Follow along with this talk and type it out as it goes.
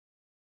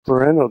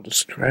Parental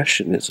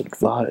discretion is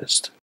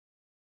advised.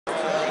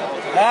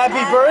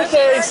 Happy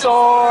birthday,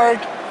 Sorg!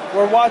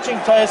 We're watching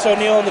Titus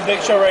O'Neil in the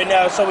Big Show right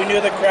now, so we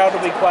knew the crowd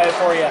would be quiet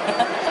for you.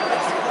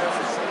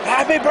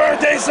 Happy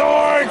birthday,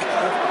 Sorg!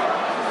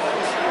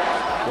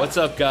 What's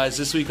up, guys?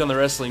 This week on the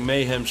Wrestling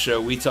Mayhem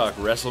Show, we talk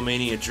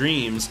WrestleMania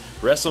dreams,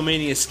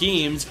 WrestleMania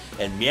schemes,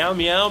 and meow,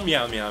 meow,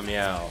 meow, meow,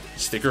 meow.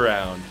 Stick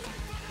around.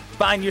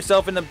 Find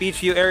yourself in the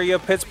Beachview area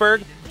of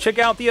Pittsburgh? Check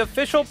out the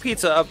official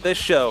pizza of this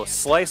show,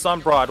 Slice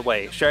on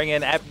Broadway, sharing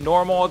an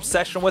abnormal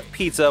obsession with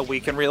pizza we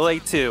can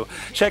relate to.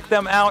 Check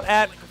them out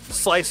at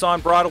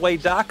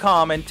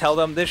sliceonbroadway.com and tell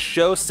them this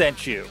show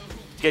sent you.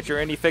 Get your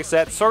indie fix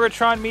at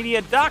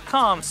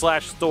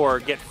sorgatronmedia.com/store.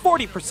 Get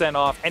 40%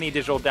 off any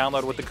digital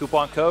download with the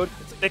coupon code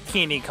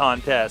Bikini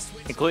Contest,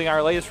 including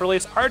our latest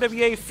release,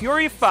 RWA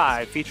Fury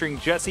 5,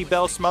 featuring Jesse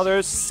Bell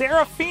Smothers,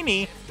 Sarah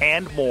Feeney,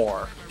 and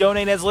more.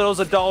 Donate as little as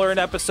 $1 an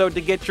episode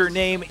to get your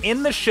name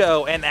in the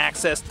show and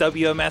access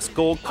WMS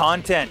Gold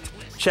content.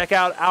 Check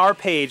out our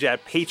page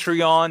at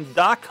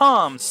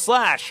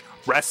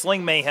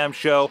patreon.com/Wrestling Mayhem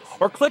Show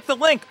or click the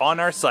link on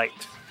our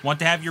site. Want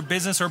to have your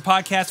business or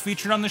podcast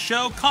featured on the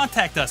show?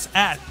 Contact us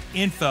at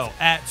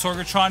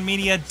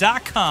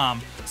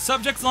info@sorgatronmedia.com.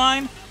 Subject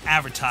line,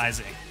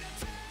 advertising.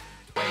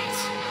 Wait,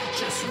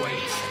 just wait,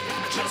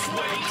 just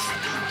wait,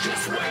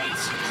 just wait,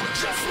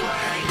 just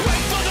wait.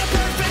 Wait for the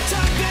perfect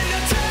time, then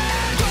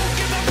attack. Don't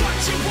give up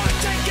what you want,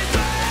 take it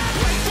back.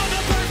 Wait for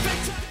the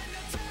perfect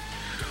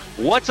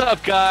time. What's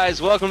up,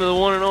 guys? Welcome to the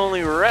one and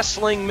only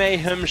Wrestling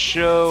Mayhem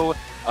Show,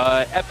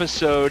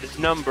 episode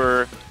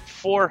number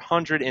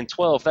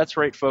 412. That's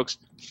right, folks,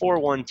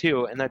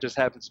 412, and that just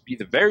happens to be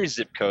the very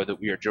zip code that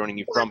we are joining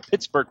you from,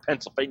 Pittsburgh,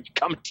 Pennsylvania,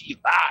 coming to you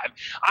live.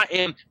 I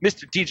am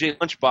Mr. DJ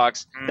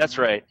Lunchbox. That's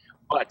right.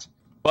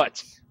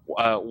 But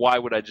why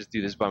would I just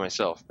do this by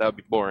myself? That would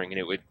be boring, and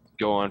it would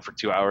go on for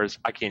 2 hours.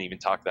 I can't even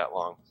talk that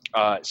long.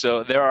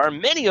 So there are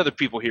many other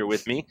people here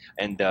with me,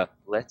 and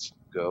let's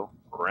go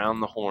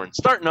around the horn.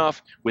 Starting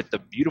off with the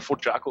beautiful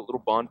chocolate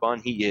little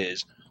bonbon he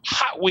is,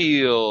 Hot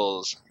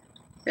Wheels.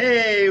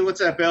 Hey,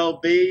 what's up,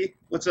 LB?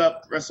 What's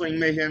up, Wrestling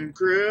Mayhem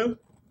crew?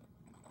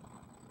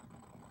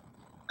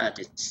 I'm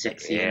just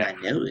sexy and I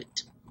know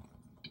it.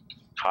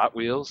 Hot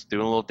Wheels,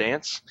 doing a little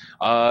dance.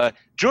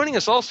 Joining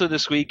us also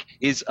this week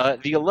is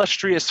the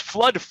illustrious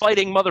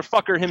flood-fighting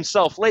motherfucker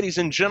himself, ladies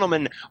and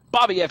gentlemen,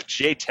 Bobby F.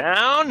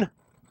 J-Town.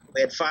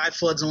 We had 5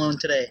 floods alone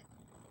today.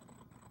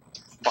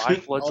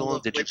 5 floods alone?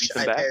 Did you beat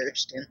them back?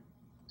 Perished in.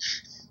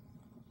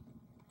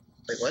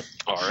 Wait, what?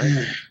 All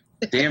right.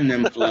 Damn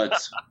them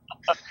floods.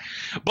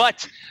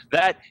 But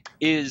that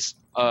is,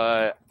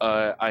 I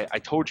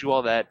told you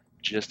all that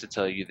just to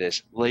tell you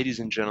this. Ladies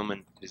and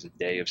gentlemen, it is a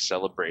day of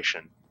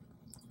celebration.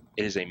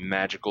 It is a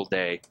magical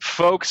day.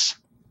 Folks,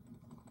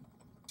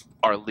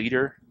 our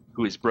leader,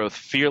 who is both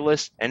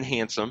fearless and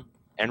handsome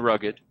and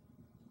rugged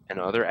and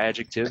other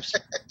adjectives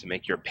to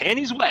make your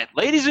panties wet.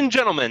 Ladies and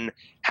gentlemen,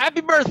 happy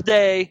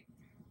birthday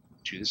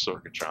to the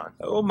Sorgatron.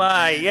 Oh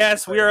my,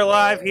 yes, we are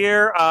live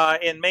here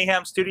in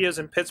Mayhem Studios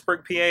in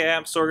Pittsburgh, PA.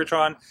 I'm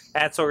Sorgatron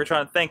at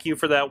Sorgatron. Thank you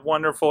for that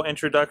wonderful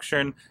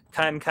introduction.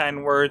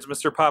 Kind words,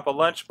 Mr. Papa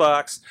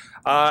Lunchbox.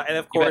 And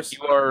of course,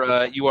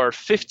 you are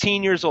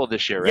 15 years old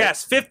this year, right?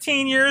 Yes,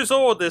 15 years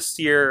old this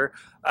year,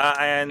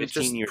 and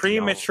just years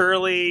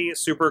prematurely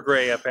super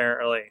gray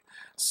apparently.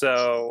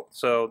 So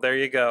there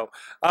you go.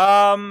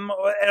 And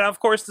of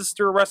course, this is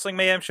the Wrestling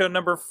Mayhem Show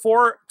number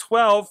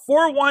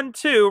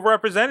 412,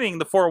 representing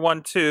the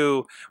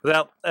 412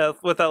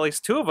 with at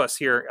least 2 of us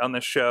here on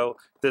the show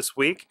this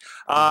week.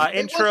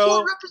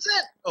 Intro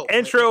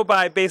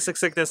by Basic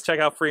Sickness.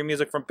 Check out free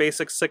music from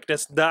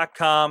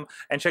basicsickness.com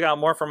and check out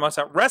more from us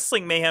at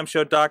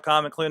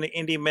WrestlingMayhemShow.com, including the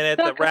Indie Minute,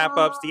 the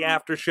wrap-ups, the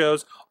after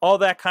shows, all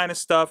that kind of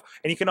stuff.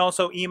 And you can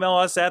also email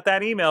us at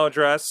that email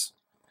address.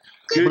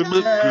 Good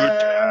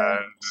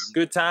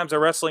times at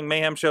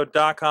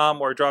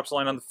WrestlingMayhemShow.com, or drops a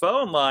line on the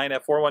phone line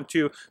at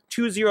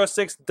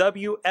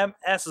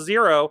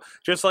 412-206-WMS0,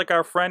 just like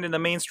our friend in the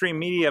mainstream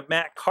media,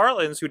 Matt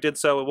Carlins, who did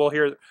so. We'll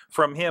hear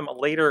from him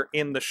later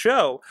in the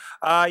show.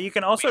 You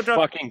can also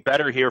fucking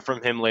better hear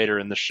from him later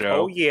in the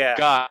show. Oh, yeah.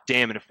 God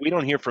damn it. If we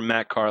don't hear from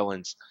Matt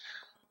Carlins,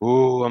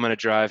 ooh, I'm going to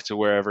drive to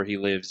wherever he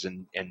lives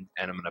and I'm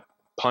going to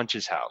punch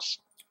his house.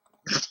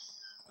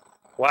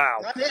 Wow.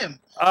 Not him.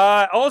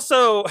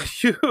 Also,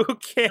 you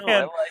can.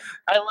 No,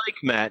 I like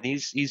Matt.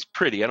 He's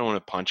pretty. I don't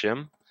want to punch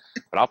him,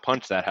 but I'll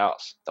punch that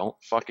house. Don't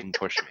fucking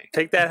push me.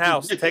 Take that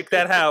house. Take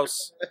that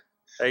house.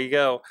 There you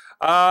go.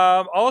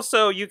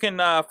 Also, you can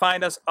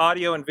find us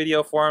audio and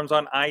video forums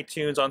on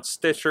iTunes, on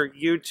Stitcher,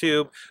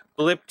 YouTube,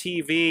 Blip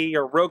TV,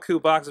 your Roku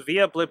box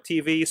via Blip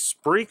TV,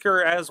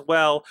 Spreaker as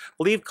well.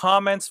 Leave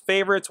comments,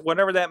 favorites,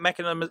 whatever that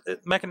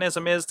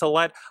mechanism is to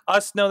let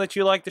us know that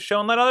you like the show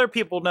and let other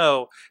people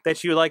know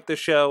that you like the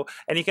show.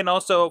 And you can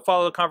also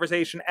follow the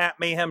conversation at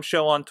Mayhem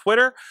Show on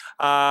Twitter,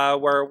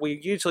 where we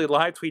usually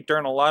live tweet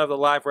during a lot of the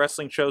live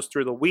wrestling shows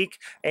through the week.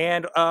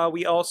 And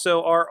we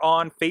also are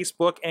on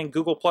Facebook and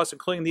Google+,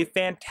 including the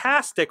fantastic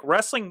fantastic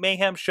Wrestling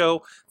Mayhem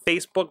Show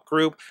Facebook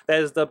group.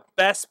 That is the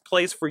best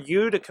place for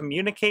you to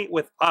communicate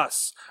with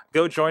us.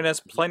 Go join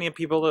us. Plenty of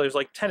people. There's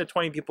like 10 to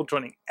 20 people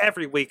joining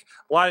every week.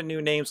 A lot of new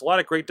names, a lot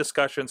of great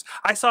discussions.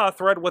 I saw a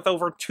thread with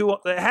over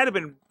it had to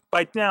been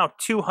by now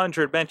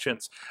 200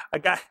 mentions. A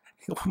guy,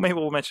 maybe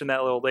we'll mention that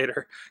a little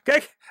later.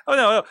 A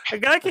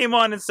guy came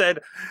on and said,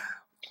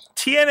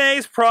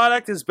 TNA's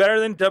product is better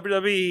than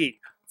WWE.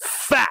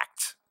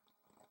 Fact.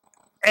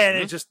 And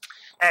it just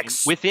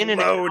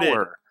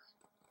exploded.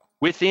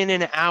 Within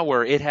an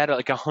hour, it had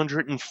like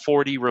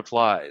 140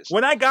 replies.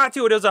 When I got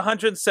to it, it was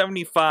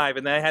 175,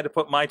 and then I had to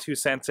put my 2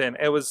 cents in.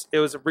 It was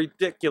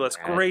ridiculous.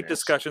 Madness. Great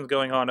discussions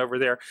going on over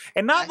there,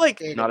 and not a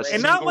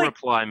single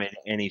reply made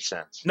any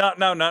sense.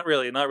 not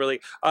really.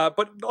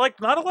 But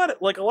like not a lot of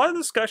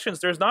discussions.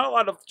 There's not a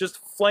lot of just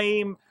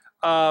flame.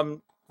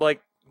 There's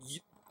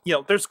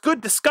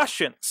good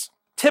discussions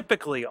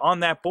typically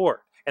on that board.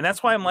 And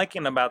that's why I'm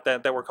liking about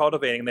that we're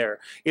cultivating there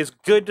is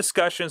good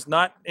discussions,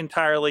 not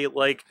entirely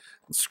like,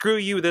 screw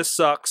you, this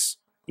sucks,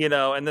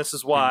 and this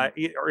is why,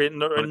 or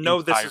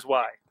no, this is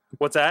why.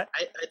 What's that?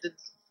 I did.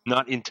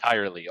 Not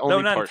entirely.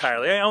 Not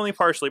entirely. Only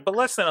partially, but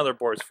less than other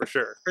boards for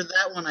sure. For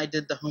that one, I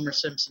did the Homer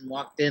Simpson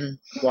walked in,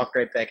 walked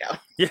right back out.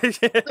 and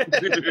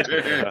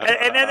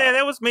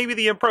that was maybe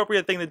the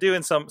appropriate thing to do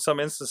in some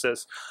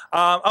instances.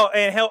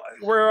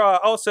 We're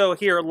also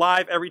here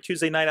live every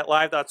Tuesday night at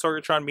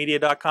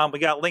live.sorgatronmedia.com. We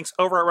got links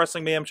over at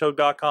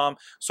WrestlingMayhemShow.com,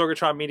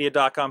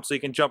 sorgatronmedia.com, so you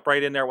can jump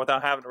right in there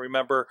without having to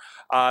remember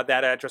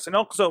that address. And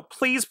also,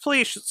 please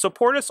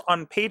support us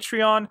on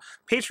Patreon,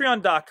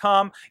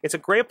 patreon.com. It's a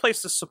great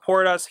place to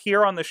support us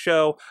here on the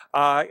show.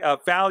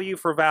 Value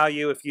for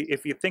value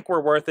if you think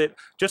we're worth it.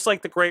 Just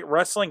like the great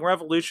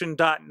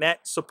WrestlingRevolution.net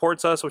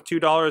supports us with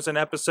 $2 an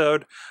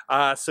episode.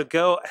 So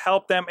go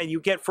help them, and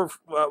you get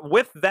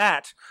with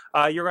that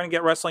you're going to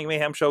get Wrestling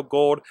Mayhem Show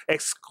Gold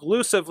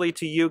exclusively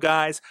to you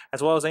guys,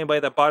 as well as anybody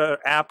that bought an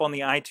app on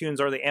the iTunes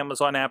or the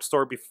Amazon App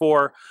Store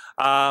before.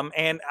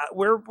 And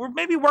we're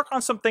maybe work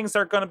on some things that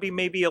are going to be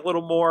maybe a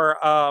little more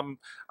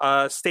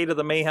state of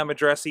the mayhem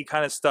addressy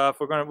kind of stuff.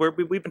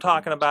 We've been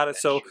talking about it,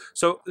 so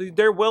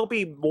there will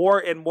be more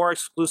and more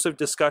exclusive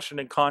discussion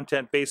and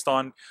content based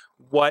on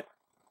what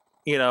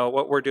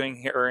we're doing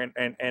here,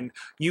 and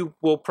you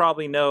will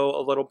probably know a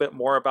little bit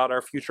more about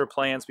our future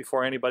plans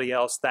before anybody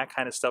else, that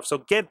kind of stuff. So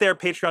get there,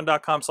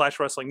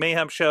 patreon.com/Wrestling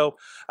Mayhem Show.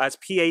 That's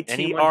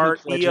PATREON.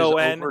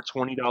 Over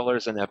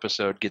 $20 an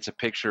episode gets a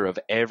picture of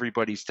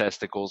everybody's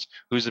testicles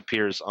whose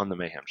appears on the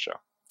Mayhem Show.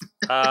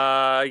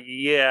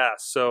 Yeah,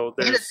 so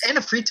there's and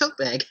a free tote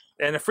bag.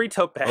 And a free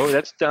tote bag. Oh,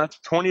 that's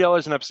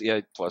 $20 an episode.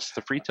 Yeah, plus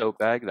the free tote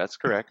bag. That's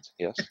correct.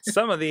 Yes.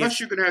 Some of these. Plus,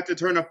 you're gonna have to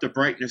turn up the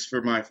brightness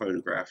for my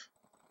photograph.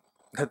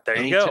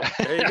 There you go.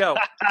 There you go.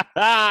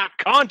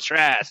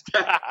 Contrast.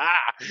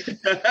 It's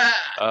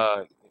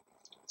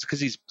because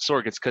he's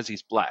Sorg. It's because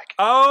he's black.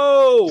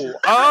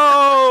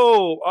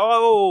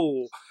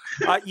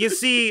 You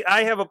see,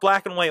 I have a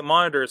black and white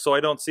monitor, so I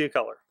don't see a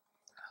color.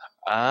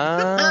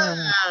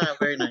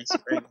 Very nice.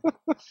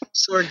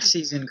 Sword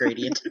season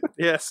gradient.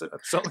 Yes,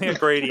 it's only a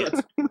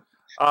gradient.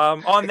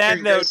 On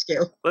that note,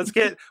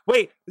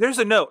 wait, there's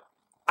a note.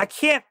 I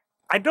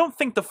don't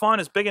think the font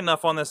is big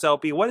enough on this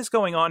LP. What is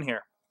going on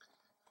here?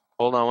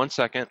 Hold on one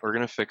second. We're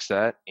going to fix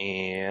that.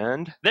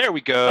 And there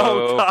we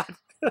go. Oh,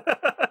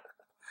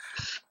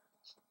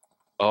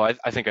 God.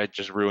 I think I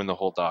just ruined the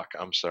whole doc.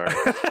 I'm sorry.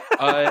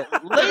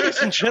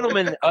 Ladies and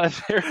gentlemen,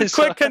 there is...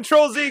 Quick,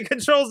 Control Z,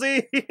 Control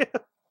Z.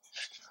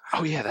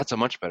 Oh, yeah, that's a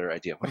much better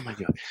idea. What am I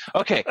doing?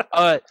 Okay,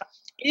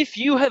 if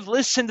you have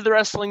listened to the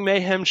Wrestling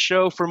Mayhem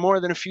Show for more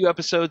than a few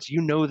episodes,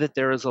 you know that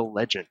there is a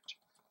legend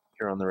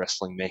here on the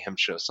Wrestling Mayhem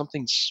Show.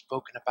 Something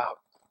spoken about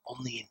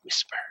only in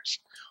whispers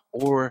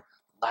or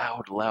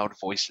loud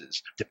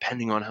voices,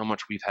 depending on how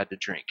much we've had to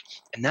drink.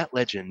 And that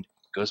legend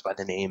goes by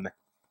the name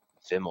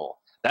Vimmel.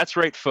 That's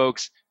right,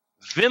 folks.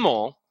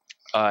 Vimmel,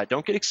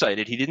 don't get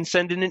excited. He didn't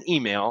send in an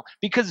email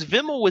because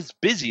Vimmel was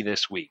busy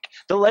this week.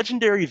 The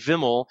legendary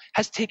Vimmel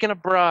has taken a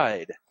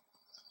bride.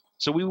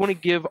 So we want to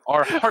give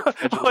our heart. Wait.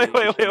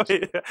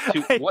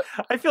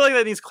 I feel like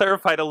that needs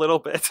clarified a little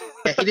bit.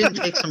 Yeah, he didn't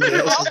take somebody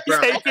else's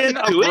bride. Taken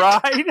a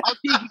bride? He got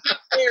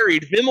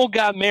married. Vimmel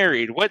got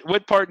married.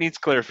 What part needs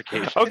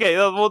clarification? Okay,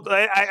 well,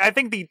 I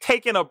think the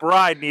taken a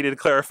bride needed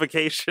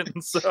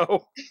clarification.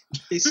 So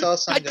he saw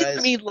some guys. I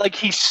didn't mean like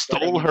he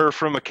stole her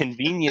from a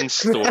convenience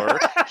store.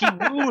 He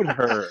wooed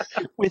her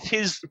with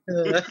his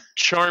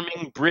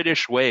charming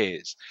British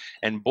ways,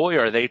 and boy,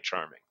 are they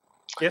charming.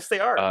 Yes, they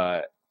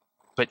are.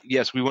 But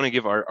yes, we want to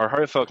give our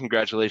heartfelt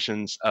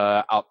congratulations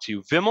out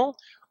to Vimmel.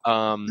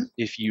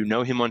 If you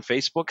know him on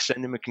Facebook,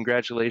 send him a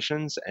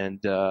congratulations,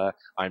 and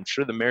I'm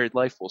sure the married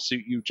life will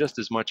suit you just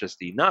as much as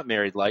the not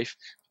married life,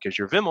 because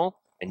you're Vimmel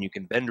and you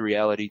can bend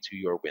reality to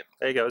your whim.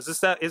 There you go. Is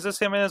this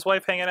him and his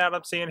wife hanging out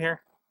I'm seeing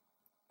here?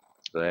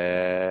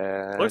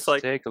 Let's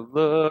take a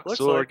look.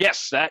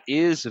 Yes, that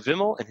is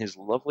Vimmel and his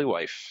lovely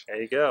wife.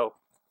 There you go.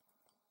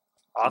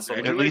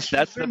 Awesome. At least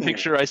that's the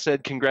picture I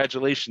said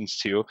congratulations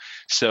to.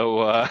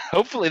 So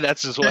hopefully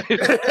that's his wife.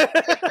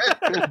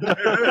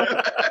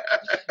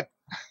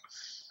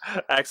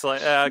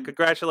 Excellent.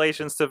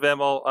 Congratulations to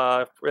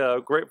Vimmel.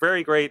 Great,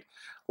 very great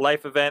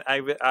life event.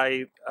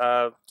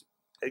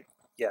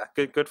 Yeah,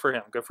 good for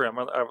him. Good for him.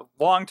 A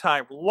long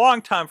time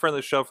friend of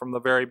the show from the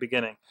very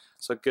beginning.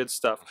 So good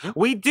stuff.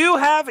 We do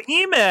have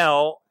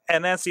email,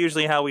 and that's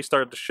usually how we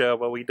start the show,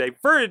 but we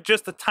diverted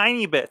just a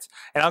tiny bit.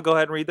 And I'll go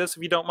ahead and read this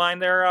if you don't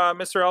mind there,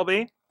 Mr.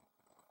 LB.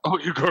 Oh,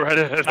 you go right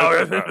ahead. From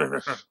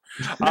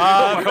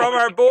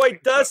our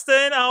boy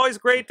Dustin. Always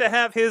great to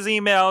have his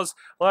emails.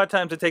 A lot of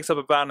times it takes up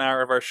about an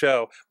hour of our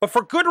show, but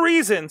for good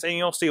reasons, and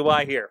you'll see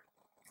why here.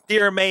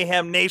 Dear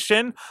Mayhem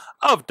Nation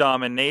of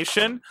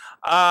Domination,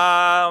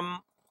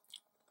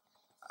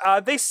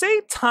 they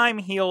say time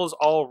heals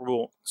all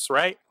wounds,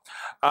 right?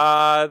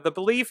 The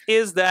belief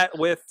is that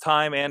with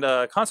time and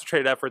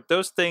concentrated effort,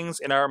 those things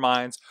in our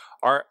minds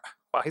are...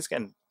 Wow, he's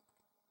getting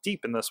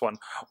deep in this one.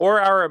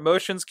 Or our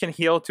emotions can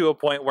heal to a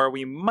point where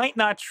we might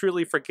not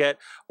truly forget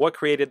what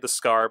created the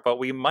scar, but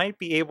we might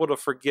be able to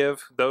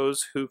forgive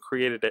those who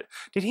created it.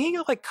 Did he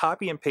like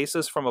copy and paste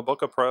this from a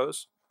book of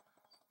prose?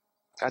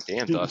 God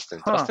damn,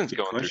 Dustin. Dustin's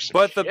going through some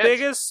But the shit.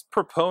 biggest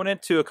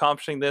proponent to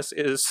accomplishing this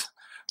is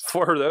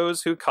for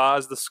those who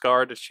caused the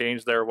scar to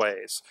change their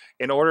ways,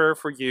 in order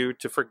for you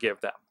to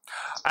forgive them.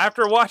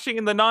 After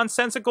watching the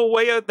nonsensical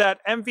way that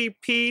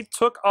MVP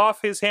took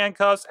off his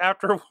handcuffs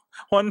after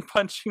one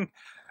punching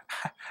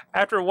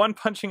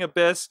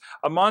Abyss,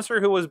 a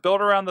monster who was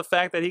built around the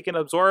fact that he can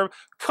absorb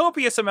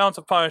copious amounts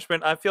of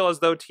punishment, I feel as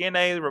though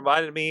TNA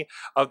reminded me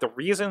of the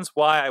reasons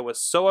why I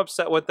was so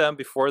upset with them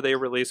before they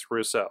released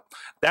Russo.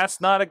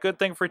 That's not a good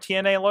thing for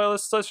TNA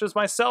loyalists such as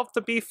myself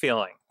to be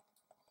feeling.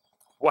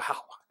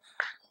 Wow.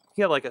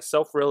 He had like a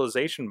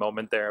self-realization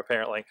moment there,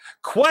 apparently.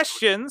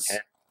 Questions.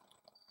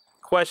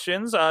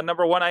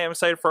 Number one, I am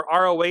excited for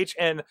ROH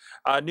and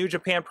New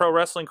Japan Pro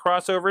Wrestling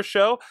crossover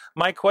show.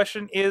 My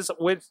question is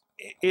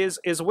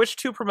which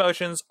two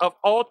promotions of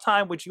all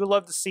time would you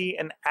love to see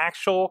an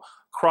actual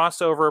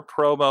crossover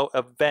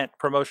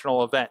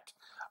promotional event?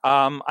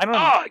 I don't know. Oh,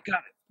 I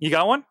got it. You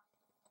got one?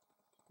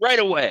 Right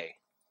away.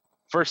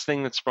 First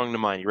thing that sprung to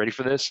mind. You ready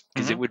for this?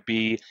 Because it would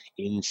be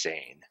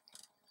insane.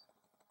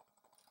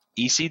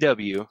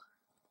 ECW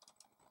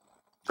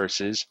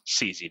versus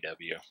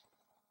CZW.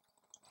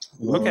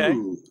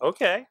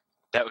 Okay.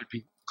 That would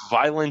be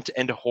violent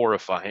and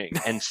horrifying,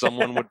 and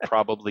someone would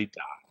probably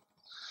die.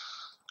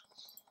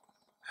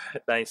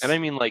 Nice. And I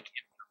mean, like,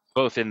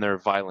 both in their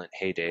violent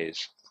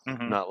heydays.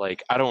 Not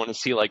like, I don't want to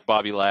see, like,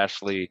 Bobby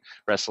Lashley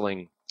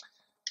wrestling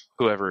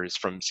whoever is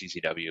from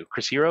CZW.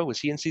 Chris Hero, was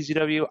he in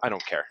CZW? I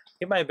don't care.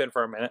 He might have been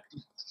for a minute.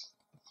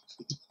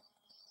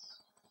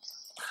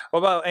 What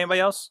about anybody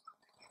else?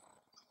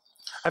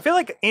 I feel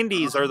like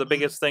indies are the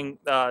biggest thing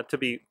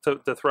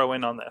to throw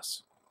in on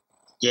this.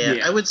 Yeah,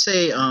 I would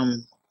say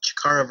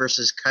Chikara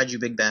versus Kaiju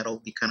Big Battle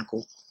would be kind of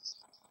cool.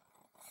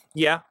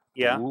 Yeah.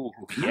 Ooh,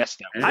 yes,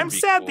 that would I'm be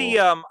sad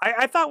cool.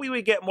 I thought we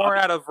would get more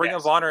out of Ring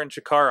of Honor and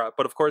Chikara,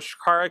 but of course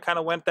Chikara kind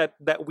of went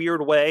that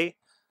weird way.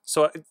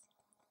 So,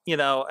 you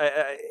know,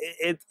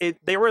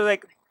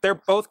 they're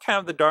both kind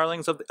of the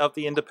darlings of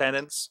the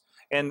independents,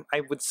 and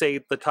I would say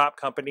the top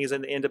companies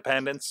in the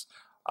independents.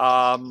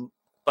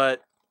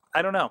 But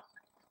I don't know.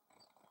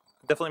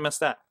 Definitely missed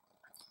that.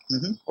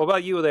 What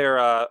about you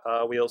there,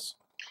 Wheels?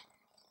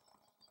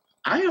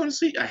 I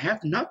honestly, I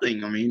have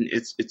nothing. I mean,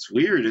 it's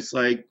weird. It's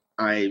like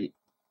I'm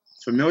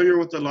familiar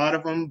with a lot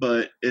of them,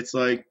 but it's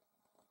like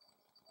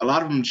a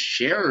lot of them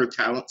share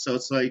talent, so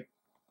it's like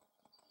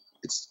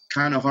it's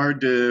kind of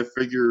hard to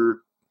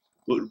figure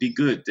what would be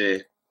good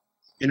to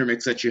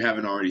intermix that you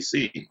haven't already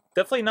seen.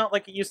 Definitely not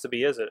like it used to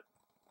be, is it?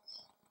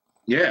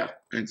 Yeah,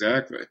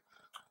 exactly.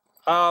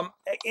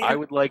 I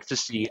would like to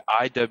see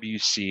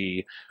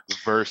IWC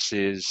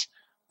versus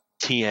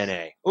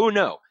TNA. Oh,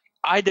 no.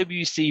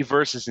 IWC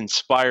versus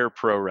Inspire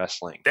Pro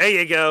Wrestling. There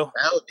you go.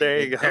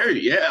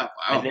 Yeah.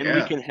 Wow, and then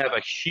we can have a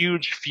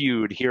huge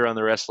feud here on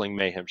the Wrestling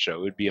Mayhem Show.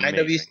 It would be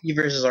amazing. IWC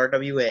versus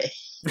RWA.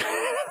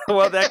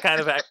 Well, that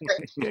kind of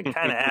happens.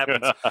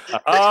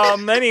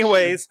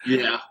 Anyways.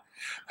 Yeah.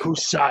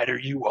 Whose side are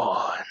you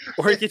on?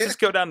 Or you just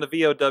go down to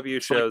VOW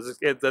shows.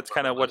 That's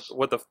kind of what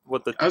the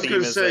I was theme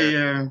going to is say,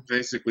 there. yeah,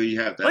 basically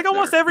you have that. Like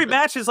almost every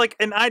match is like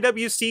an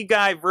IWC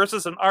guy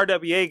versus an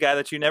RWA guy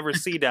that you never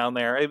see down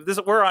there.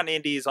 We're on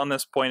indies on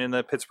this point in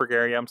the Pittsburgh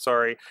area. I'm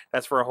sorry.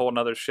 That's for a whole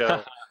nother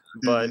show.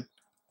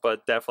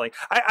 But definitely.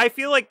 I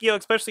feel like, you know,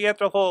 especially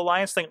after the whole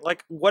alliance thing,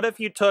 like what if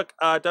you took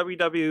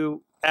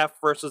WWF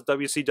versus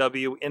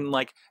WCW in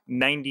like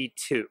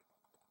 92,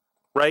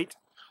 right?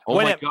 Oh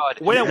my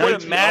God. When it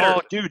wouldn't matter.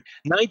 Oh, dude,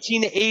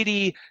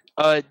 1980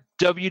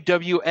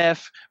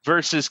 WWF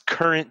versus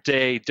current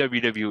day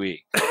WWE.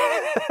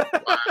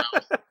 Wow.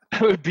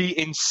 That would be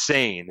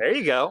insane. There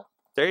you go.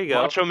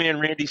 Macho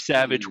Man Randy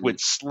Savage would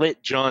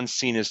slit John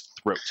Cena's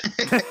throat.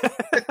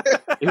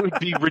 It would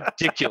be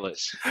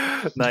ridiculous.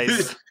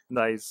 Nice,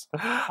 nice.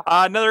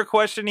 Another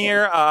question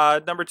here,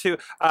 number 2.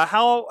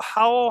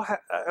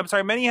 I'm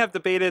sorry, many have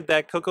debated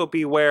that Coco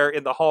Beware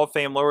in the Hall of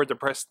Fame lowered the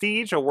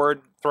prestige, a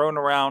word thrown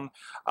around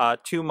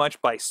too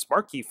much by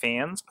Sparky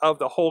fans, of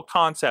the whole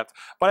concept.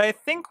 But I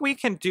think we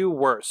can do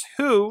worse.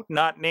 Who,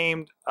 not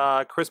named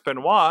Chris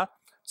Benoit,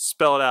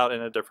 spelled out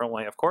in a different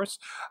way, of course,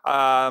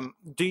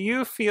 do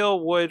you feel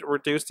would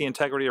reduce the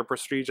integrity or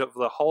prestige of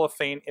the Hall of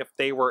Fame if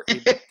they were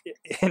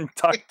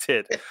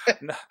inducted?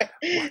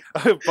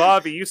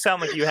 Bobby, you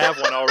sound like you have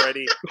one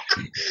already.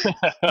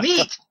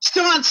 Me,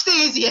 still on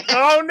stage yet.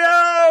 Oh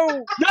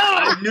no!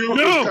 I knew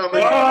it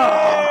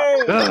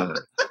was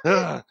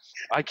coming.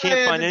 I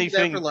can't find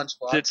anything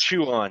to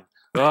chew on.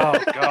 Oh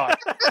God!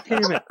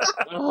 Damn it!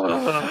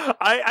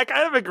 I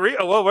kind of agree.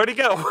 Oh, well, where'd he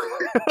go?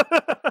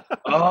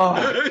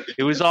 Oh,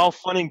 it was all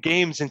fun and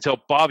games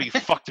until Bobby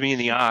fucked me in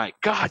the eye.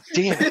 God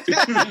damn it!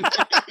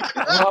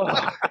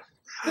 Oh.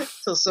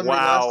 So somebody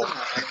Wow!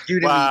 lost them. You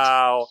to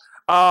Wow!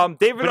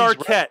 David But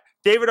he's Arquette.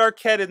 David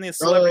Arquette in the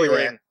celebrity Oh,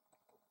 yeah. ring.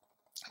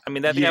 I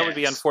mean, that would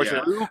be Yes,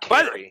 unfortunate. Drew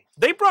But Carey.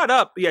 they brought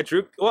up,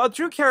 Drew. Well,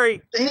 Drew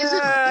Carey. He's in-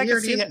 I he can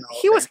already see in that. the Hall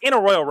He of was Fame. in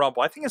a Royal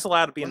Rumble. I think he's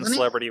allowed to be in the Wasn't he?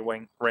 celebrity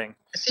ring.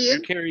 Is he Drew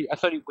in? Carey. I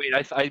thought he. Wait,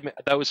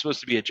 that was supposed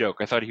to be a joke.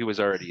 I thought he was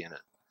already in it.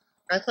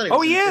 I thought he Oh,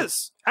 was he in it.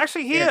 is.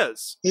 Actually, he Yeah.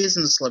 is. He is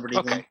in the celebrity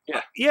Okay. wing.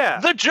 Yeah. Yeah.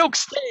 The joke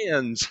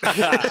stands.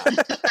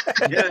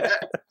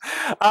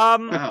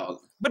 Wow.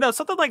 But no,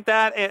 something like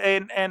that,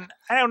 and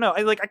I don't know.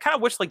 I kind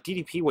of wish like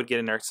DDP would get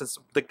in there, since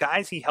the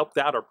guys he helped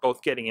out are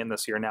both getting in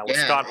this year now. With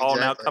Yeah, Scott Hall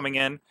now exactly. coming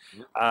in,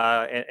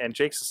 and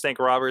Jake the Snake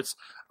Roberts.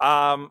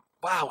 Wow,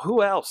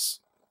 who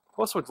else?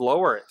 Who else would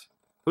lower it?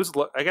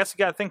 I guess you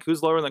got to think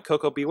who's lower than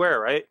Coco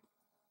Beware, right?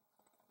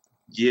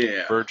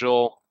 Yeah.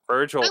 Virgil.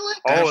 Virgil. I like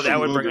Oh, that Ashton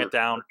would bring Luger. it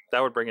down. That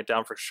would bring it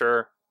down for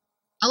sure.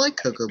 I like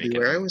Coco Make it-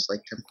 Beware. I always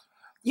liked him.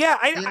 Yeah,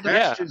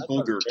 Bastion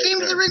Booger. He came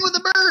in the right ring with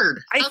a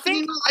bird. I How can you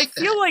think not I like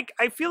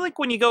feel that? like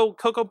when you go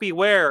Coco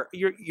Beware,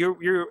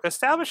 you're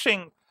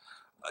establishing,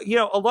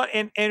 a lot.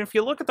 And if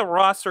you look at the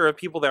roster of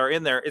people that are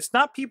in there, it's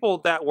not people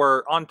that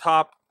were on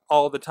top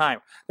all the time.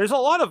 There's a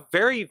lot of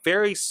very,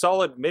 very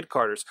solid mid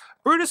carders.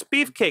 Brutus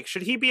Beefcake,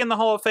 should he be in the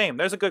Hall of Fame?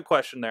 There's a good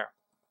question there.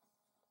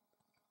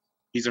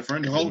 He's a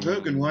friend of Hulk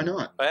Hogan. Why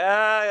not?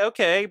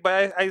 Okay,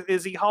 but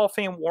is he Hall of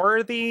Fame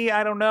worthy?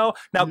 I don't know.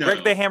 Now, No.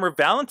 Greg the Hammer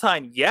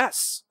Valentine,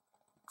 yes,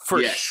 for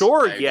Yes,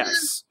 sure, I agree.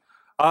 yes.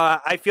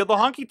 I feel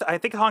I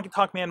think Honky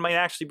Tonk Man might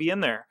actually be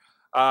in there,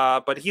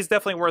 but he's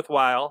definitely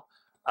worthwhile.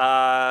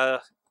 I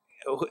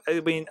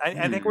mean,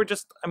 I think we're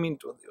just. I mean,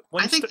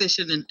 when I think they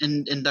should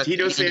induct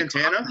Tito Andy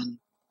Santana? Kaufman.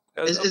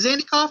 Is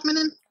Andy Kaufman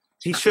in?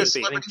 he Not should the be.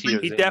 celebrity Tito's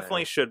wing? He in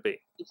definitely there. should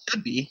be. He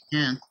should be.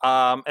 Yeah.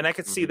 And I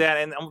could see that,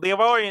 and they've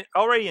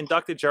already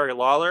inducted Jerry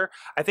Lawler.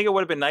 I think it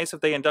would have been nice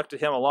if they inducted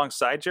him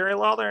alongside Jerry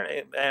Lawler.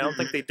 And I don't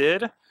think they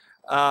did.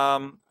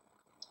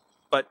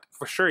 But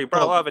for sure, he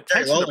brought a lot of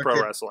Jerry attention to Lawler pro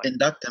could wrestling.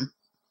 Induct him.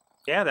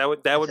 Yeah, that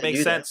would they make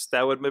do that. sense.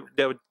 That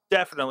would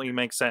definitely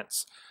make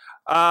sense.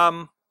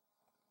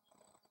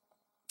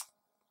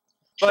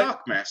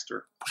 But-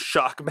 Shockmaster.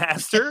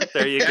 Shockmaster,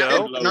 there you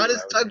go. Not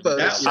his tugboat.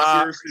 That's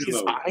Uh,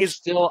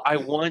 seriously I low. I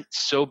want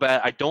so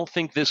bad. I don't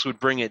think this would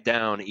bring it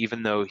down,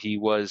 even though he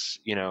was,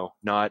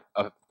 not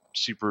a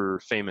super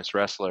famous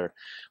wrestler.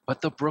 But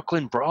the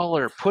Brooklyn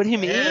Brawler, put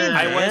him in. Yeah.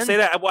 I want to man. say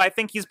that. Well, I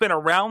think he's been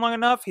around long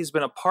enough. He's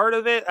been a part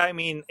of it. I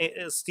mean,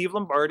 Steve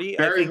Lombardi,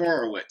 I Barry think,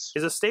 Horowitz.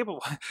 is a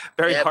staple.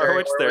 Barry Yeah, Barry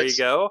Horowitz, there you Horowitz.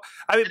 go.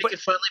 I mean, He but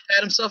could finally pat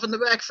himself in the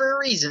back for a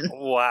reason.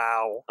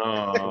 wow,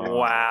 Oh.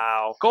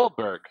 wow.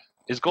 Goldberg.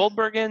 Is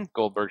Goldberg in?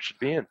 Goldberg should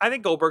be in. I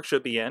think Goldberg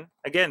should be in.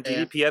 Again,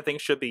 Yeah. DDP, I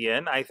think, should be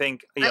in. I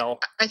think,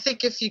 I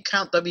think if you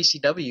count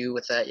WCW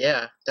with that,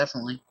 yeah,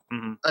 definitely.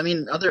 Mhm. I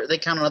mean, they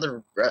count on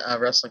other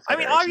wrestling. I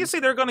mean, federations. obviously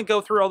they're going to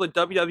go through all the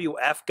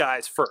WWF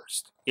guys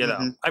first,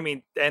 Mhm. I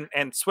mean,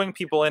 and swing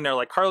people in there.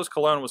 Like Carlos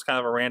Colon was kind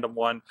of a random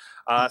one.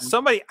 Mhm.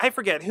 Somebody, I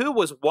forget who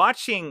was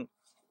watching,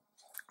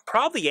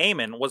 probably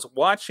Eamon was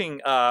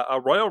watching a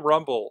Royal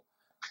Rumble,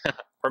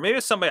 or maybe it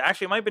was somebody,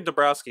 actually it might have been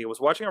Dabrowski, was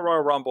watching a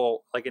Royal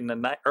Rumble like in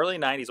the early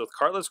 90s with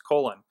Carlos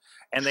Colon,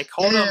 and they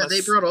called him,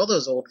 they brought all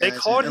those old they guys.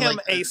 called in, him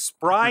like, a the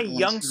spry different ones,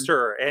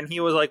 youngster, and he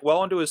was like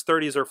well into his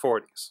 30s or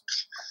 40s.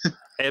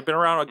 He had been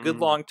around a good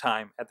long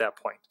time at that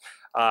point.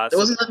 It So-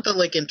 wasn't that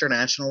the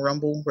international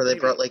rumble where they Maybe.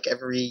 brought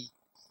every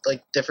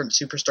different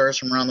superstars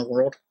from around the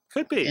world.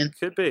 Could be, And-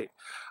 could be.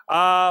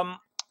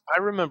 I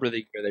remember the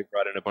year they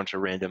brought in a bunch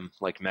of random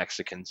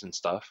Mexicans and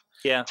stuff,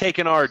 Yeah.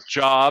 taking our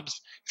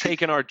jobs,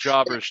 taking our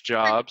jobbers'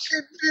 jobs.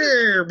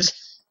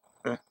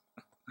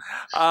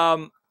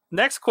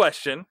 Next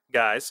question,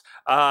 guys.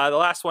 The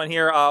last one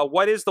here.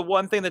 What is the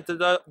one thing that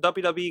the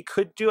WWE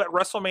could do at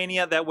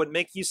WrestleMania that would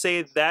make you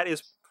say that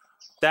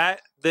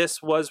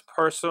this was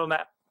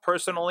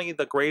personally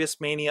the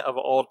greatest Mania of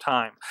all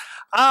time?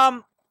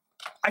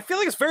 I feel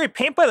like it's very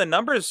paint by the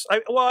numbers. I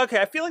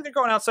feel like they're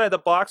going outside the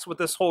box with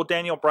this whole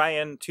Daniel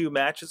Bryan 2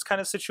 matches kind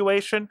of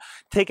situation,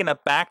 taking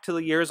it back to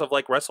the years of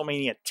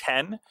WrestleMania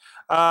 10,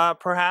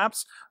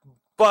 perhaps.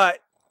 But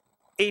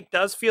it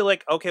does feel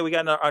like, okay, we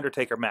got another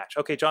Undertaker match.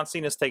 Okay, John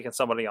Cena's taking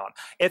somebody on.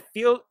 It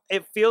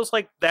feels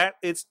like that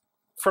it's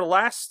for the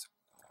last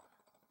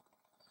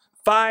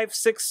 5,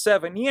 6,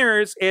 7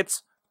 years,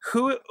 it's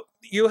who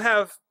you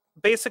have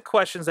basic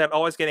questions that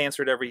always get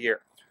answered every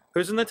year.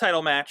 Who's in the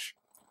title match?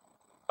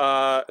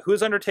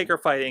 Who's Undertaker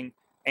fighting?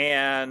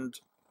 And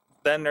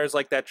then there's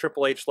like that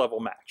Triple H level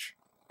match.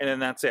 And then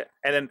that's it.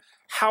 And then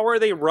how are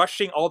they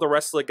rushing all the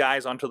rest of the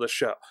guys onto the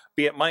show?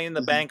 Be it Money in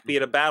the Bank, be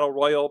it a Battle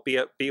Royal, be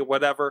it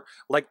whatever.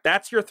 Like,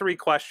 that's your 3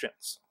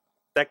 questions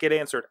that get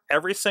answered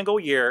every single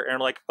year. And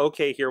like,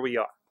 okay, here we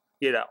are.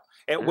 You know,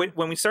 and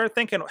when we started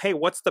thinking, hey,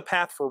 what's the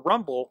path for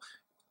Rumble?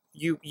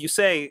 You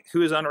say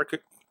who's under,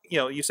 you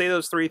know, you say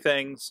those 3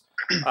 things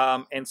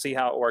and see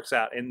how it works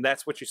out. And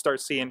that's what you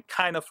start seeing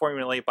kind of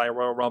formulate by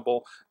Royal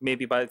Rumble,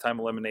 maybe by the time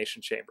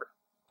Elimination Chamber.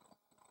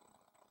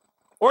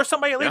 Or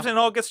somebody leaves and it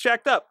all gets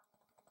jacked up.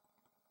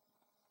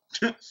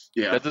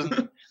 Yeah. That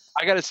doesn't.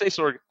 I gotta say,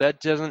 Sorg, that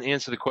doesn't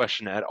answer the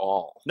question at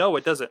all. No,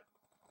 it doesn't.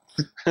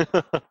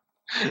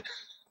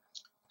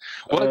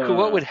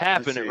 What would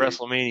happen at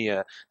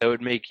WrestleMania that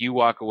would make you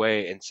walk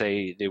away and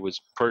say it was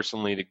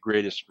personally the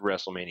greatest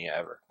WrestleMania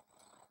ever?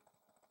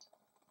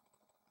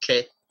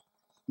 Okay.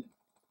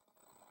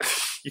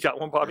 You got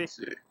one, Bobby?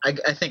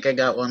 I think I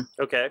got one.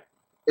 Okay.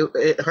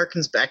 It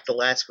harkens back to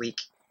last week.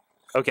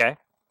 Okay.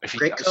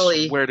 Great I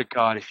Khali. swear to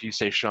God, if you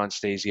say Sean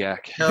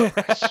Stasiak, No.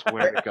 I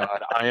swear to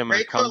God, I am going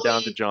to Great come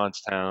down Khali. to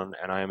Johnstown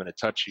and I am going to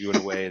touch you in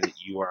a way that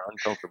you are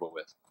uncomfortable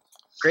with.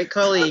 Great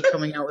Khali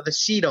coming out with a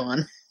sheet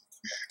on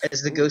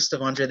as the ghost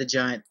of Andre the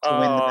Giant to win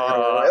the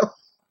Battle Royal.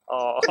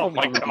 Oh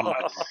my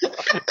God.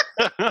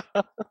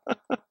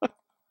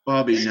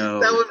 Bobby, no.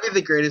 That would be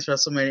the greatest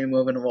WrestleMania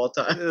moment of all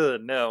time. Ugh,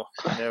 no.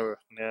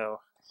 No,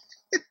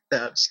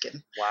 I'm just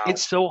kidding. Wow.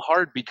 It's so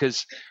hard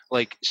because,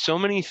 like, so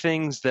many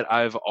things that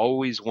I've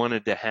always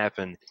wanted to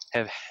happen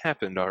have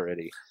happened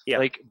already. Yeah.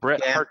 Like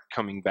Bret Yeah. Hart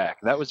coming back.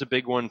 That was a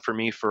big one for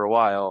me for a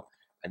while,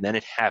 and then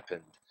it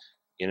happened,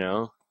 you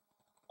know?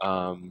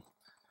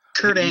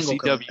 Kurt Angle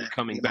ECW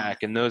coming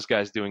back, and those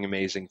guys doing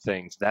amazing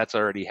things. That's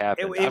already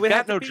happened. It I've would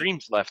have got to no be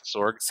dreams left,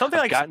 Sorg. something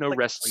I've like got no like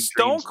wrestling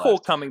Stone dreams Cold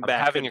left. coming I'm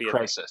back. having could a be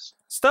crisis.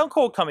 Stone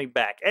Cold coming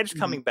back, Edge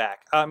coming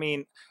back. I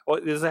mean,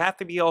 does it have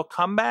to be all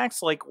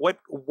comebacks? Like, what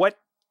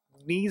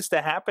needs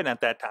to happen at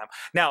that time?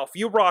 Now, if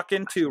you rock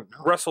into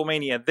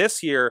WrestleMania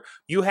this year,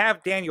 you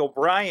have Daniel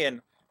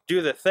Bryan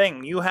do the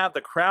thing. You have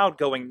the crowd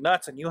going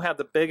nuts, and you have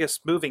the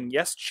biggest moving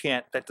yes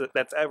chant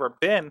that's ever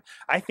been.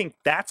 I think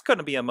that's going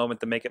to be a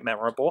moment to make it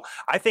memorable.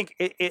 I think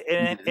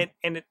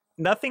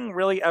nothing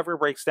really ever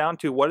breaks down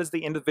to what is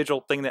the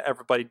individual thing that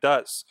everybody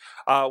does.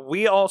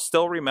 We all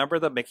still remember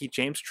the Mickie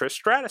James Trish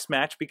Stratus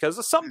match because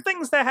of some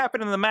things that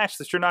happened in the match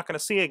that you're not going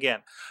to see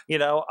again. You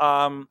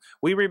know,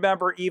 we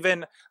remember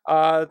even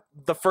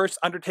the first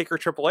Undertaker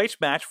Triple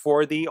H match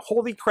for the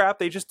holy crap,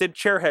 they just did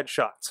chair head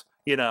shots.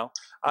 You know,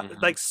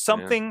 like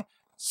something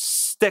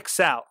sticks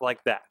out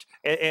like that,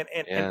 and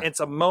it's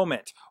a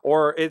moment,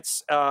 or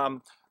it's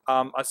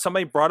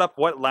somebody brought up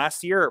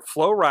last year,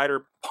 Flo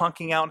Rider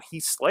punking out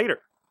Heath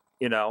Slater.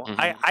 You know,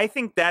 I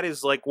think that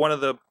is like one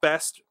of the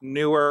best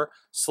newer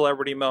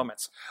celebrity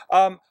moments.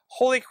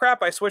 Holy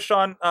crap! I switched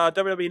on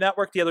WWE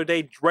Network the other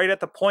day, right at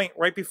the point,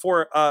 right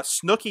before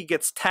Snooki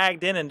gets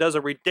tagged in and does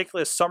a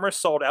ridiculous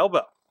somersault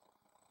elbow.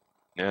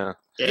 Yeah.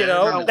 You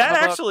know, that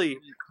how actually.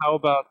 How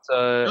about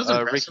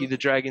impressive. Ricky the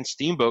Dragon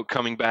Steamboat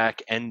coming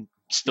back and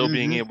still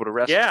being able to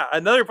wrestle? Yeah,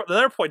 another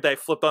point that I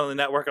flipped on the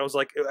network, I was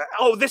like,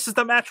 oh, this is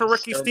the match where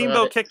Ricky Still Steamboat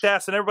got it. kicked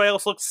ass and everybody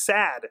else looked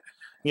sad.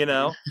 You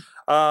know?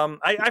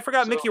 I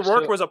forgot Mickey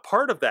Rourke was a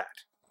part of that.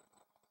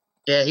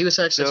 Yeah, he was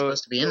actually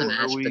supposed to be in the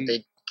match, we- but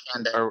they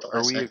canned out at the Are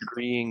last we second.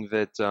 agreeing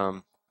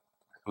that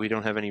we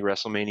don't have any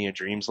WrestleMania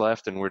dreams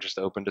left and we're just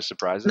open to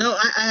surprises? No,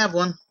 I have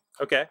one.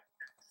 Okay.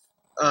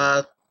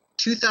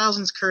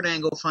 2000s Kurt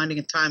Angle finding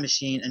a time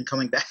machine and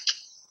coming back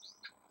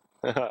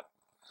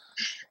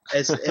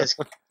as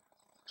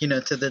you know,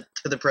 to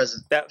the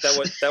present.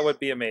 That would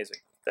be amazing.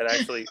 That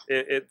actually,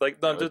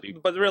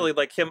 but really,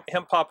 like him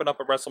popping up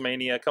at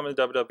WrestleMania, coming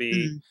to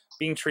WWE,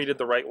 being treated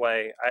the right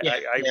way.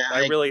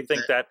 I really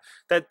think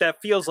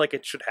that feels like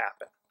it should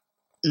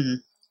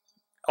happen,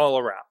 all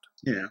around.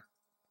 Yeah.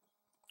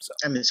 So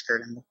I miss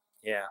Kurt Angle.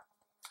 yeah,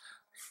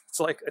 it's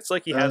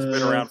like he has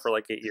been around for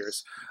like 8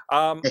 years.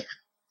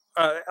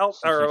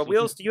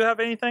 Wheels, do you have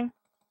anything?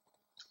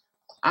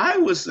 I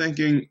was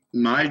thinking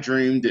my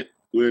dream that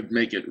would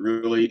make it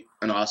really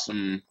an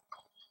awesome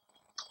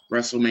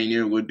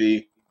WrestleMania would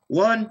be,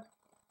 one,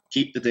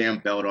 keep the damn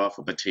belt off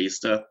of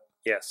Batista.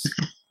 Yes.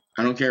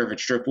 I don't care if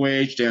it's Triple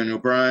H, Daniel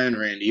Bryan,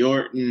 Randy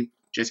Orton,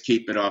 just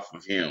keep it off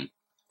of him.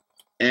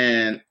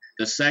 And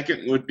the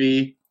second would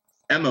be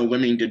Emma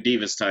winning the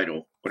Divas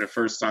title for the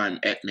first time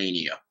at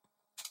Mania.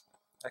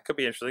 That could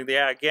be interesting.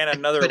 Yeah, again,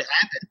 Could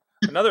happen.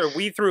 another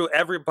we threw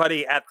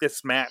everybody at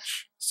this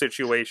match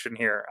situation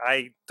here.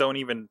 I don't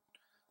even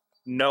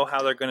know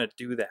how they're going to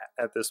do that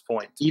at this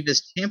point.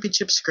 Divas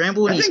Championship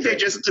Scramble and I think Easter they egg.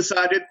 just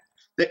decided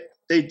that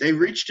they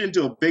reached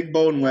into a big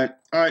bowl and went,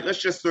 all right,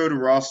 let's just throw the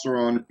roster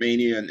on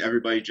Mania and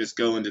everybody just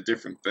go into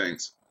different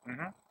things.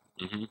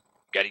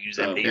 Got to use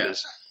them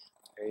divas.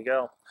 There you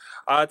go.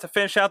 To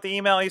finish out the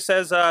email, he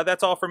says,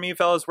 that's all for me,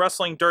 fellas.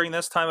 Wrestling during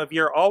this time of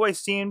year always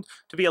seemed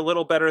to be a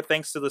little better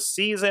thanks to the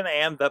season,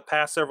 and the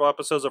past several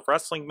episodes of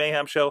Wrestling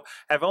Mayhem Show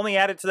have only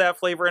added to that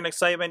flavor and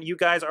excitement. You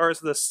guys are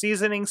the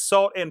seasoning,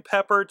 salt, and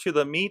pepper to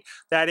the meat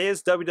that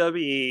is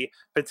WWE,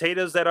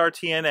 potatoes that are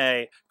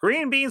TNA,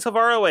 green beans of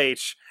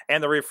ROH,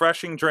 and the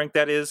refreshing drink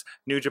that is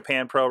New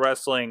Japan Pro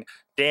Wrestling.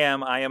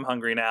 Damn, I am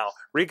hungry now.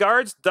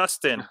 Regards,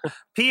 Dustin.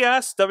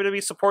 P.S.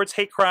 WWE supports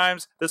hate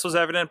crimes. This was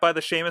evident by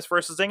the Sheamus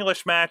versus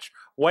English match.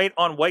 White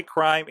on white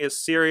crime is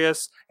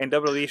serious, and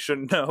WWE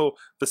should know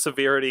the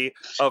severity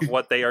of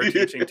what they are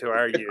teaching to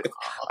our youth.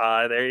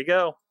 There you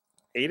go.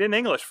 Aiden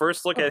English.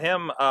 First look at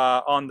him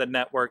on the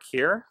network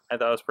here. I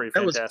thought it was pretty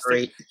fantastic. That was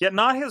great. Yet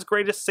not his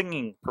greatest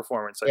singing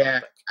performance, I don't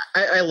think.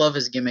 I love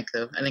his gimmick,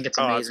 though. I think it's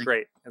amazing. Oh, it's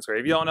great. It's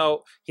great. If you don't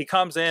know, he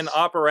comes in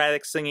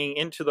operatic singing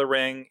into the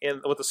ring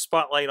with a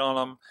spotlight on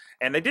him.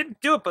 And they didn't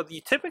do it, but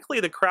typically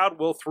the crowd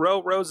will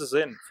throw roses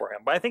in for him.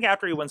 But I think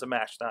after he wins a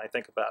match, now I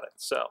think about it.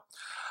 So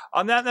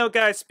on that note,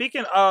 guys,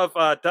 speaking of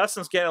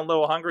Dustin's getting a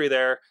little hungry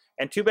there,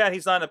 and too bad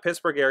he's not in the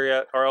Pittsburgh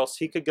area, or else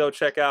he could go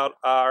check out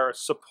our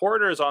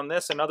supporters on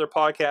this and other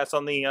podcasts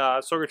on the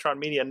Sorgatron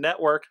Media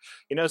Network.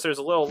 You notice there's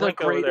a little link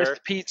over there. The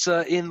greatest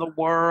pizza in the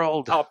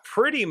world. Oh,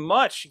 pretty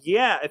much,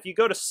 yeah. If you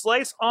go to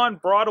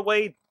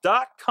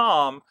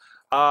sliceonbroadway.com,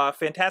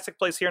 fantastic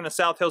place here in the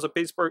South Hills of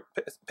Pittsburgh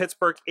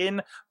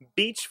in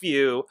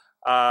Beachview,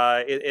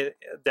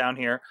 down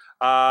here.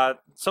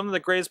 Some of the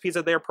greatest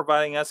pizza they're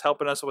providing us,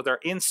 helping us with our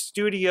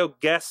in-studio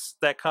guests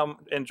that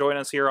come and join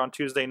us here on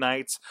Tuesday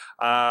nights,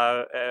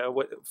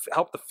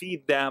 help to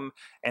feed them,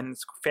 and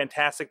it's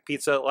fantastic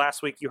pizza.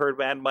 Last week you heard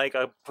Mad Mike,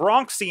 a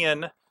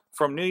Bronxian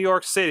from New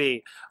York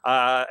City,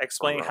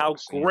 explaining how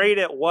great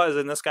it was,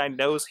 and this guy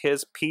knows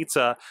his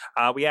pizza.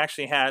 We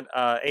actually had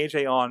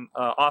AJ on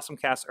Awesome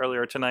Cast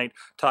earlier tonight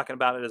talking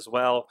about it as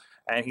well,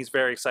 and he's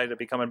very excited to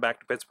be coming back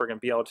to Pittsburgh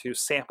and be able to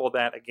sample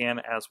that again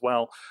as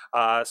well.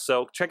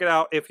 So check it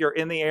out if you're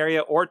in the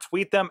area, or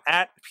tweet them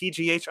at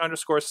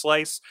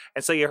PGH_Slice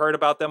and say you heard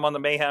about them on the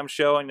Mayhem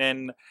Show,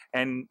 and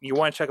you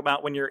want to check them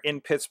out when you're in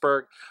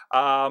Pittsburgh.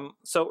 So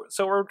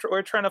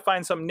we're trying to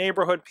find some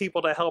neighborhood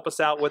people to help us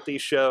out with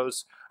these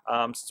shows.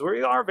 So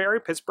we are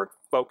very Pittsburgh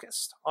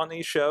focused on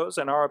these shows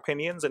and our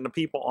opinions and the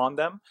people on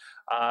them.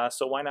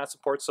 So why not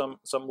support some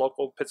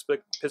local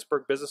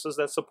Pittsburgh businesses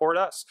that support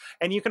us?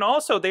 And you can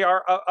also, they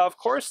are of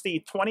course the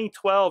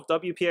 2012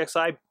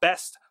 WPXI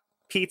Best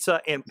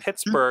Pizza in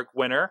Pittsburgh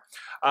winner,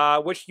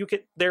 which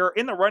they're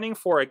in the running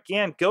for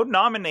again. Go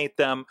nominate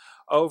them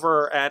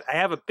over at, I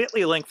have a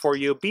bit.ly link for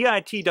you,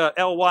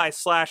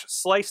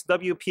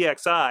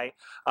 bit.ly/slicewpxi.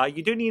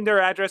 You do need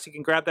their address. You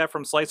can grab that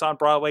from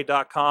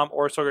sliceonbroadway.com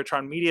or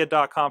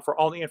sorgatronmedia.com for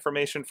all the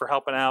information for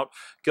helping out.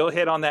 Go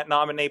hit on that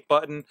nominate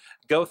button,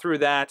 go through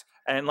that,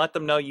 and let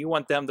them know you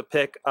want them to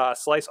pick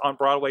Slice on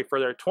Broadway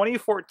for their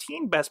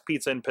 2014 Best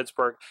Pizza in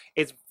Pittsburgh.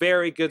 It's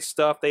very good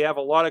stuff. They have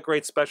a lot of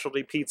great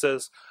specialty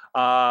pizzas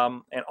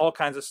and all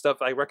kinds of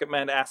stuff. I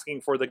recommend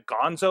asking for the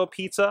Gonzo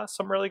Pizza,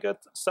 some really good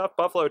stuff.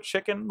 Buffalo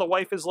Chicken, the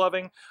wife is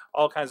loving,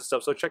 all kinds of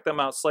stuff. So check them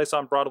out,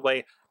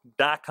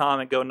 sliceonbroadway.com,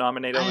 and go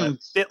nominate them.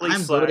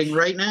 I'm voting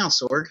right now,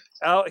 Sorg.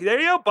 Oh, there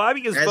you go.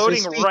 Bobby is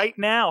voting right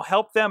now.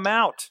 Help them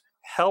out.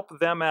 Help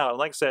them out.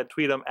 Like I said,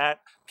 tweet them at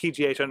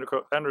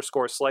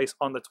PGH_Slice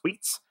on the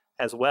tweets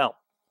as well.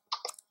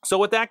 So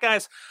with that,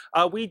 guys,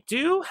 we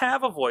do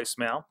have a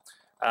voicemail.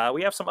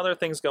 We have some other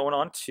things going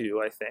on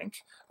too, I think.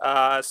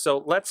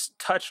 So let's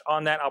touch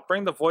on that. I'll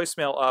bring the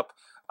voicemail up.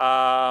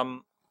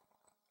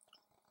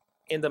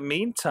 In the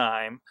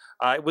meantime,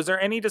 was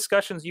there any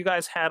discussions you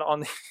guys had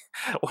on the...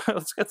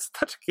 let's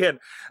touch again.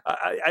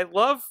 I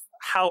love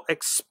how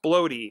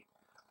explodey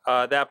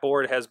that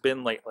board has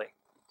been lately.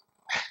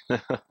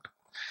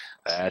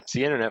 That's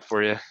the internet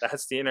for you.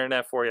 That's the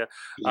internet for you.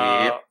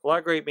 Yeah. A lot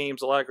of great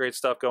memes, a lot of great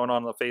stuff going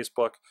on the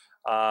Facebook.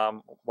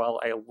 While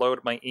I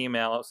load my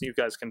email, so you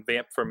guys can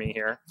vamp for me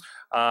here.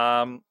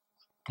 Bam.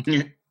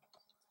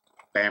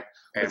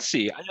 Let's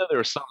see. I know there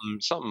was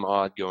something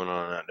odd going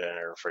on out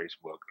there on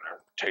Facebook.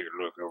 Take a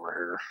look over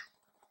here.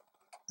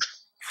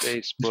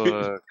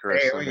 Facebook.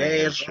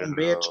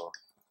 Bitch.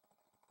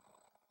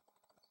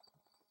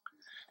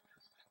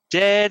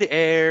 Dead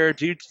air.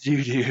 Do.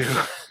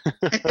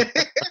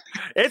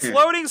 It's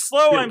loading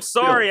slow. I'm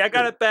sorry. I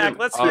got it back.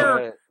 Let's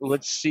hear.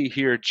 Let's see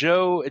here.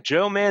 Joe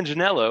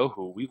Manganiello,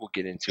 who we will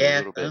get into a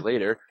little bit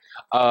later.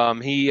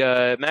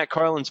 Matt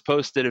Carlin's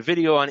posted a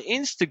video on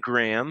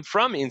Instagram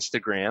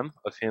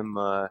of him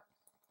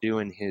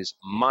doing his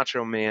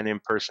Macho Man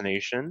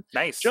impersonation.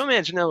 Nice. Joe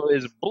Manganiello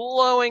is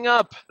blowing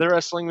up the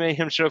Wrestling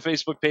Mayhem Show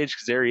Facebook page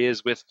because there he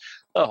is with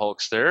the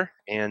Hulkster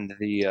and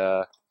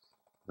the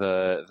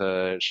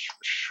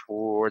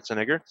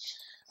Schwarzenegger,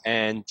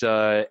 and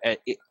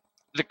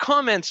the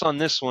comments on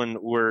this one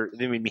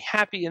they made me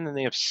happy and then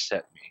they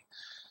upset me.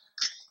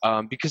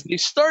 Because they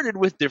started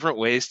with different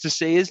ways to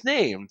say his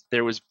name.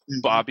 There was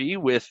Bobby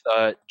with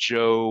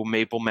Joe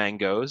Maple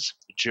Mangoes,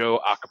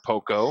 Joe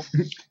Acapulco,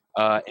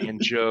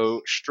 and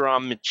Joe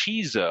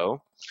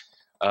Stramachizo.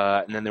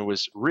 And then there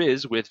was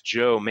Riz with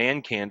Joe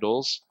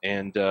Mancandles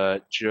and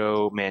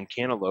Joe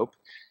Mancantaloupe.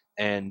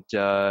 And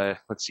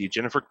let's see,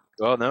 Jennifer.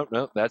 Oh,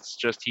 no, that's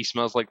just He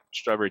Smells Like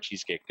Strawberry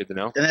Cheesecake. Good to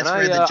know. And that's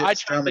where the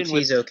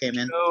Dramatizo came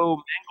in.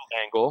 Joe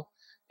Mangle.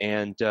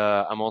 And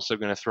I'm also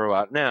going to throw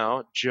out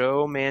now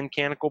Joe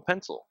Mancanical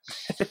Pencil.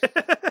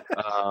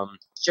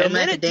 Joe and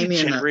then it Macadamia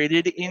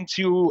degenerated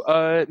into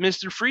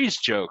Mr. Freeze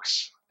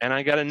jokes. And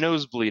I got a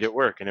nosebleed at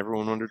work, and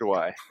everyone wondered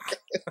why.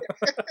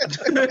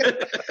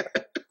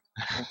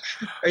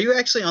 Are you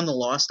actually on the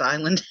Lost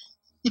Island?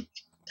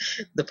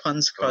 The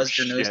puns caused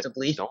your nose to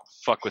bleed. Don't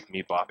fuck with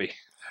me, Bobby.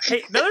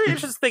 Hey, another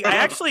interesting thing. I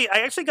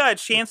actually got a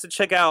chance to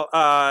check out.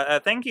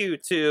 Thank you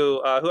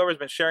to whoever's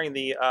been sharing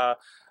the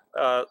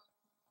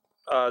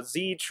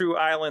Z True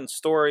Island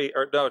story,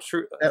 or no,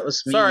 True. That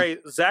was me. Sorry,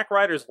 Zack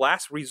Ryder's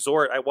Last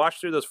Resort. I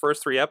watched through those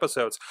first 3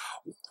 episodes.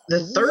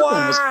 The third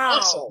one was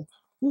awesome.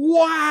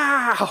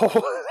 Wow.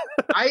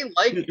 I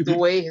like the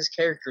way his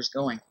character's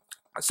going.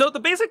 So the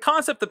basic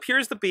concept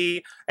appears to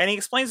be, and he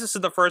explains this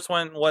in the first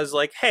one, was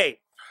like, hey,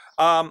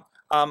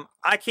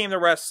 I came to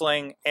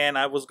wrestling and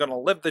I was going to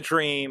live the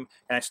dream,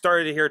 and I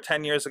started it here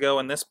 10 years ago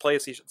in this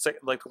place. He should say,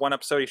 like, one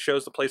episode he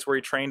shows the place where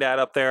he trained at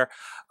up there.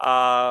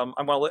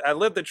 I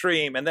lived the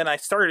dream, and then I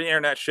started an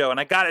internet show, and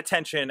I got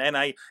attention, and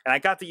I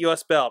got the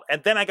US belt,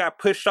 and then I got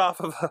pushed off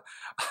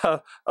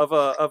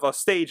of a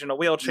stage in a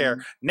wheelchair.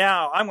 Mm-hmm.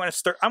 Now I'm going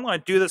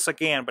to do this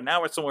again, but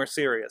now it's somewhere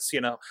serious,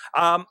 you know.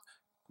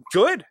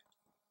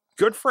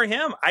 Good for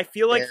him. I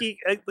feel like he,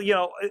 you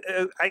know,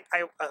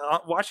 I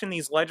watching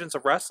these Legends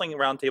of Wrestling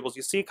roundtables,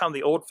 you see kind of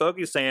the old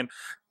folks saying,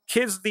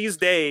 kids these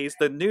days,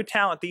 the new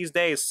talent these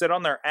days, sit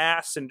on their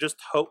ass and just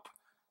hope,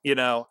 you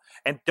know,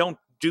 and don't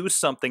do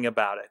something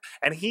about it.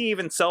 And he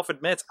even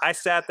self-admits, I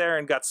sat there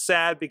and got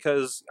sad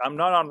because I'm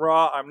not on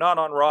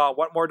Raw.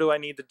 What more do I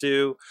need to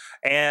do?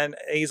 And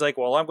he's like,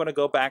 well, I'm going to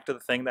go back to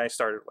the thing that I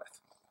started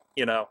with,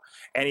 you know.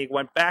 And he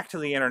went back to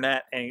the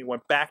internet, and he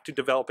went back to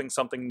developing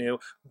something new.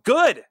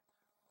 Good.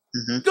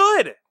 Mm-hmm.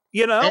 Good,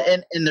 you know,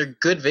 and they're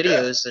good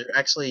videos. They're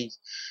actually,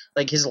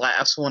 like, his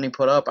last one he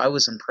put up, I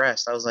was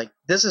impressed. I was like,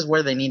 this is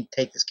where they need to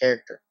take this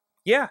character.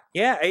 Yeah,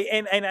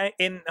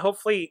 and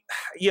hopefully,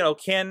 you know,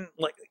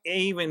 like,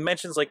 he even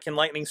mentions, like, can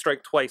lightning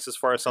strike twice as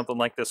far as something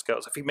like this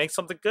goes. If he makes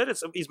something good,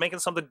 he's making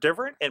something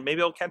different, and maybe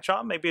it'll catch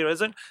on, maybe it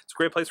isn't. It's a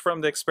great place for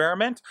him to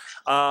experiment.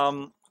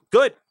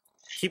 Good,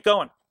 keep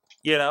going.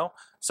 You know,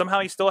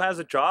 somehow he still has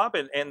a job,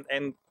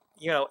 and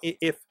you know,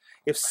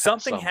 if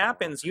something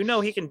happens, you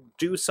know, he can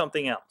do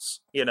something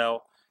else, you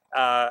know,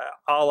 a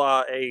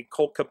la a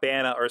Colt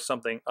Cabana or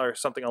something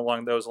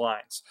along those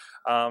lines.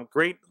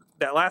 Great,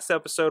 that last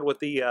episode with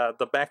the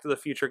Back to the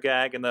Future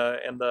gag and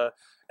the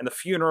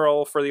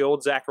funeral for the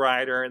old Zack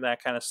Ryder and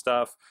that kind of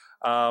stuff.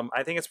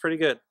 I think it's pretty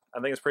good.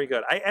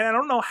 I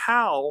don't know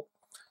how.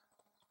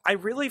 I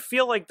really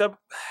feel like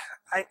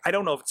I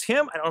don't know if it's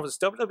him, I don't know if it's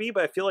WWE,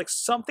 but I feel like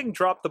something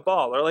dropped the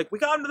ball. They're like, we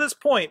got him to this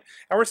point,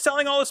 and we're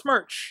selling all this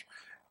merch,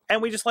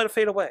 and we just let it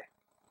fade away,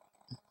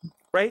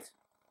 right?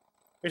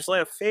 We just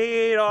let it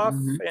fade off,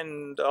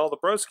 and all the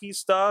broski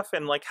stuff,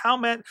 and like how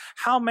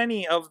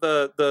many of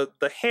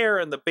the hair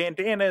and the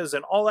bandanas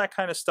and all that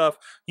kind of stuff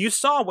you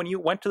saw when you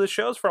went to the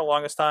shows for the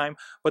longest time,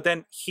 but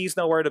then he's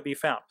nowhere to be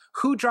found.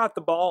 Who dropped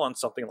the ball on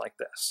something like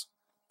this?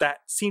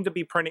 That seemed to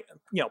be printing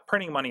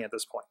money at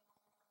this point.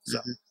 So.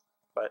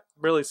 But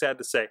really sad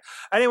to say.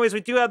 Anyways,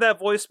 we do have that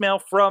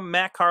voicemail from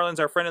Matt Carlins,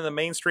 our friend in the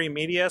mainstream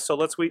media. So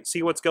let's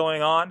see what's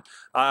going on.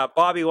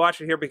 Bobby,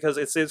 watch it here because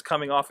it is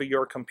coming off of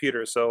your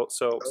computer. So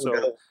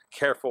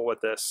careful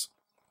with this.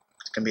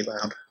 It's gonna be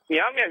loud.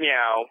 Meow meow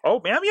meow. Oh,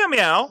 meow meow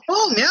meow.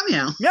 Oh, meow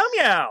meow. Meow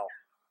meow.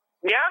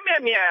 Meow meow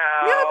meow.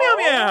 Meow meow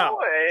meow.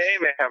 Hey,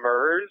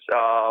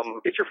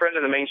 Mayhemers. It's your friend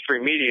in the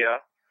mainstream media.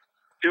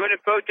 Doing it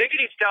Bo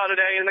Diggity style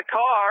today in the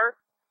car.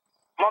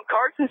 I'm on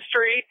Carson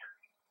Street.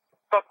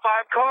 About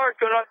 5 cars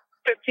going on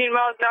 15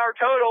 miles an hour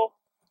total.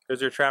 There's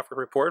your traffic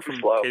report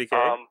from KDK.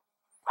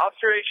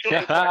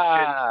 Observation and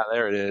question.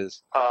 There it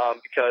is.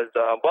 Because,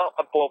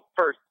 well,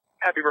 first,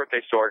 happy birthday,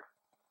 Sword.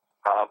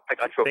 I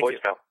got you a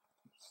voicemail.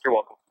 You're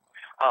welcome.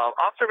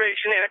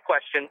 Observation and a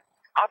question.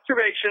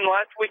 Observation,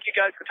 last week you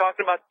guys were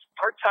talking about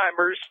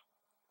part-timers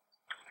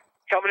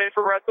coming in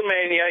for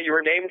WrestleMania. You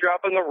were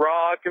name-dropping The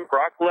Rock and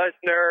Brock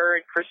Lesnar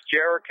and Chris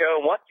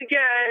Jericho. Once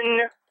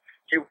again,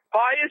 you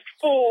pious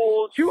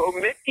fools, you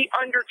omit The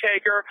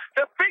Undertaker,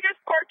 the biggest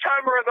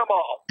part-timer of them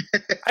all.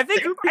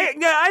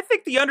 I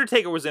think The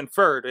Undertaker was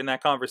inferred in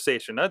that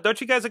conversation. Don't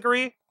you guys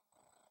agree?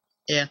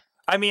 Yeah.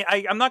 I mean,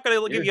 I'm not going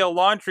to give you a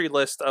laundry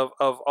list of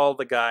all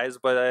the guys,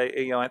 but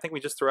I think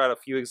we just threw out a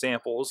few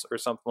examples or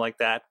something like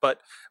that. But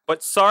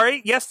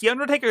sorry, yes, The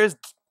Undertaker is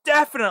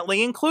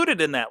definitely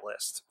included in that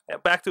list.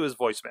 Back to his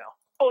voicemail.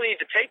 You need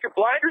to take your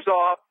blinders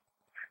off.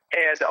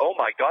 And, oh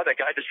my God, that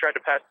guy just tried to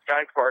pass the guy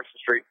on Carson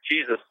Street.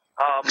 Jesus.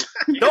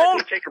 You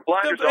don't take your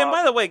blinders off. And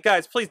by the way,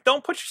 guys, please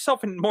don't put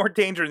yourself in more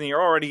danger than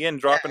you're already in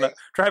driving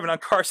on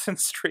Carson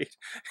Street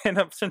and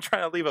I'm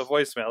trying to leave a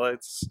voicemail.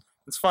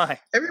 It's fine.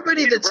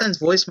 Everybody that sends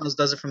voicemails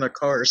does it from their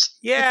cars.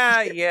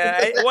 Yeah,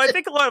 yeah. Well, I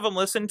think a lot of them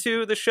listen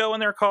to the show in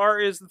their car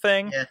is the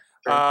thing. Yeah.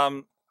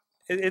 Sure.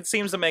 It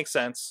seems to make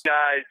sense.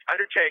 Guys,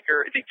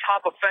 Undertaker is a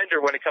top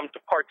offender when it comes to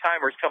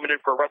part-timers coming in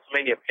for a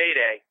WrestleMania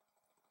payday.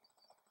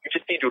 You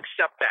just need to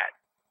accept that.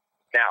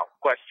 Now,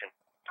 question,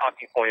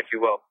 talking point, if you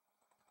will.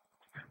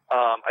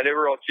 I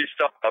never wrote you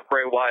stuff about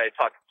Bray Wyatt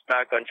talking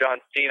smack on John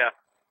Cena.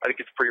 I think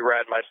it's pretty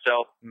rad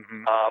myself.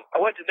 Mm-hmm. I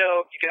wanted to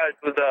know if you guys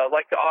would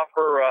like to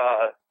offer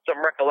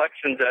some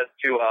recollections as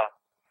to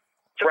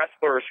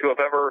wrestlers who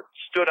have ever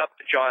stood up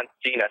to John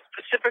Cena,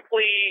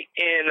 specifically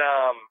in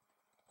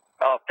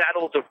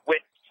battles of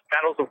wits,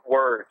 battles of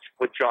words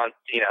with John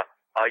Cena.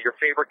 Your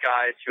favorite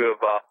guys who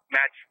have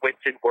matched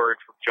wits and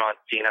words with John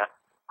Cena.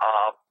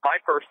 My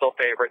personal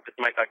favorite, this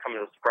might not come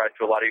as a surprise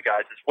to a lot of you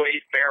guys, is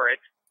Wade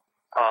Barrett.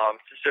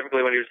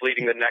 Specifically when he was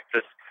leading the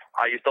Nexus.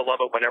 I used to love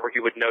it whenever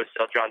he would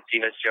no-sell John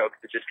Cena's jokes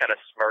to just kind of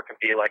smirk and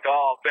be like,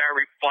 oh,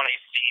 very funny,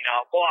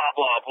 Cena, blah,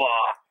 blah,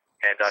 blah,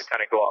 and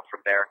kind of go off from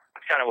there.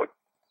 It's kind of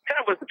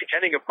was the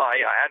beginning of my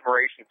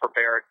admiration for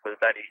Barrett, was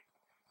that he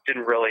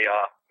didn't really,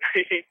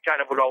 he kind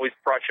of would always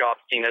brush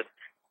off Cena's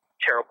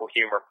terrible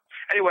humor.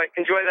 Anyway,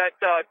 enjoy that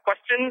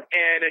question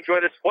and enjoy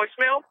this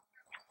voicemail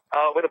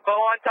with a bow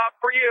on top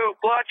for you.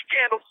 Blow out your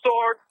candle,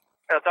 Sword.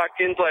 I'll talk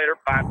to you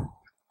later. Bye.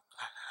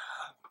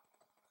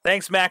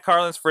 Thanks, Matt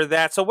Carlins, for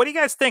that. So what do you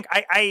guys think?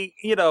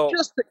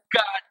 Just a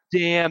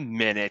goddamn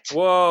minute.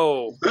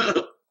 Whoa.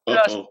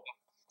 Just a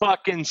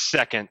fucking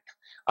second.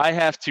 I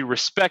have to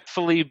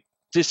respectfully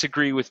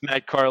disagree with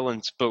Matt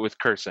Carlins, but with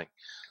cursing.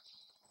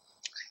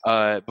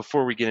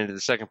 Before we get into the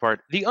second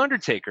part, The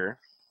Undertaker,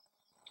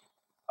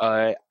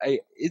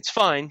 it's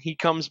fine. He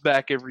comes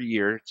back every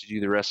year to do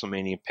the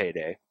WrestleMania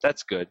payday.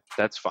 That's good.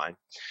 That's fine.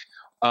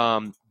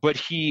 But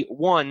he,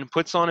 one,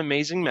 puts on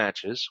amazing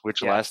matches,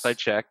 which last I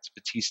checked,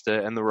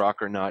 Batista and The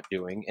Rock are not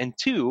doing. And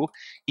two,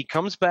 he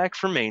comes back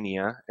for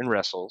Mania and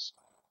wrestles.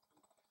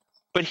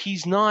 But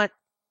he's not,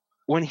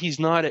 when he's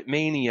not at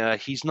Mania,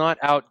 he's not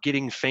out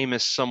getting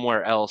famous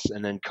somewhere else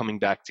and then coming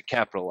back to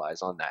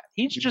capitalize on that.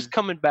 He's just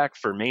coming back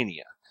for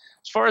Mania.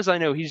 As far as I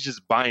know, he's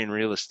just buying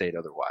real estate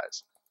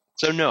otherwise.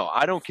 So no,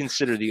 I don't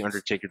consider The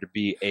Undertaker to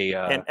be a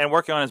and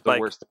working on his bike.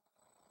 Worst,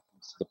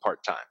 the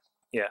part-time.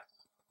 Yeah.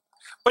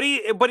 But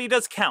he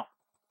does count,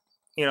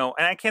 and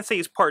I can't say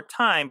he's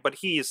part-time, but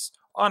he's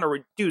on a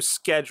reduced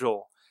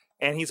schedule,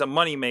 and he's a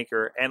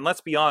moneymaker. And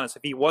let's be honest,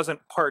 if he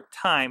wasn't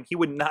part-time, he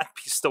would not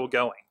be still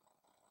going.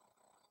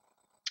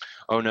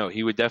 Oh no,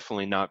 he would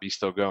definitely not be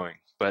still going.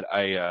 But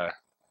I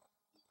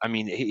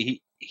mean,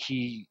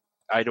 he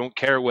I don't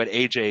care what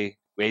AJ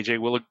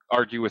will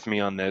argue with me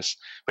on this,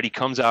 but he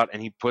comes out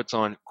and he puts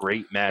on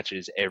great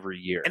matches every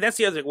year. And that's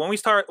the other thing. When we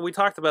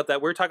talked about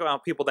that, we were talking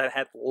about people that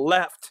had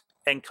left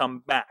and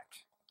come back.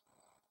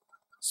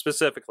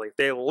 Specifically,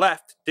 they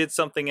left, did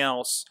something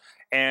else,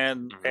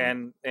 and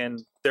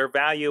their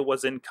value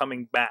was in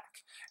coming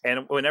back.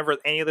 And whenever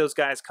any of those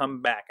guys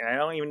come back, and I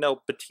don't even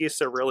know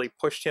Batista really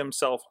pushed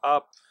himself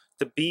up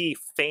to be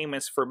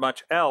famous for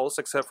much else,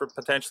 except for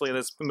potentially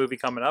this movie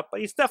coming up.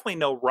 But he's definitely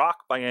no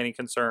Rock by any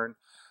concern,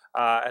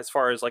 as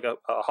far as like a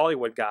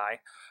Hollywood guy.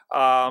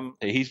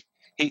 He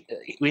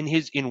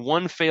in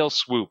one fell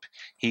swoop,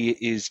 he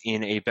is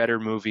in a better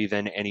movie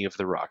than any of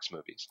the Rock's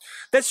movies.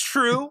 That's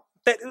true.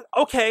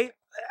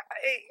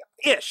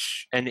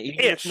 Ish. And even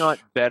if not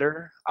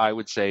better, I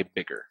would say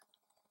bigger.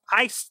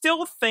 I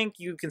still think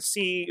you can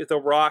see The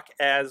Rock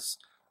as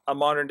a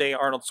modern day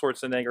Arnold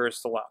Schwarzenegger or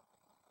Stallone.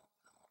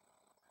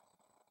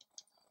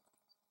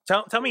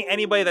 Tell me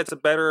anybody that's a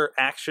better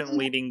action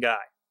leading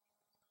guy.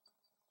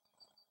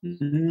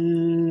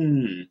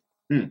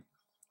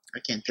 I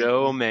can't.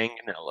 Joe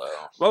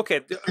Manganiello.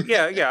 Okay,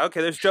 yeah.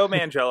 Okay, there's Joe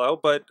Manganiello,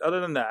 but other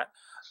than that,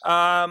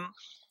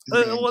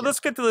 well, let's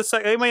get to the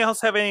second. Anybody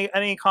else have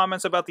any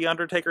comments about the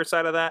Undertaker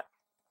side of that?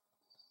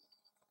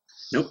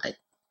 Nope.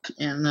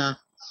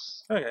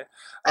 Okay.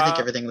 I think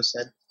everything was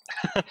said.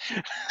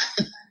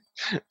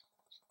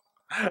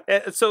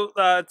 So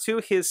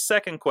to his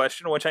second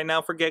question, which I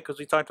now forget because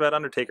we talked about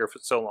Undertaker for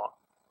so long.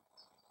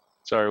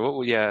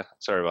 Sorry, yeah,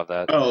 sorry about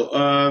that.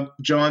 Oh,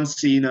 John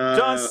Cena.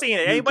 John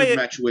Cena. Anybody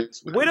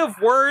wit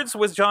of words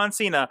with John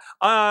Cena.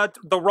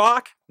 The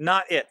Rock,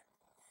 not it.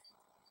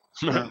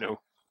 No.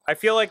 I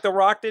feel like The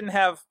Rock didn't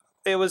have.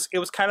 It was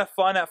kind of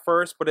fun at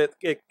first, but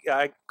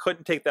I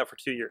couldn't take that for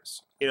 2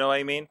 years. You know what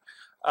I mean?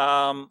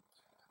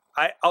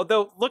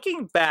 Although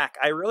looking back,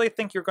 I really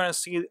think you're going to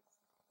see.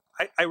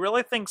 I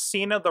really think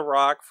Cena, The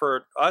Rock,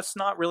 for us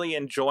not really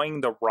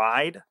enjoying the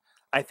ride.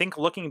 I think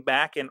looking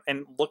back and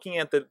looking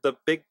at the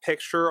big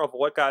picture of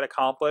what got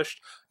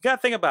accomplished, you got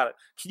to think about it.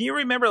 Can you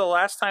remember the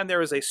last time there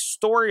was a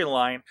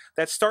storyline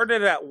that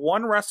started at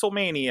one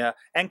WrestleMania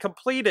and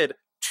completed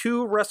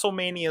 2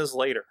 WrestleManias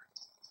later?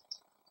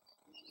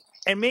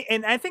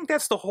 And I think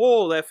that's the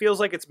whole that feels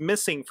like it's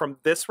missing from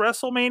this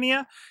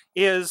WrestleMania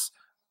is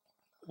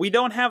we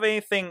don't have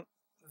anything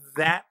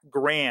that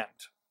grand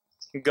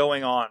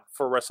going on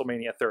for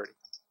WrestleMania 30.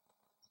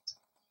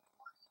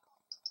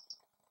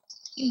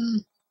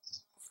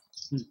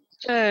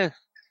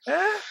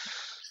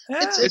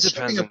 It's It shaping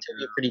depends up on to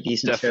be a pretty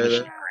decent show,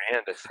 definition though. of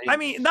brand, I think. I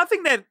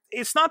mean,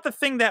 it's not the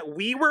thing that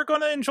we were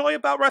going to enjoy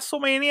about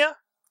WrestleMania,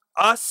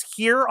 us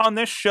here on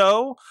this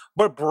show,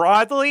 but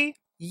broadly,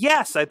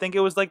 yes, I think it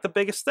was like the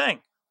biggest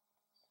thing.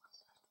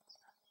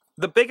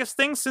 The biggest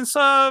thing since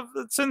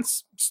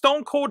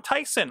Stone Cold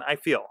Tyson, I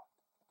feel.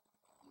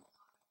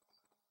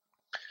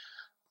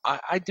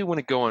 I do want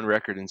to go on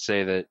record and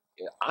say that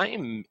I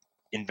am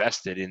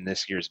invested in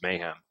this year's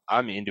Mayhem.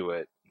 I'm into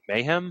it.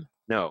 Mayhem?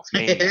 No,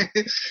 Mayhem.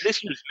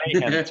 This year's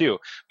Mayhem too.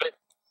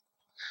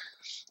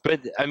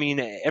 But I mean,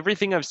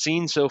 everything I've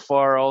seen so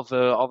far, all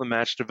the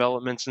match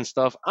developments and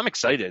stuff, I'm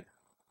excited.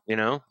 You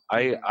know,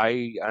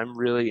 I'm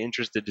really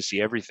interested to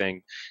see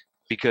everything,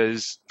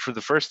 because for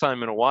the first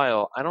time in a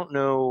while, I don't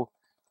know,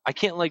 I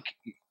can't like.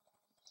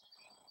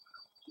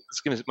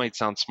 It might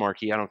sound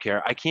smarky. I don't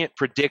care. I can't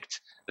predict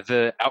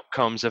the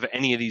outcomes of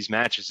any of these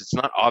matches. It's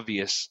not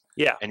obvious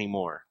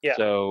anymore. Yeah.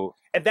 So,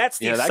 and that's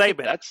the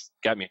excitement. That's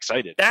got me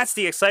excited. That's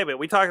the excitement.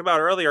 We talked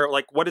about earlier,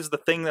 like, what is the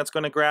thing that's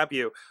going to grab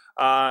you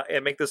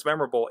and make this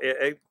memorable?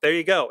 There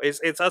you go.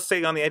 It's us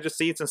sitting on the edge of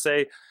seats and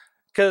say,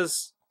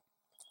 because,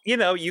 you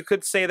know, you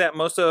could say that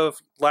most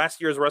of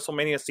last year's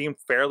WrestleMania seemed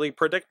fairly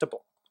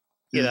predictable.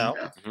 You know,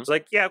 it's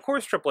like, yeah, of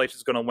course Triple H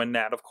is going to win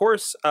that. Of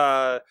course,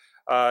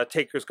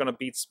 Taker's going to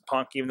beat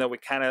Punk, even though we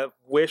kind of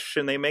wish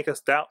and they make us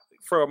doubt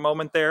for a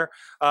moment there.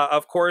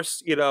 Of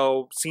course, you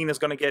know, Cena's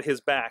going to get his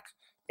back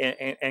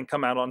and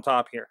come out on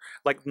top here.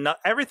 Like, not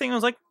everything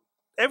was like,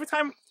 every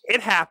time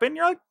it happened,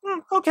 you're like,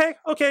 okay,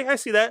 I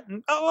see that.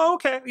 And, oh,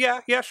 okay,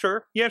 yeah,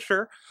 sure.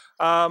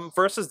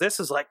 Versus this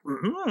is like,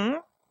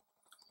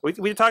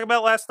 we talked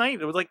about last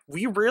night. It was like,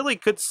 we really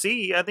could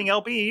see, I think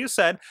LB, you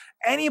said,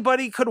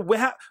 anybody could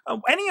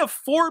any of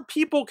 4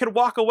 people could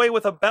walk away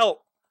with a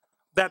belt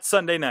that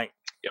Sunday night.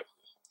 Yep.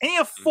 Any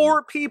of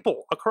 4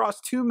 people across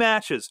 2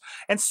 matches.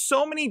 And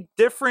so many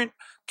different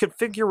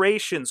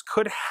configurations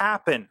could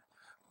happen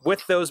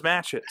with those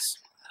matches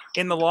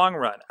in the long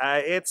run.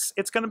 It's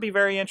going to be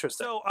very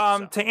interesting.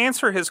 So, to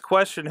answer his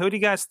question, who do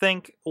you guys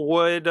think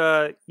would,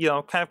 kind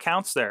of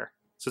counts there?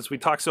 Since we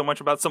talked so much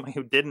about somebody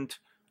who didn't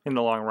in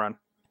the long run.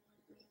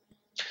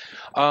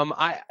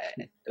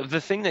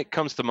 The thing that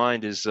comes to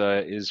mind is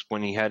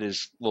when he had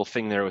his little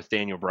thing there with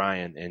Daniel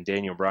Bryan, and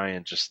Daniel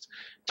Bryan just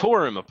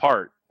tore him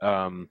apart,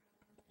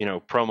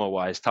 promo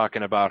wise,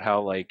 talking about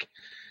how, like,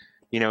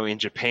 you know, in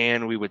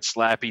Japan we would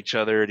slap each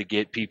other to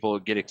get people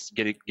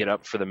get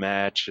up for the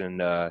match,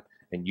 and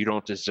you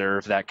don't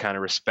deserve that kind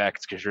of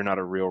respect because you're not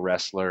a real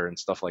wrestler and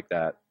stuff like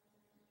that.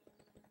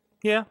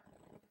 Yeah.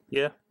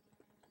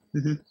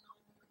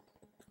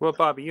 Well,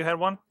 Bobby, you had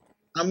one?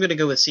 I'm gonna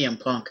go with CM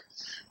Punk,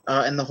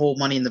 and the whole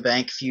Money in the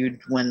Bank feud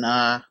when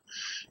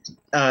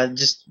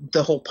just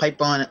the whole pipe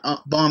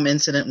bomb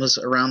incident was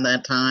around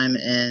that time,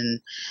 and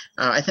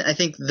I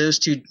think those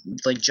two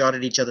like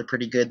jotted each other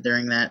pretty good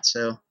during that.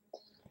 So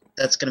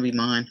that's gonna be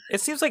mine. It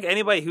seems like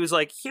anybody who's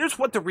like, here's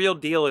what the real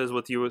deal is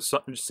with you,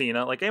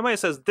 Cena. Like anybody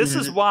says, this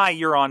is why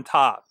you're on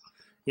top.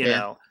 You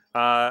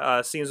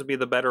know, seems to be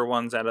the better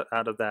ones out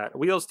of that.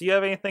 Wheels, do you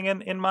have anything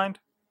in mind?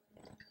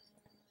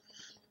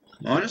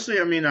 Honestly,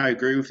 I mean, I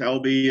agree with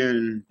LB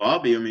and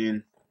Bobby. I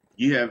mean,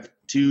 you have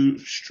 2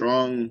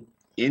 strong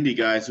indie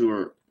guys who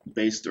are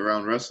based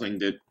around wrestling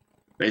that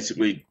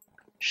basically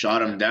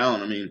shot him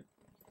down. I mean,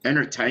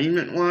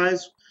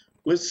 entertainment-wise,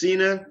 with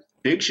Cena,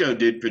 Big Show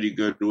did pretty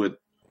good with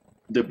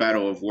the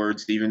battle of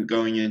words, even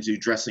going into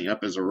dressing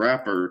up as a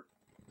rapper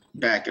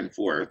back and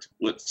forth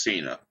with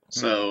Cena.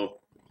 So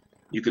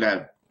you could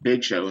have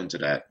Big Show into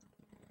that.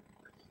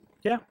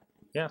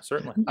 Yeah,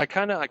 certainly. I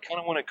kind of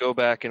want to go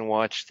back and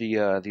watch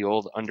the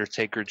old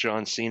Undertaker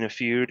John Cena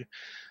feud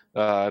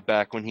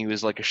back when he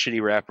was like a shitty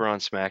rapper on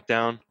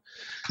SmackDown,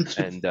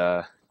 and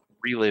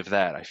relive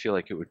that. I feel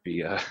like it would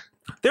be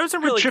there's a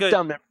really trip good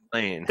down that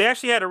lane. They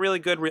actually had a really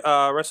good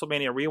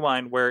WrestleMania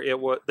Rewind where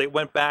they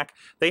went back.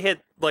 They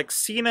hit like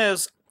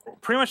Cena's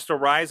pretty much the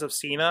rise of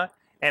Cena.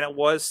 And it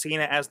was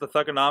Cena as the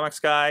Thugonomics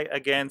guy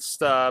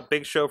against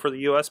Big Show for the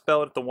U.S.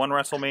 belt at the one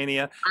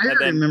WrestleMania. I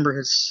remember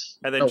his.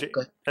 And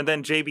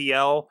then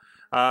JBL.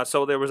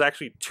 So there was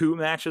actually 2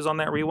 matches on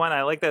that rewind.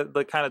 I like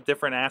the kind of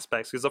different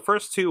aspects because the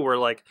first 2 were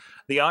like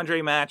the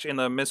Andre match and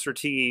the Mr.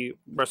 T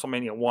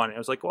WrestleMania 1. It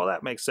was like, well,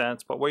 that makes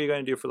sense, but what are you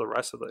going to do for the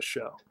rest of this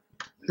show?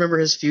 Remember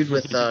his feud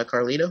with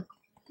Carlito?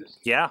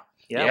 Yeah,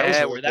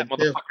 where that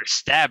motherfucker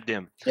stabbed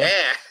him.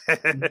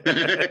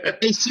 Yeah.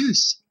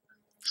 Jesus.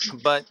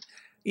 But.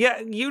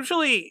 Yeah,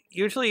 usually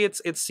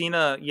it's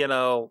Cena, you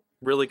know,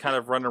 really kind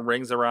of running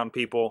rings around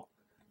people,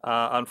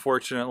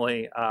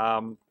 unfortunately.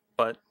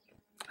 But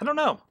I don't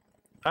know.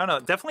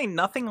 Definitely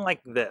nothing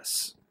like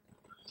this.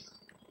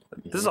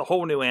 This is a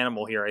whole new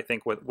animal here, I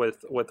think, with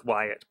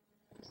Wyatt.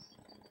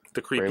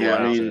 The creepy. Yeah,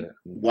 I mean,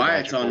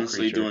 Wyatt's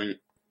honestly doing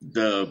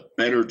the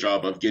better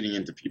job of getting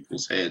into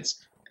people's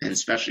heads, and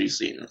especially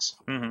Cena's.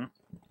 Mm-hmm.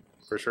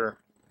 For sure.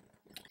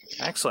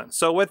 Excellent.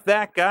 So with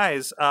that,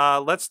 guys,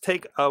 let's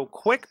take a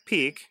quick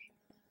peek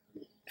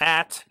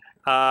at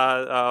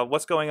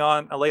what's going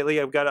on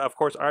lately. I've got, of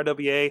course,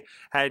 RWA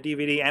had a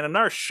DVD and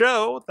another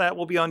show that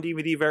will be on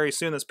DVD very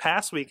soon this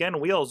past weekend.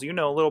 Wheels, you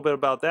know a little bit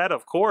about that,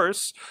 of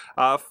course.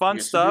 Fun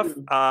stuff.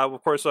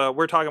 Of course,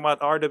 we're talking about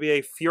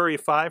RWA Fury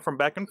 5 from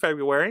back in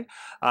February.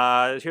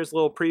 Here's a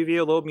little preview,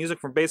 a little music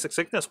from Basic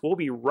Sickness. We'll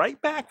be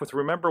right back with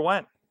Remember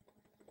When.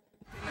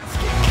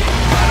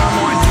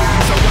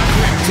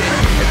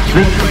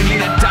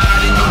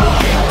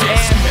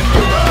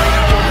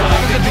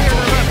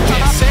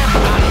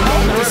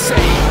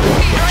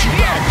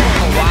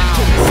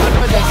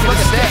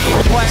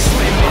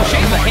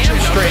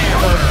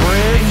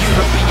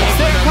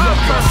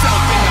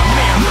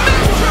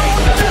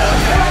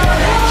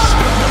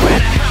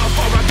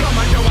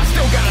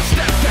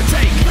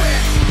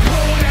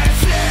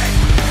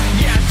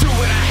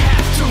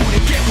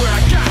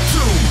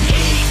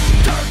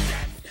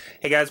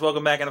 Hey guys,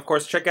 welcome back, and of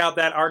course, check out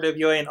that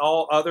RWA and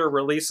all other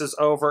releases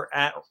over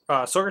at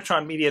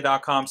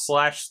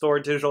sorgatronmedia.com/store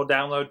digital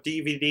download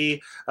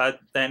DVD.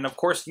 And of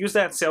course, use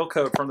that sale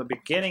code from the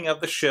beginning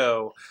of the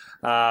show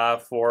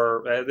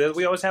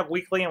we always have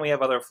weekly, and we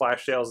have other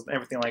flash sales and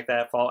everything like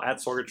that. Follow at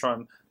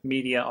Sorgatron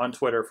Media on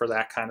Twitter for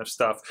that kind of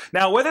stuff.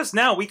 Now, with us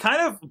now, we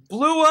kind of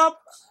blew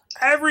up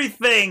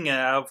everything.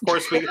 Of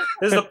course, this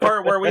is the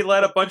part where we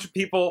let a bunch of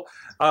people,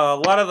 a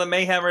lot of the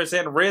Mayhemers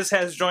in. Riz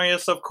has joined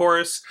us, of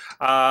course.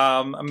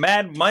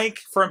 Mad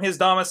Mike from his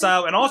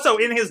domicile, and also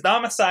in his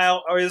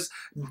domicile is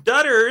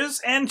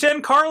Dutters and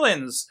Jen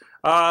Carlins,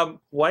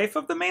 wife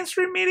of the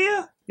mainstream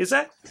media. Is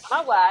that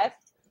my wife?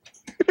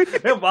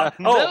 Otherwise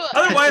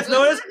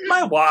known as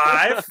my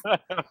wife.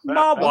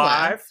 My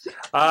wife.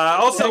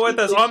 Also with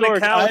us on the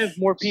couch. I have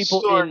more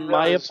people in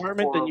my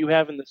apartment than you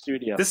have in the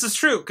studio. This is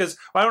true, because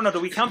I don't know. Do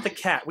we count the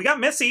cat? We got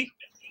Missy.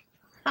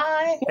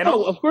 Hi. And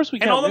of course we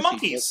count and all the Missy.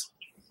 monkeys.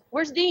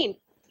 Where's Dean?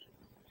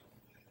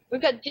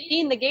 We've got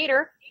Dean the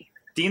Gator.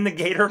 Dean the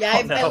Gator.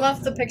 Yeah, I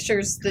love the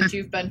pictures that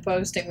you've been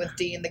posting with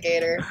Dean the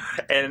Gator.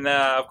 And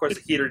of course,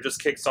 the heater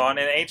just kicks on.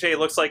 And AJ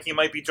looks like he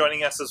might be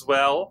joining us as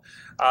well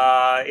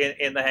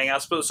in the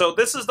Hangouts. So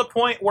this is the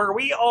point where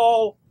we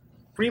all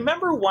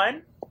remember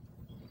when.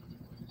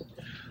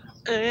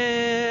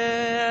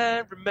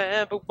 And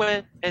remember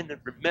when, and then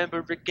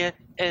remember again,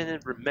 and then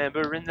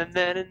remember, and then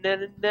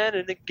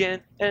and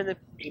again, and then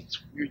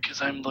It's weird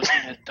because I'm looking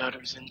at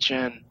Dutters and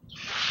Jen.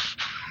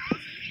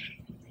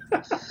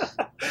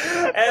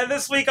 And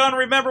this week on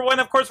Remember When,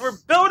 of course, we're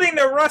building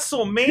to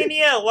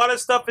WrestleMania. A lot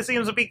of stuff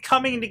seems to be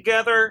coming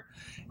together.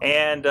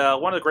 And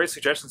one of the great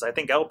suggestions, I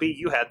think, LB,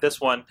 you had this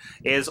one,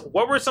 is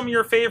what were some of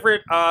your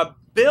favorite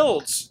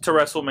builds to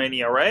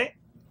WrestleMania, right?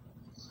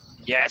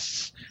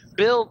 yes,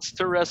 builds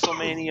to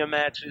WrestleMania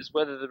matches,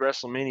 whether the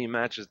WrestleMania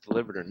match is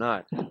delivered or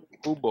not.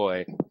 Oh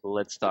boy,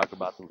 let's talk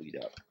about the lead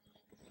up.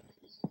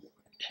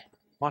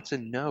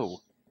 Watson, no.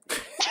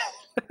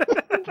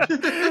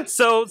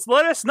 So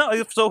let us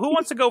know. So who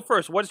wants to go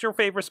first? What's your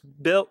favorite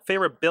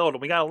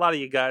build? We got a lot of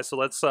you guys, so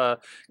let's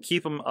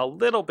keep them a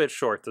little bit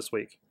short this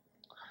week.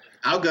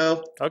 I'll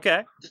go.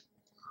 Okay.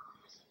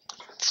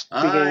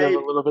 Speaking of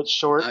a little bit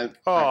short. I figured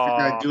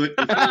I'd do it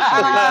before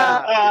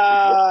somebody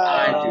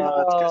I do.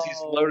 That's because he's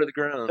low to the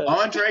ground.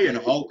 Andre and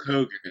Hulk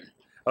Hogan.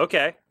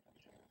 Okay.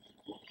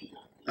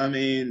 I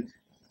mean,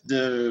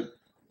 the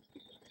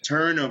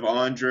turn of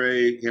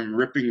Andre, him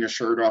ripping the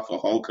shirt off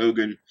of Hulk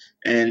Hogan,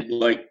 and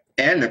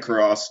the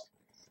cross,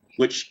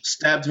 which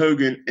stabbed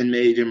Hogan and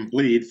made him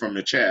bleed from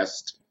the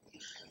chest.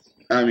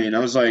 I mean, I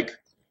was like,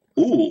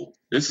 ooh,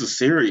 this is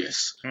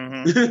serious.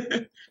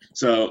 Mm-hmm.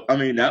 So, I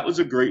mean, that was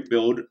a great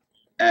build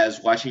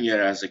as watching it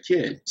as a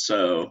kid.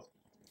 So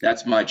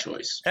that's my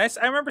choice. I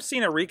remember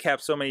seeing a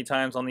recap so many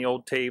times on the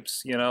old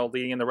tapes,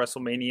 leading into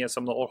WrestleMania,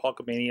 some of the old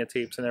Hulkamania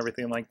tapes and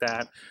everything like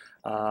that.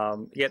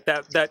 Yet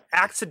that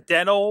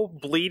accidental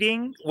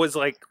bleeding was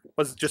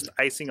just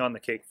icing on the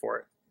cake for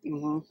it.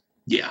 Mm-hmm.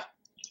 Yeah.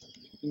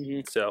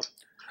 Mm-hmm. So,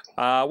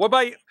 what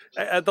about you,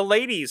 the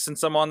ladies?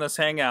 Since I'm on this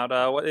hangout,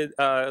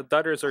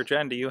 Dutters or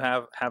Jen, do you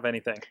have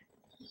anything?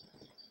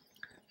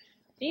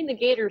 Dean the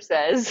Gator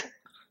says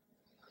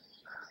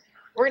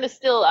we're gonna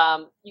steal.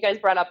 You guys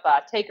brought up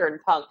Taker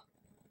and Punk.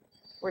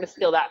 We're gonna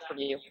steal that from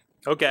you.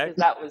 Okay.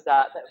 Because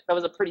that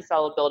was a pretty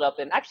solid build up,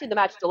 and actually the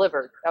match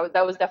delivered.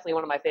 That was definitely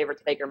one of my favorite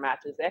Taker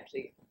matches.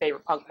 Actually,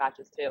 favorite Punk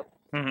matches too.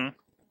 Mm-hmm.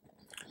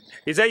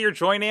 Is that your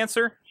joint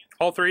answer?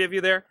 All three of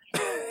you there?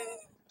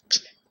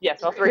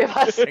 Yes, all three of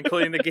us,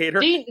 including the Gator.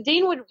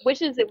 Dean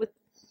wishes it was.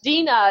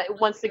 Dean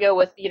wants to go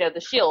with the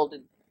Shield,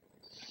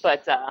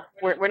 but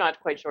we're not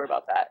quite sure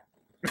about that.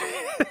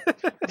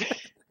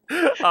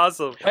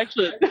 Awesome.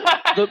 Actually,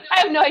 I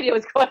have no idea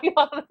what's going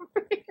on.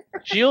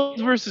 Shield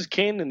versus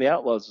Kane and the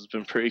Outlaws has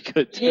been pretty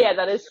good too. Yeah,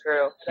 that is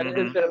true. That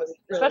is good,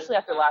 especially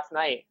after last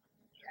night.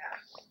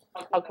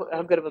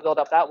 How good of a build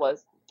up that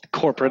was.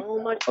 Corporate. So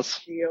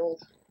much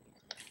Shield.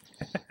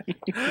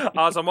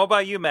 Awesome. What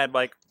about you, Mad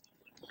Mike?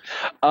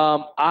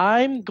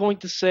 I'm going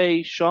to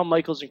say Shawn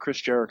Michaels and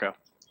Chris Jericho.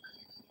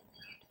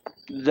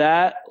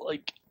 That,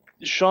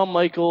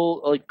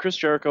 Chris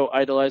Jericho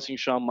idolizing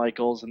Shawn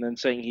Michaels and then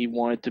saying he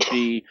wanted to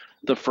be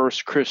the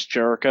first Chris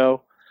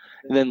Jericho.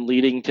 and then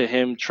leading to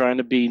him trying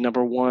to be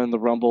number 1 in the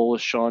Rumble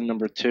with Shawn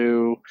number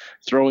 2,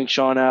 throwing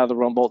Shawn out of the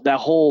Rumble, that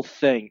whole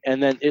thing,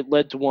 and then it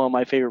led to one of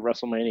my favorite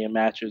WrestleMania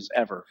matches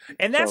ever.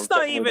 And that's So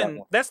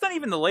not definitely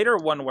even the later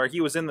one where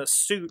he was in the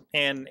suit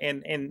and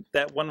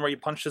that one where he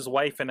punched his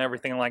wife and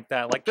everything like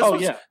that. Like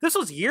this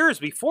was years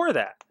before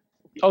that.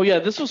 Oh yeah,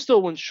 this was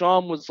still when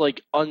Shawn was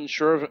like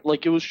unsure of it.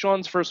 Like it was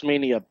Shawn's first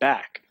Mania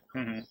back.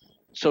 Mm-hmm.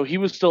 So he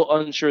was still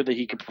unsure that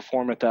he could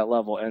perform at that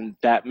level, and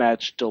that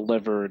match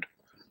delivered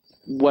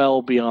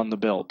well beyond the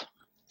build.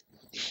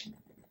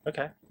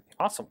 Okay,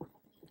 awesome.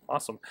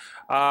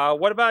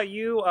 What about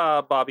you,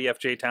 Bobby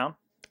FJ Town?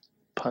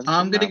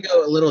 I'm going to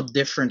go a little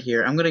different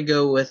here. I'm going to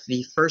go with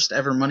the first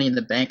ever Money in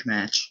the Bank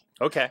match.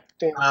 Okay.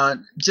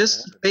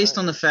 Just based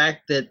on the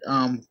fact that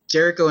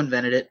Jericho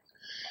invented it,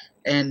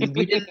 and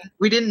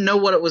we didn't know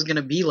what it was going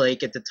to be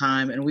like at the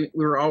time, and we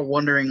were all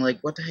wondering, like,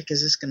 what the heck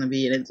is this going to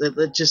be? And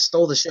it just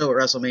stole the show at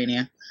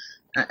WrestleMania.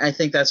 I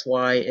think that's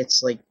why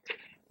it's, like,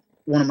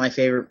 one of my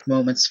favorite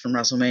moments from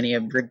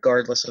WrestleMania,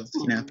 regardless of,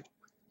 you know.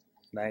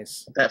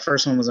 Nice. That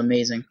first one was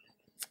amazing.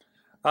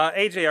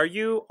 AJ, are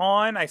you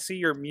on? I see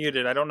you're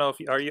muted. I don't know if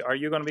are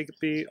you going to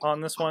be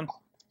on this one?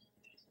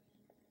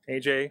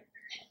 AJ,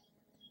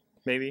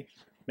 maybe.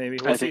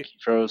 I think he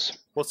froze.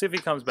 We'll see if he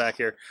comes back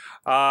here.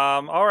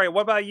 All right.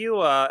 What about you,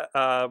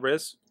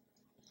 Riz?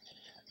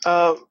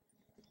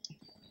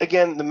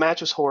 Again, the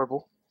match was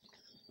horrible,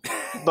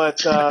 but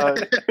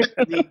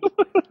the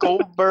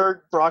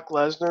Goldberg Brock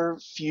Lesnar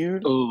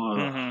feud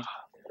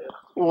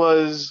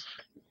was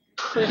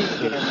pretty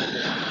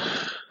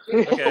damn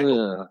good.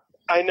 Okay.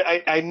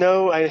 I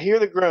know. I hear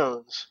the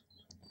groans.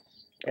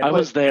 I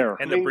was there.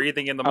 And the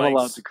breathing in the I'm mics.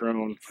 allowed to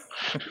groan.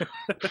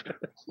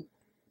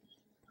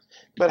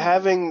 But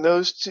having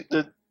those two,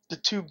 the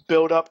two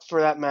build up for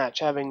that match,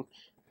 having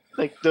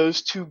like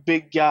those two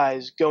big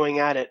guys going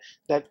at it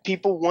that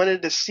people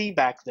wanted to see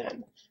back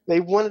then. They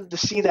wanted to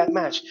see that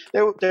match.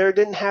 There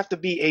didn't have to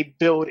be a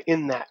build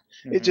in that.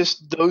 Mm-hmm. It's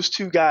just those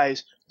two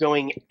guys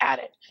going at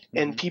it,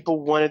 and people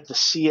wanted to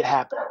see it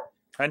happen.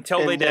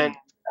 Until they didn't.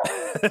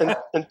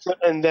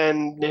 And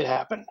then it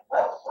happened.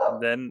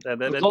 Then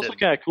it's also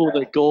kind of cool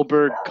that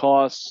Goldberg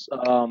costs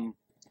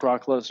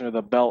Brock Lesnar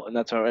the belt, and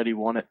that's how Eddie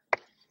won it.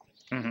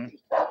 Mm-hmm.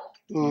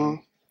 Mm-hmm.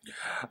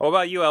 What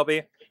about you,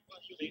 LB?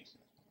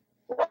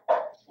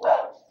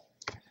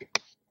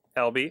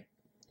 LB?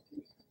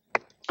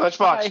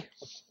 Lunchbox.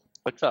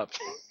 What's up?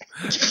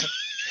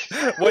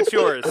 What's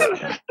yours?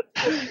 I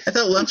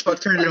thought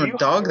Lunchbox turned into a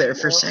dog there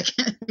for a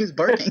second. He was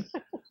barking.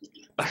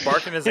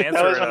 Barking his answer.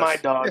 That wasn't my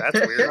dog. That's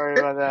weird. Sorry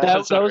about that. That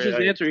was his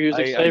answer. He was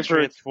excited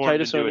for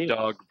Titus into O'Neil. a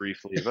dog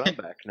briefly, but I'm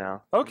back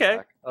now. Okay.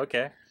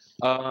 Okay.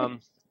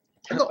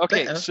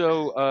 Okay.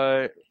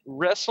 So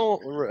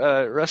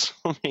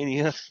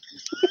WrestleMania.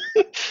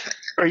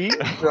 Are you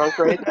drunk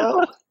right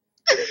now?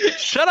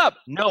 Shut up!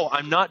 No,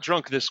 I'm not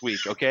drunk this week,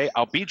 okay?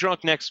 I'll be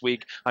drunk next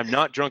week. I'm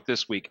not drunk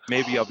this week.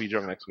 Maybe I'll be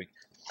drunk next week.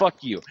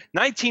 Fuck you.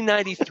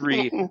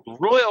 1993,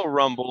 Royal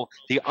Rumble,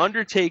 The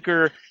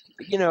Undertaker,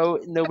 you know,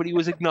 nobody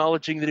was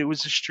acknowledging that it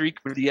was a streak,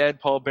 but he had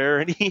Paul Bearer,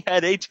 and he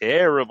had a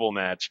terrible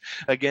match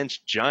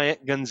against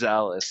Giant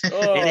Gonzalez. And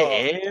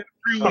every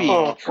week,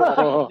 Giant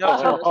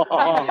Gonzalez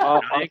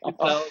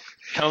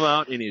come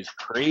out in his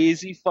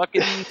crazy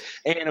fucking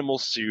animal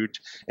suit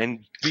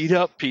and beat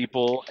up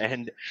people,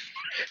 and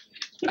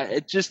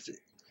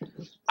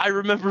I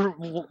remember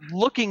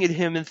looking at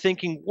him and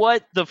thinking,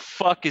 what the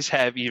fuck is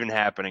even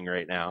happening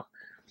right now?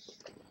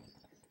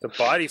 The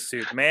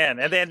bodysuit, man,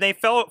 and they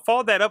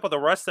followed that up with a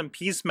Rust in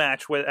Peace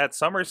match at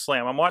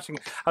SummerSlam.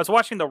 I was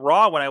watching the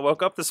Raw when I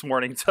woke up this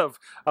morning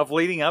of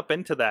leading up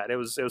into that. It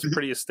was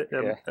pretty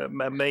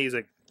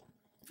amazing.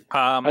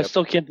 I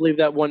still can't believe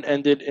that one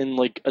ended in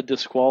like a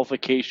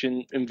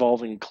disqualification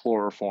involving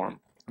chloroform.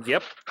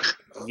 Yep.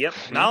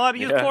 Not allowed to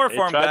use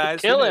chloroform,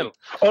 guys. Kill him.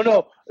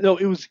 Oh no,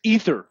 it was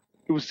ether.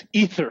 It was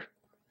ether.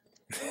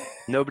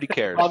 Nobody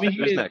cares. Bobby,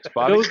 Who's next?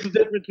 Bobby? knows the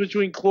difference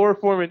between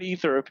chloroform and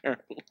ether,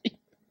 apparently.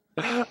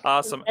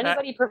 Awesome. Does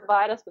anybody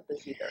provide us with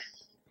this either?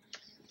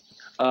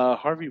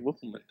 Harvey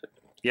Whippleman did.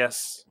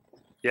 Yes.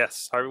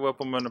 Harvey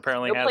Whippleman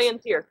apparently No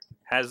plans here.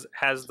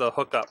 has the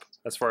hookup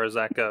as far as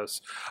that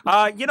goes.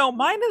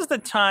 Mine is the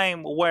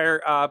time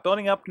where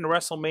building up into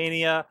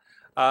WrestleMania,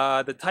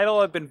 the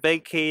title had been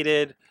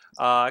vacated.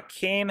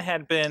 Kane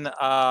had been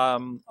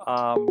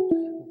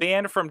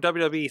banned from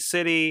WWE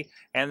City,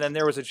 and then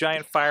there was a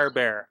giant fire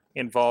bear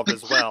involved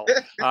as well.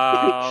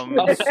 I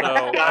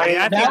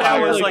think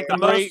that was like the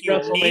most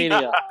unique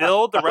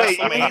build to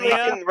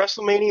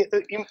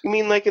WrestleMania. You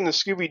mean like in the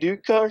Scooby-Doo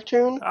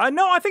cartoon?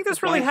 No, I think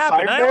this really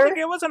happened. I don't think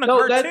it wasn't a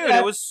cartoon.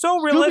 It was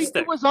so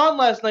realistic. It was on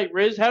last night,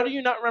 Riz. How do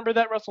you not remember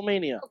that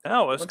WrestleMania?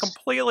 No, it was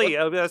completely.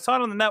 I saw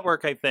it on the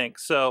network, I think.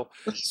 So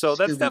that's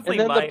definitely.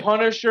 And then the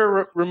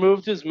Punisher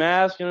removed his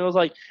mask, and it was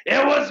like,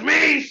 "It was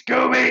me,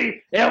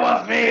 Scooby. It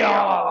was me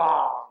all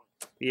along."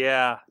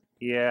 Yeah.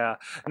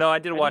 No, I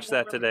did watch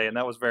that today, and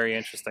that was very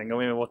interesting.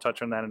 Maybe we'll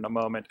touch on that in a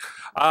moment.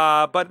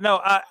 But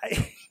no,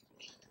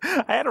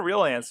 I had a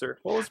real answer.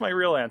 What was my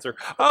real answer?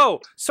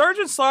 Oh,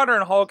 Sergeant Slaughter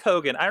and Hulk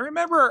Hogan. I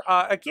remember,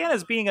 again,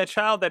 as being a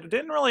child that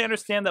didn't really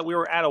understand that we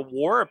were at a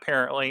war,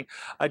 apparently,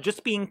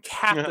 just being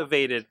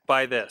captivated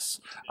by this.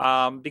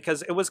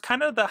 Because it was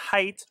kind of the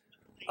height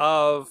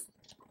of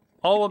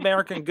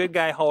All-American good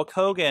guy Hulk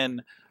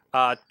Hogan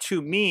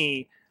to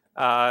me,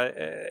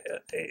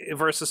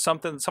 versus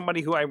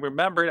somebody who I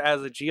remembered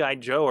as a G.I.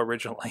 Joe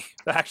originally.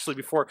 Actually,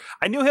 before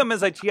I knew him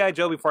as a G.I.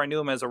 Joe, before I knew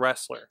him as a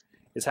wrestler,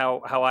 is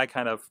how I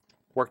kind of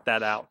worked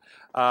that out.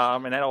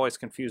 And that always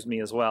confused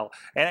me as well.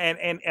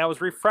 And I was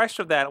refreshed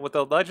of that with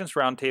the Legends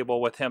Roundtable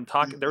with him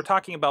talking. They were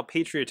talking about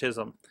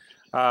patriotism.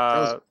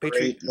 That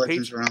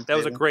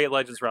was a great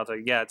Legends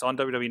Roundtable. Yeah, it's on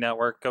WWE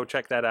Network. Go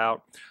check that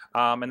out.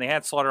 And they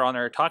had Slaughter on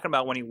there talking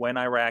about when he went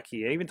Iraq.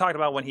 He even talked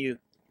about when he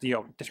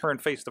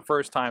turned face the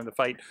first time to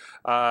fight,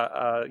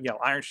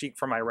 Iron Sheik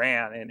from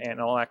Iran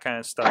and all that kind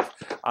of stuff.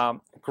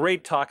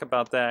 Great talk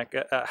about that.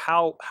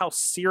 How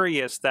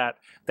serious that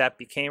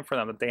became for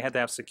them, that they had to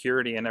have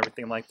security and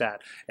everything like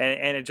that.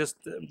 And it just,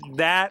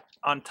 that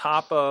on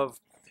top of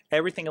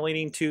everything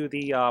leading to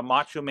the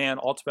Macho Man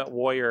Ultimate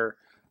Warrior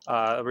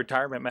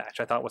retirement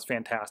match, I thought was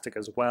fantastic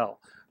as well.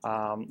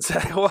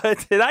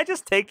 What, did I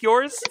just take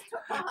yours?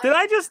 Did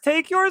I just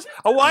take yours?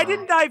 Oh, well, I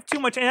didn't dive too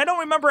much, and I don't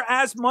remember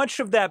as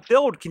much of that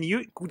build. Can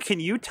you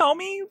tell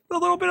me a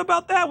little bit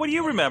about that? What do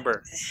you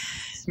remember,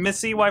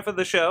 Missy, wife of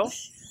the show?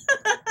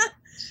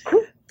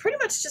 Pretty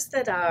much just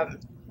that,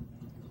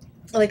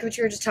 like what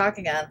you were just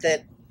talking on,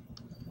 that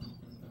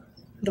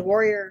the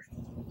Warrior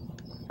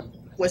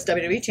was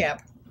WWE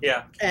champ.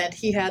 Yeah. And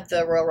he had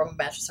the Royal Rumble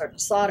match with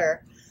Sergeant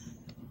Slaughter.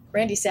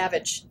 Randy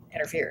Savage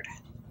interfered.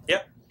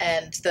 Yep.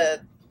 And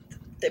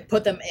they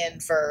put them in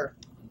for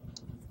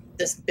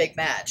this big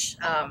match.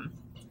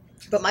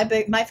 But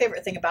my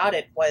favorite thing about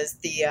it was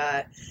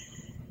the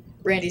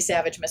Randy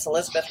Savage Miss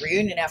Elizabeth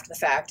reunion after the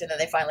fact, and then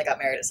they finally got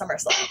married at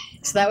SummerSlam.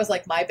 So that was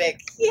like my big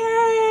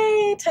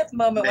yay type of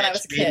moment when I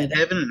was a kid. Match made in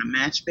heaven and a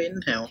match made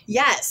in hell.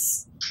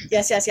 Yes.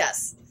 Yes.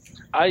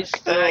 I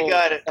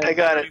got it. I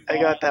got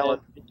that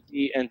one.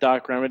 And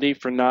Doc Remedy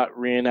for not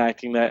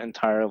reenacting that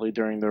entirely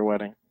during their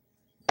wedding.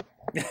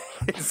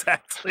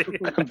 Exactly.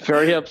 I'm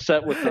very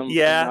upset with them for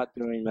not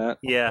doing that.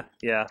 Yeah,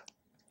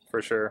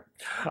 for sure.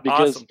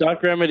 Because awesome.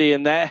 Doc Remedy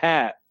in that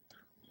hat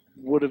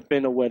would have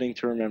been a wedding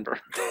to remember.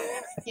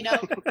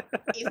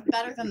 Even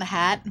better than the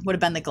hat would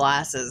have been the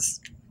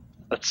glasses.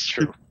 That's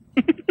true.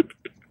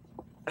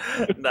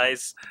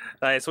 Nice.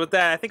 With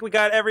that, I think we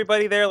got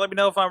everybody there. Let me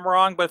know if I'm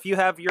wrong, but if you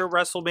have your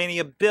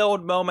WrestleMania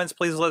build moments,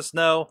 please let us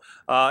know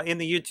in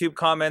the YouTube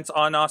comments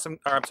on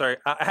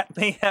at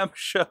Mayhem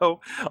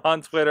Show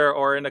on Twitter,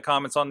 or in the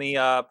comments on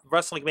the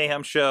Wrestling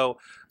Mayhem Show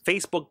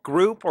Facebook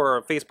group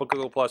or Facebook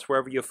Google Plus,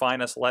 wherever you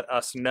find us, let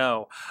us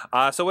know.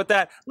 So with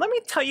that, let me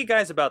tell you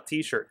guys about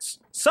t-shirts.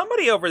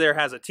 Somebody over there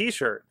has a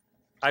t-shirt,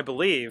 I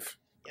believe,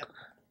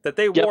 that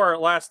they wore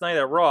last night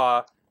at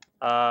Raw.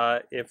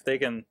 If they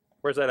can...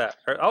 Where's that at?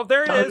 Oh,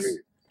 there it is.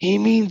 He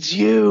means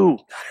you.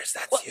 Dutters,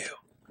 that's you.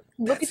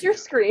 Look at your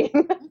screen.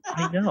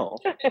 I know.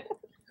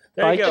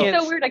 There you go.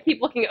 It's so weird. I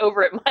keep looking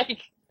over at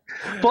Mike.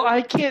 But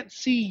I can't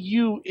see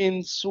you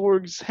in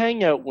Sorg's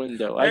hangout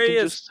window. There I can he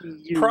is. just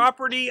see you.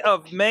 Property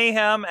of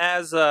Mayhem,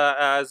 as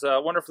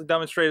wonderfully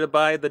demonstrated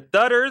by the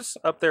Dutters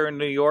up there in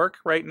New York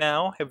right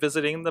now,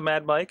 visiting the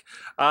Mad Mike.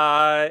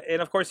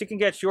 And of course, you can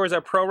get yours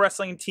at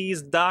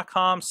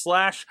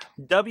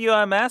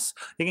ProWrestlingTees.com/WMS.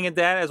 You can get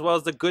that as well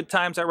as the Good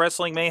Times at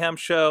Wrestling Mayhem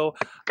Show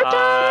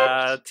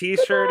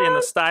t-shirt in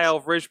the style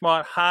of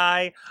Ridgemont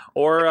High,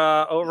 or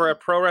over at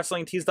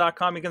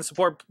ProWrestlingTees.com. You can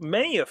support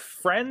many of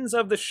friends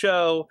of the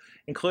show,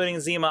 including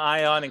Zema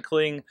Ion,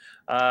 including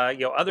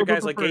other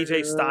guys like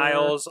AJ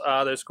Styles.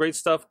 There's great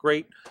stuff,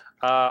 great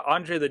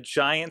Andre the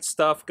Giant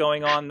stuff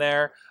going on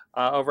there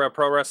over at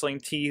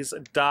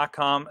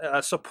ProWrestlingTees.com.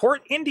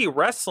 Support indie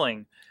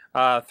wrestling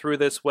through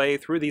this way,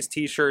 through these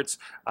t-shirts,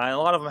 and a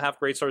lot of them have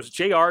great stores.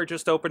 JR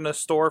just opened a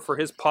store for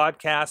his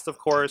podcast, of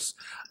course.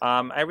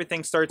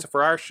 Everything starts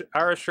for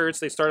our shirts.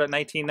 They start at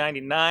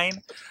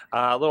 $19.99,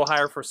 a little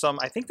higher for some.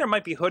 I think there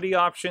might be hoodie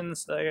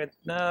options.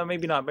 No,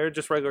 maybe not. They're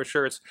just regular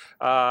shirts,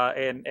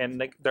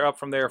 and they're up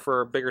from there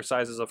for bigger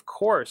sizes, of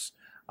course.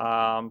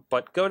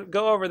 But go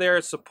over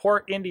there,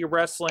 support indie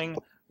wrestling.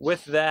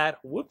 With that,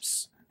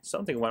 whoops,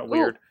 something went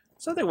weird.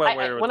 Something went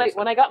weird.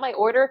 When I got my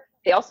order,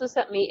 they also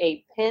sent me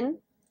a pin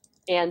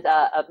and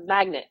a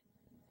magnet.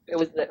 It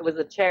was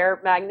a chair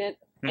magnet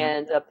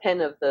and a pin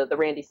of the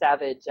Randy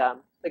Savage,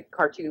 the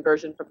cartoon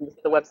version from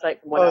the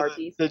website from One Hour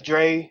Tees. The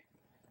Dre,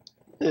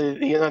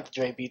 not the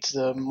Dre Beats,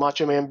 the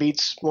Macho Man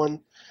Beats one.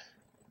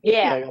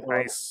 Yeah.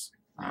 Nice.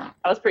 I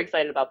was pretty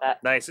excited about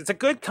that. Nice. It's a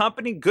good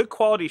company, good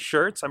quality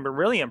shirts. I'm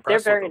really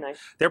impressed. They're very with them. nice.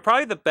 They're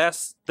probably the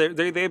best. They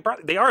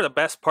are the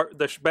best part.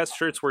 The best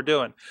shirts we're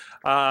doing,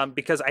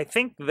 because I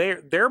think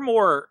they're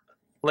more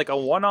like a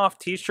one-off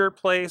t-shirt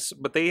place,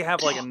 but they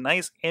have like a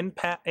nice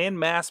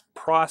in-mass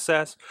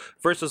process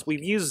versus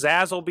we've used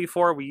Zazzle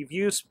before, we've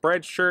used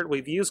Spreadshirt,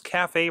 we've used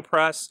Cafe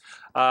Press.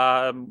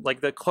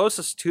 Like the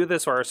closest to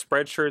this are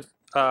Spreadshirt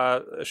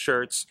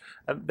shirts.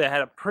 They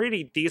had a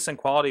pretty decent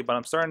quality, but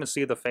I'm starting to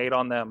see the fade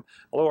on them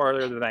a little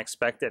earlier than I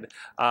expected.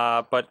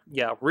 But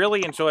yeah,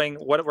 really enjoying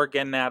what we're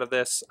getting out of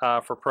this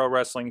for Pro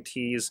Wrestling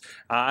Tees.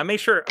 I make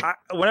sure,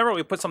 whenever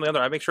we put something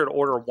together, I make sure to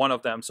order one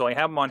of them, so I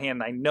have them on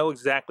hand and I know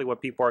exactly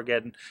what people are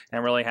getting, and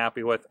I'm really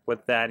happy with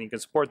that. And you can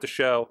support the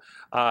show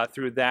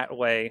through that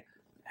way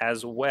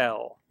as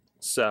well.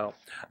 So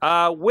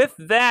with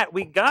that,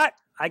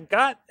 I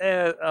got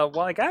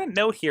a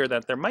note here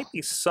that there might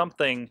be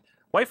something.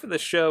 Wife of the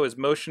show is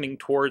motioning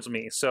towards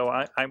me, so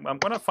I'm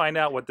going to find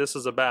out what this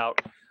is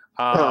about.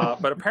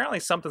 But apparently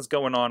something's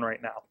going on right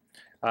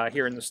now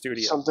here in the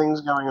studio.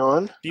 Something's going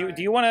on. Do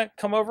you want to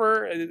come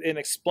over and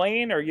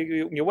explain, or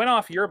you went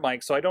off your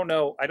mic, so I don't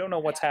know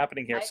what's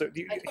happening here. So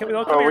come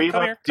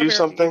here. Do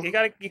something. You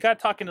got to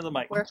talk into the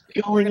mic. What's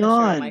going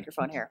on?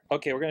 Microphone here.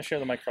 Okay, we're going to share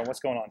the microphone. What's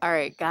going on? All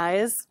right,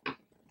 guys,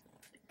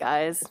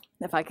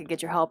 if I could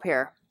get your help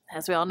here.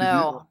 As we all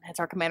know,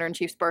 it's our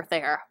Commander-in-Chief's birthday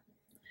here.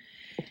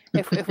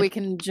 If we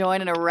can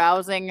join in a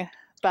rousing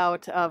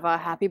bout of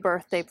happy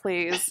birthday,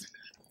 please.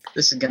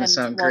 This is going to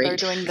sound while great.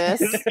 they're doing this,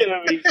 It's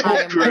gonna be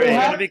I'm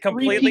going to be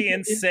completely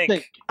in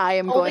sync. I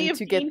am Only going if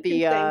to get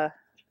Dean can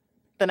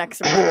the next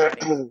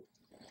ready.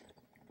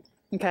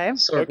 Okay,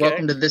 So Okay.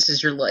 welcome to This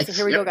Is Your Life. so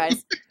here we go,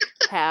 guys.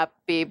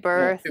 Happy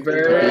birthday,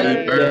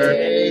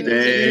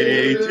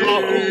 Birthday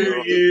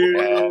to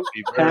you.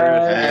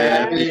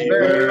 Happy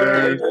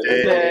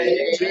birthday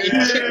to you.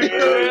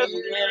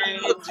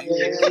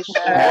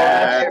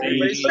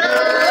 Happy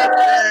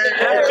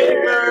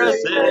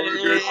birthday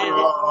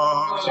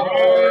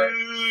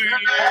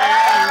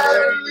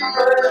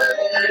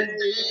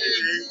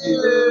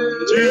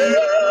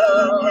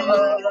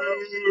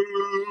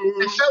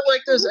It felt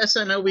like those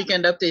SNL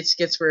Weekend Update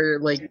skits where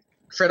like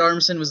Fred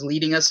Armisen was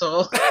leading us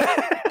all.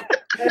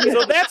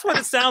 So that's what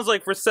it sounds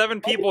like for 7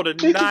 people to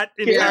not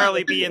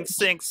entirely be in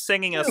sync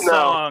singing a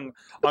song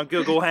on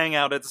Google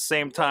Hangout at the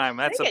same time.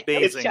 That's It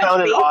amazing.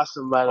 sounded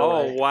awesome, by the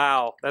Oh, way.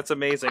 wow. That's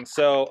amazing.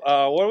 So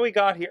what do we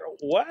got here?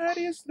 What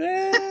is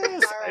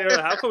this?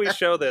 How can we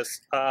show this?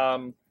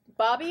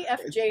 Bobby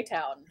F. J.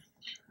 Town.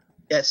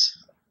 Yes.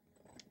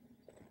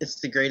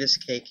 It's the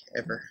greatest cake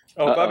ever.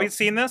 Oh, Bobby's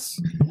seen this?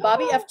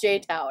 Bobby F. J.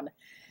 Town.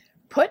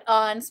 Put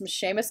on some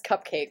Seamus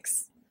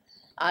cupcakes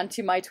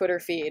onto my Twitter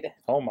feed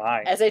Oh,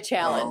 my. as a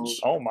challenge.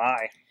 Oh,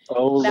 my.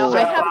 Oh, Now, Lord.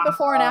 I have a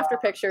before and after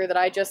picture that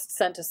I just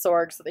sent to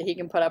Sorg so that he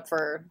can put up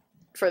for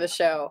the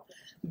show.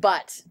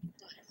 But,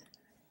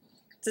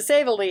 to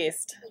say the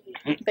least,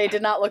 they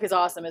did not look as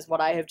awesome as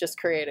what I have just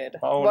created.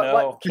 Oh, what, no.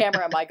 what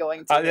camera am I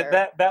going to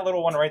there? That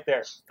little one right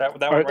there. That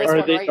one Are, right This are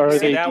one they? right Are here.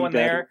 they? See that one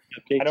there?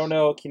 cupcakes? I don't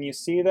know. Can you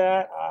see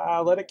that?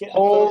 Let it get.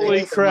 Holy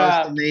It's the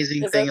crap! most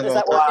amazing Is thing that of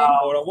all working? time.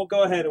 Hold on, we'll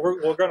go ahead. We're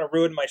going to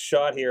ruin my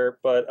shot here,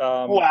 but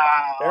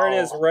Wow. there it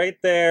is right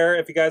there.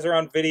 If you guys are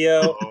on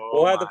video,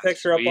 we'll have the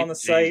picture up on the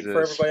site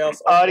for everybody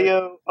else.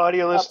 Audio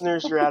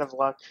listeners, you're out of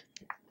luck.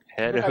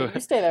 Head Oh, over, you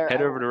stay there.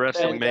 head over to There we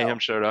go.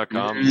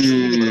 WrestlingMayhemShow.com.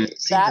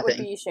 That would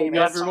be We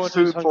got Seamus.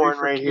 food porn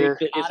right here.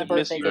 Is On a it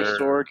birthday Mr. cake.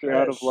 Sorg? You're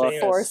out of luck.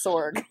 For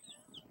Sorg.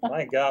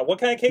 My God, what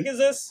kind of cake is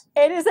this?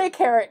 It is a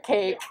carrot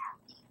cake.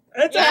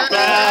 It's a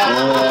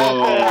Oh.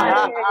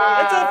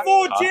 it's a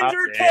full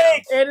ginger damn.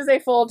 cake. It is a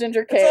full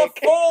ginger It's a cake.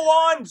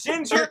 full-on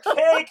ginger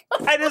cake.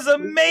 That is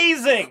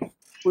amazing.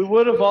 We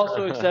would have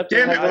also accepted.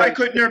 Damn it, having- why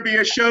couldn't there be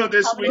a show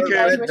this How many of you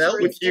guys weekend wish you were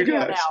in with you studio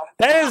guys? now?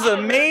 That is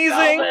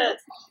amazing.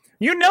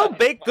 You know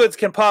baked goods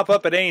can pop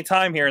up at any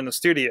time here in the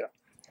studio.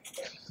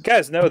 You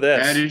guys know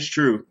this. That is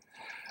true.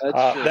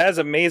 That's true. That is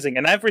amazing.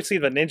 And I've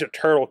received a Ninja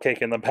Turtle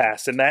cake in the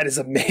past, and that is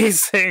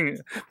amazing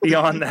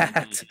beyond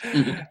that.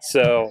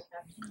 So,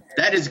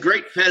 That is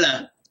great,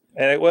 fella.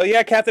 and well,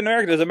 yeah, Captain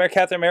America. There's a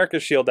Captain America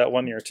shield that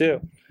one year,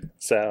 too.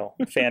 So,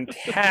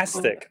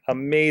 fantastic.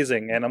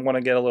 Amazing. And I'm going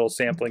to get a little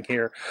sampling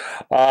here.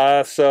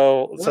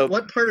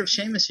 What part of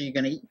Seamus are you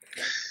going to eat?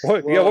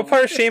 What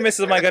part of Seamus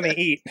am I going to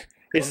eat?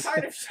 What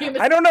part of Seamus-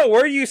 I don't know.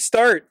 Where do you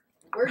start?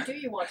 Where do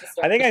you want to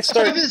start? I think I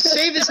start. Shave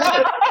his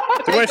head.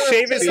 Do you want to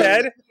shave his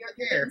head?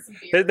 Here.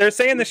 They're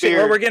saying the shave.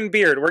 Beard. Well, we're getting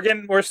beard.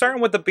 We're starting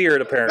with the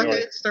beard apparently.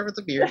 Okay, start with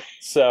the beard.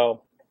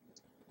 So,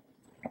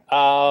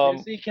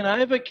 See, can I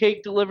have a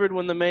cake delivered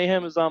when the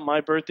Mayhem is on my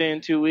birthday in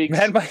 2 weeks?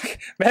 Mad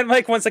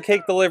Mike wants a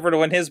cake delivered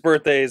when his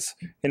birthday's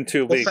in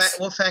 2 weeks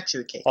We'll fax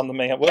you a cake. on the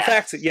Mayhem. We'll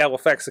fax it. Yeah, we'll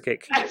fax the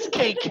cake. That's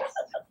cake.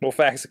 We'll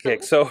fax the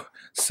cake. So.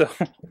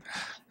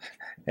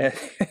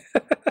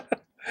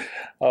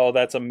 Oh,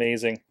 that's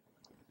amazing.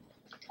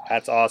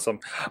 That's awesome.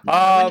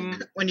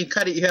 When you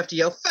cut it, you have to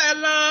yell,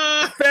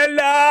 "Fella!"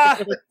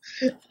 Fella!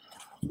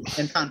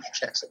 and pound your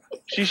chest.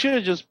 She should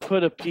have just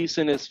put a piece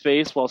in his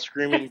face while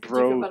screaming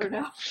 "Brogue."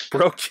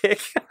 Bro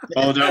cake.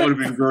 Oh, that would have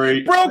been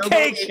great. Bro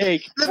cake.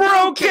 Cake.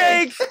 Bro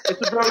cake.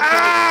 It's a bro cake.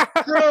 Ah!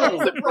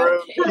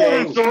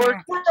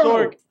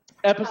 Sorg.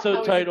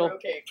 Episode title.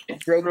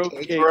 Brogue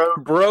cake.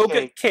 Brogue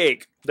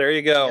cake. There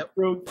you go.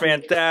 Brogue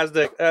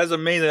Fantastic. That's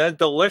amazing. That's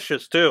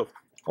delicious too.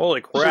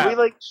 Holy crap.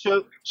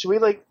 Should we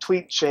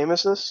tweet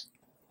Seamus this?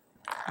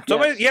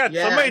 Somebody, Yeah, I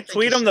somebody think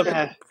tweet you him the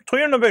should.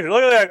 tweet him the picture.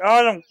 Look at that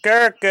awesome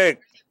carrot cake.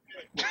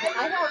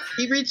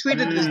 He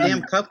retweeted this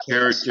damn cupcake.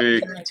 Carrot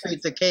cake. He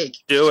retweeted the cake.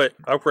 Do it.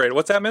 Upgrade.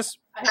 What's that, miss?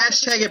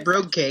 Hashtag it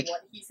Brogue cake.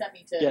 What he sent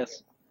me to.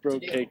 Yes,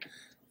 Brogue cake.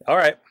 All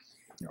right.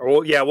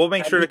 Well, yeah, we'll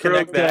make sure to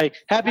connect that. Day.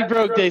 Happy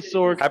Brogue Day,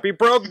 Sorg. Happy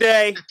Brogue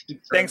Day.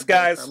 Thanks,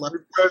 guys. Happy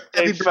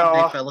Birthday, birthday,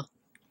 fella.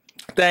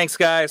 Thanks,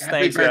 guys.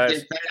 Happy Thanks,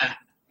 guys. birthday,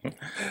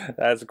 fella.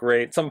 That's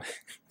great.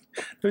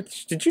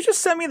 Did you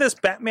just send me this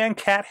Batman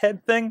cat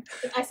head thing?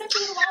 I sent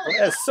you a while ago.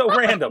 That's so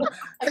random.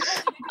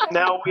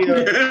 Now we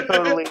are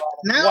totally.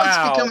 Now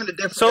Wow. it's becoming a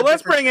different. So a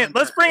let's different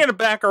bring it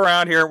back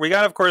around here. We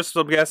got, of course,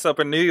 some guests up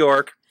in New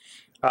York,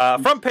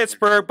 from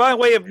Pittsburgh, by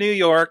way of New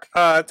York.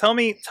 Tell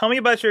me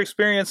about your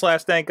experience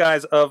last night,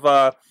 guys, of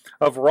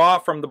Raw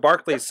from the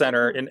Barclays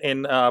Center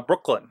in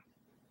Brooklyn.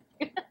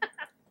 I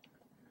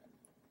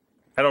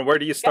don't know. Where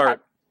do you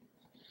start?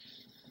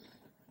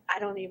 I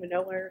don't even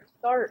know where to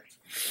start.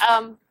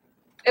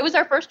 It was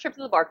our first trip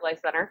to the Barclays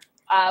Center.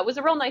 It was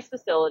a real nice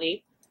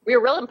facility. We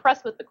were real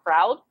impressed with the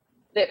crowd.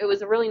 It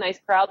was a really nice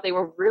crowd. They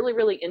were really,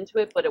 really into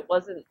it, but it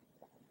wasn't.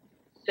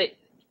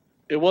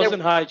 It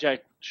wasn't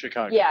hijacked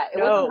Chicago. Yeah,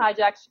 it wasn't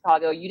hijacked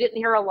Chicago. You didn't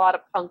hear a lot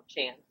of punk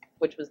chants,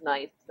 which was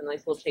nice. A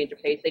nice little change of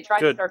pace. They tried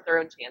to start their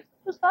own chants.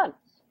 It was fun.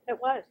 It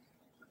was.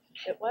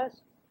 It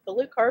was. The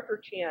Luke Harper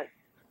chant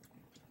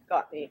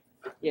got me.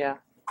 Yeah.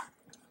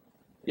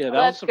 Yeah, that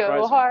Let's was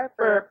surprising. go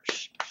Harper.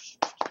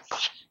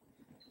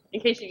 In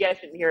case you guys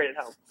didn't hear it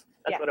at home,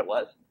 that's what it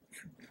was.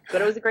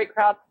 But it was a great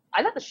crowd.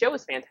 I thought the show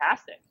was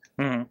fantastic.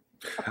 Mm-hmm.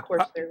 Of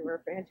course, they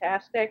were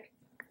fantastic.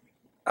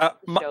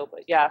 Show,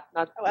 but yeah,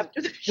 not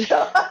after the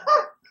show.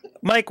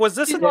 Mike, was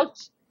this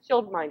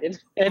shield-minded?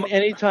 And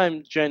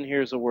anytime Jen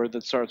hears a word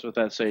that starts with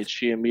SH,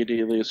 she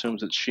immediately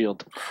assumes it's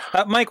Shield.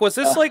 Mike, was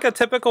this like a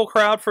typical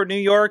crowd for New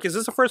York? Is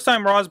this the first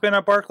time Raw's been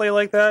at Barclay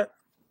like that?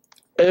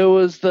 It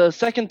was the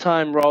second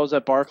time Raw was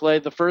at Barclay.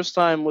 The first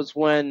time was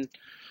when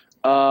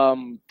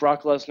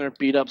Brock Lesnar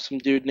beat up some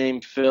dude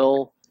named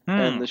Phil,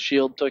 and the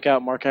Shield took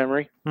out Mark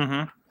Henry.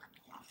 Mm-hmm.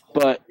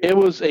 But it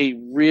was a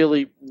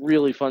really,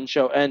 really fun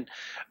show. And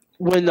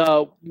when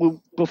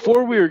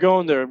before we were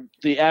going there,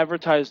 the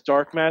advertised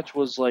dark match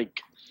was like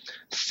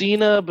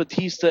Cena,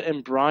 Batista,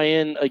 and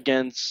Bryan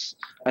against,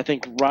 I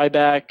think,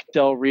 Ryback,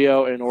 Del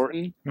Rio, and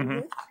Orton.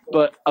 Mm-hmm.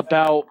 But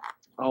about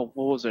what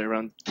was it,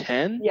 around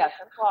 10? Yeah, 10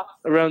 o'clock.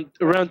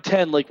 Around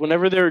 10, like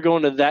whenever they were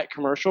going to that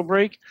commercial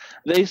break,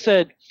 they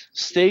said,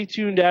 stay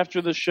tuned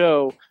after the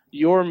show.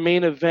 Your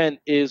main event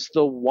is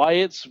the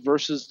Wyatts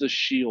versus the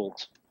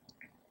Shield.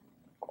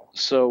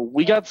 So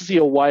we got to see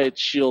a Wyatt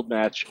Shield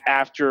match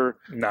after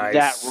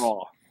that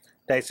Raw.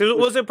 Nice. So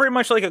was it pretty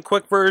much like a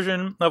quick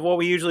version of what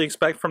we usually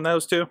expect from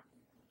those two?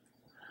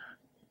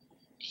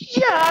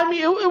 Yeah, I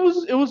mean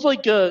it was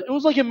like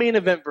a main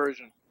event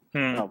version.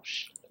 Oh,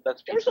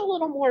 There's a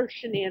little more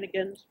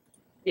shenanigans.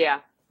 Yeah,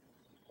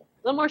 a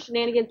little more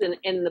shenanigans,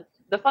 and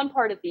the fun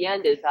part at the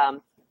end is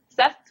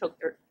Seth took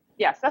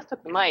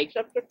the mic,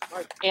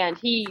 and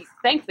he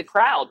thanked the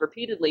crowd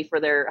repeatedly for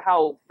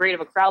how great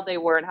of a crowd they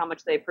were and how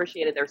much they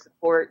appreciated their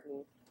support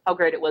and how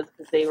great it was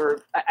because they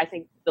were. I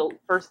think the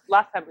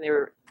last time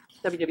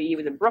WWE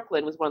was in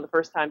Brooklyn was one of the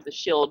first times the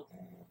Shield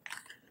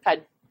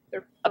had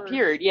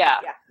appeared. Yeah.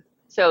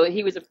 So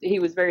he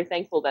was very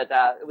thankful that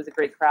it was a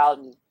great crowd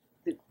and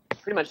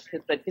pretty much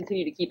that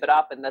continue to keep it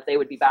up and that they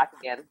would be back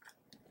again,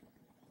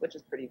 which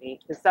is pretty neat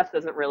because Seth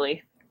doesn't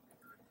really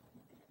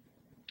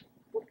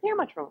care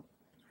much from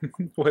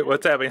him. Wait,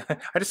 what's happening?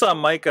 I just saw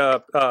Mike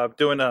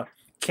doing a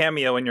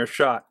cameo in your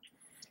shot.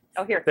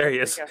 Oh, here. There he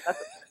is.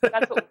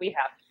 That's what we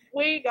have.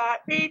 We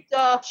got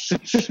pizza.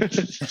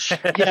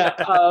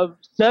 Yeah,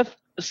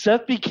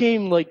 Seth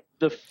became like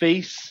the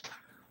face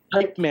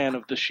hype man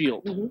of the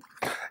Shield. Mm-hmm.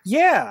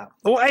 Yeah.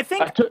 Well, I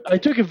think I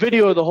took a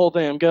video of the whole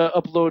thing. I'm gonna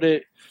upload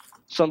it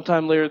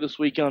sometime later this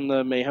week on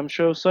the Mayhem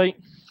Show site.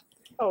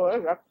 Oh,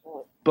 that's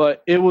excellent.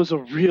 But it was a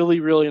really,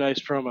 really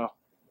nice promo.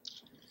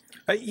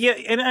 Yeah,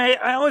 and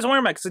I always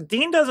wonder, Mike, because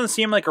Dean doesn't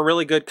seem like a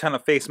really good kind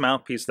of face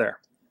mouthpiece there.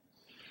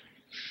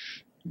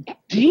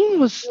 Dean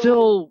was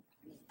still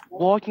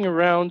walking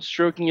around,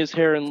 stroking his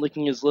hair and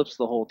licking his lips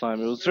the whole time.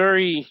 It was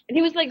very... And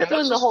he was like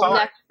doing the whole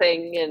neck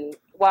thing and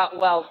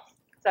while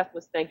Seth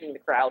was thanking the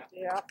crowd.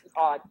 Yeah. It was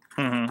odd.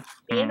 Mm-hmm.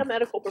 Being a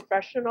medical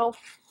professional,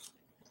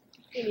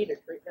 you need a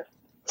treatment.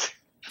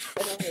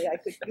 But only I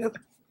could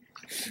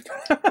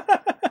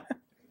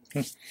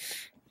give.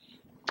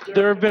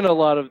 There have been a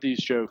lot of these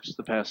jokes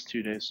the past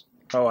 2 days.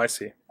 Oh, I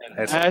see.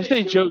 I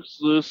say jokes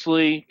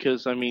loosely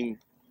because, I mean,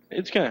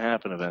 it's going to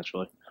happen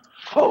eventually.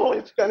 Oh,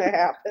 it's going to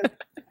happen.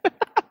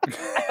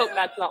 I hope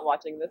Matt's not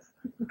watching this.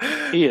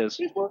 He is.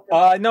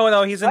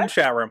 No, he's in the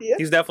chat room.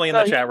 He's definitely in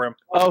the chat room.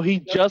 Oh,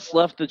 he just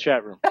left the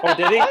chat room. Oh,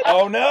 did he?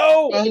 Oh,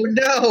 no! Oh,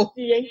 no!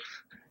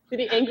 Did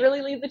he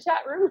angrily leave the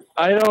chat room?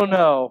 I don't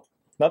know.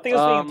 Nothing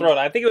was being thrown.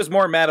 I think he was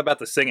more mad about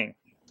the singing.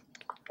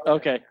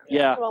 Okay,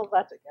 yeah. Well,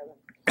 that's together.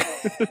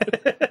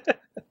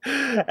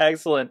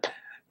 Excellent.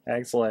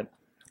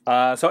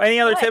 So any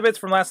other tidbits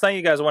from last night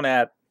you guys want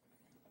to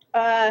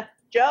add?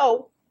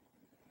 Joe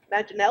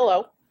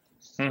Manganiello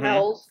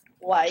smells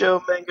like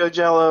Joe Mango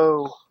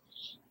Jello.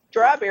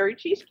 strawberry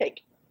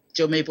cheesecake.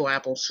 Joe Maple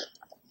Apples.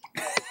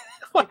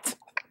 What?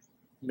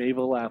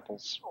 Maple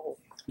apples.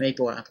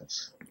 Maple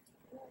Apples.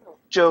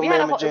 Joe We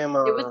had a Mamma whole,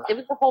 Jamma. it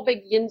was a whole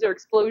big Yinzer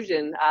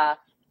explosion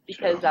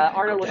because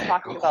Arnold was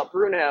talking about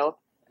Bruno,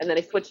 and then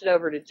he switched it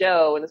over to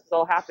Joe, and this was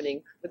all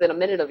happening within a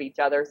minute of each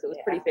other, so it was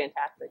pretty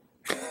fantastic.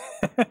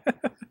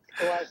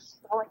 So I was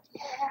like,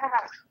 yeah,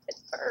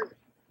 Pittsburgh.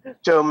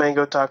 Joe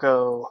Mango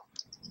Taco.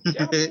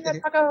 Joe,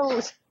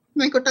 tacos.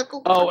 Mango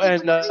Taco. Oh,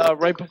 and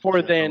right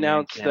before they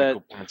announced that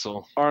Mechanical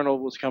pencil.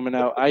 Arnold was coming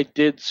out, I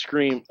did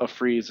scream, "A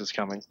Freeze is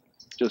coming."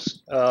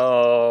 Just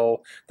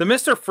Oh, the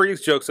Mr.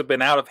 Freeze jokes have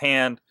been out of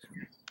hand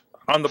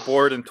on the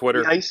board and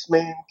Twitter. The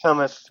Iceman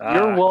cometh.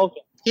 you're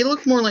welcome. He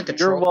looked more like a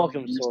You're troll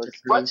welcome, than Mr. Sword.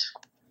 Freeze.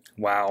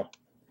 Wow.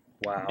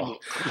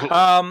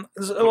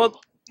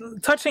 Well,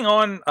 touching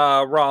on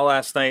Raw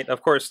last night,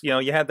 of course, you know,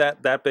 you had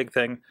that big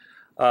thing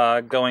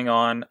going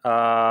on.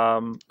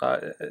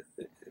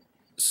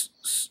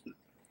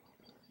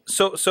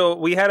 So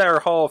we had our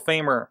Hall of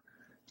Famer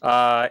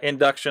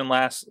induction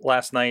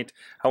last night.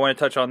 I want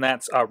to touch on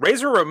that.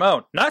 Razor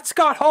Ramon, not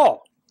Scott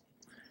Hall.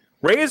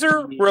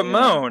 Razor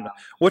Ramon,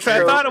 which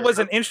I thought it was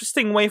an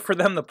interesting way for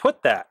them to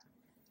put that.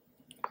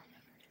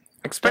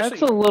 Especially,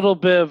 That's a little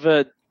bit of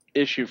an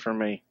issue for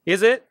me.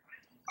 is it?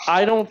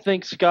 I don't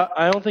think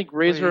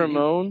Razor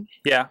Ramon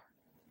Yeah.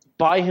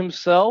 by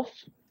himself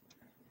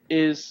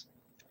is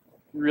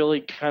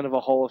really kind of a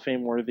Hall of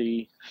Fame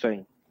worthy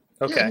thing.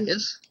 Okay. Yeah, he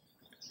is.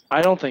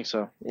 I don't think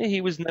so. Yeah,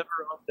 he was never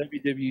on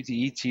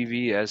WWE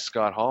TV as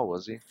Scott Hall,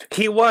 was he?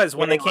 He was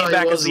when they came he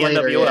back as was the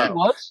later, NWO. yeah. He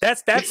was?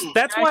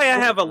 That's why I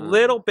have a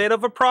little bit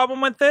of a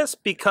problem with this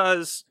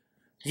because,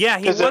 yeah,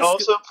 he was. Because it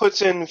also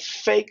puts in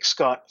fake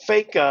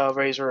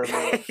Razor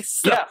Ramon.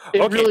 So- Yeah, it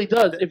okay. really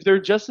does. If they're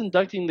just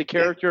inducting the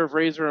character of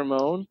Razor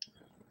Ramon,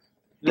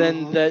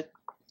 then that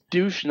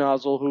douche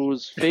nozzle who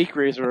was fake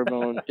Razor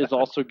Ramon is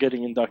also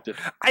getting inducted.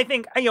 I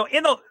think, you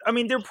know,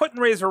 they're putting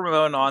Razor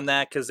Ramon on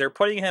that because they're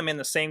putting him in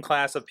the same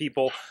class of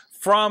people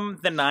from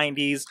the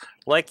 90s,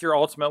 like your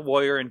Ultimate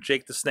Warrior and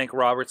Jake the Snake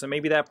Roberts, and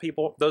maybe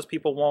those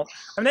people won't.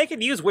 I mean, they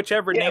could use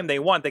whichever name they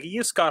want. They could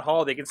use Scott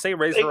Hall. They can say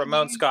Razor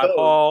Ramon, Scott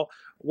Hall,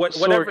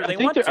 whatever they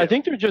want to. I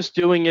think they're just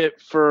doing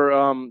it for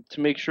to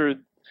make sure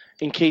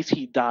in case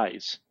he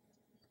dies.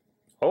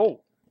 Oh.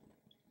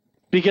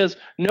 Because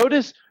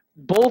notice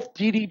both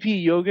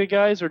DDP Yoga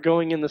guys are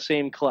going in the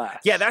same class.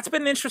 Yeah, that's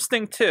been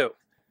interesting too.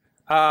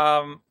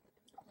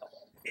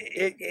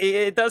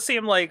 It does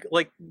seem like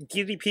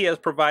DDP has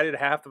provided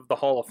half of the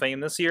Hall of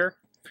Fame this year,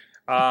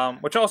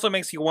 which also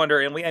makes you wonder.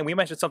 And we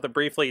mentioned something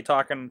briefly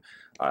talking,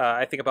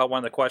 I think, about one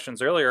of the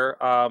questions earlier.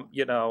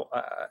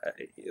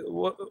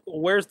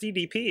 Where's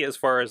DDP as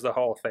far as the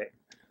Hall of Fame?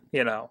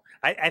 You know,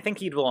 I think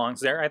he belongs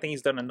there. I think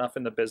he's done enough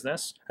in the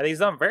business. I think he's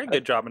done a very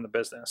good job in the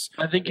business.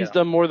 I think he's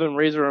done more than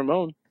Razor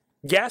Ramon.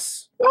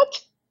 Yes. What?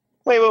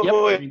 Wait. Come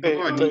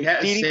on, he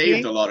has DDP?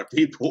 saved a lot of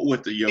people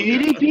with the yoga.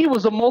 DDP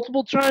was a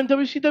multiple-time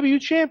WCW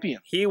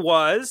champion. He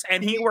was,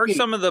 and he worked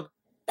some of the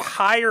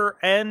higher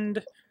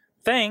end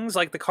things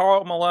like the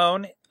Karl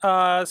Malone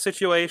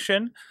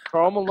situation.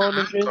 Karl Malone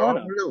and Jay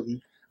Leno.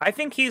 I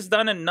think he's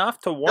done enough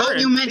to warrant. Don't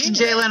you mention being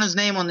Jay there. Leno's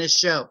name on this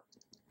show.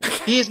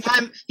 He is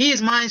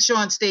my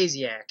Sean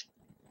Stasiak.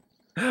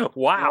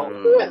 Wow.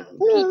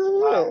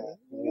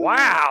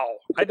 Wow.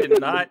 I did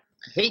not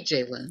I hate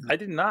Jay Leno. I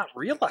did not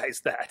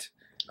realize that.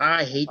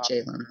 I hate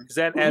Jay Leno. Is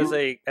that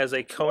as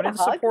a Conan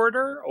hug?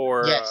 supporter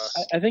or Yes.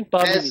 I think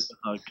Bobby As- needs a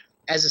hug.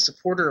 As a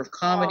supporter of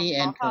comedy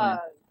and Conan.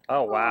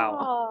 Oh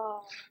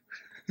wow.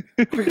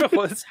 Oh.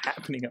 What's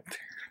happening up there?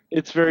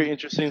 It's very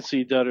interesting to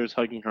see Dutters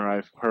hugging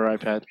her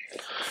iPad.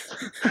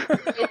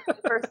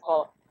 First of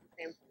all,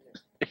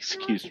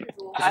 Excuse me.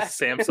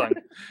 Samsung.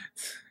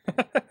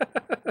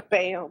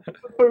 Bam.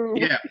 Boom.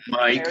 Yeah,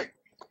 Mike.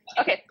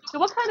 Okay, so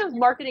what kind of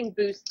marketing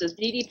boost does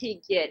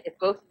DDP get if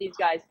both of these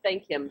guys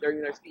thank him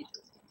during their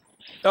speeches?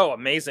 Oh,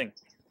 amazing.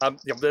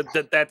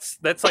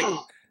 That's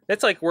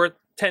like worth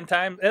 10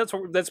 times.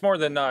 That's more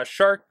than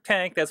Shark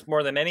Tank. That's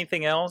more than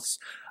anything else.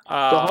 The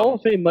Hall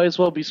of Fame might as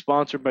well be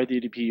sponsored by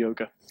DDP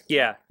Yoga.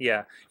 Yeah.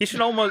 He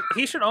should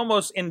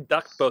almost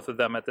induct both of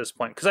them at this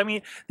point because I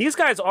mean these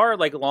guys are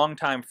like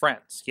longtime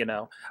friends. You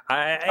know,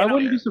 I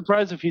wouldn't be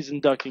surprised if he's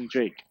inducting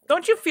Jake.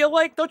 Don't you feel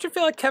like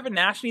Kevin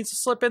Nash needs to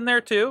slip in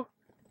there too?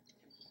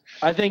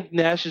 I think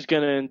Nash is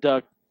going to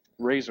induct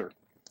Razor.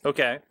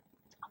 Okay.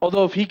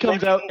 Although if he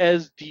comes out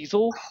as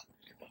Diesel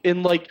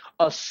in like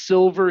a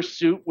silver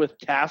suit with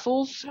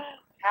tassels,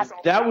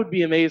 that would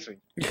be amazing.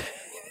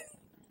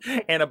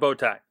 And a bow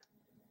tie.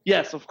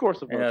 Yes, of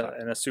course, a bow tie.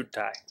 And a suit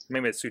tie.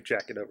 Maybe a suit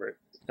jacket over it.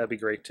 That'd be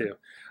great too.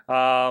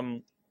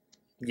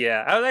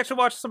 Yeah, I was actually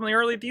watching some of the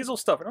early Diesel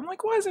stuff, and I'm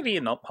like, why isn't he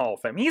in the Hall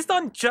of Fame? He's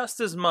done just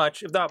as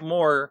much, if not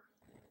more,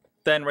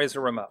 than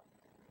Razor Ramon.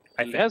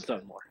 He has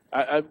done more.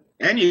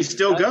 And he's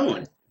still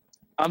going.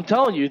 I'm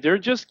telling you, they're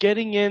just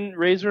getting in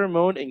Razor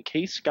Ramon in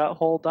case Scott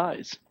Hall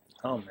dies.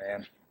 Oh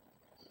man,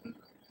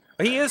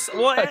 he is.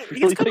 Well, I he's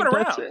really coming think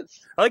around. that's it.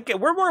 Like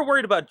we're more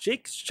worried about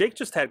Jake. Jake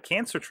just had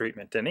cancer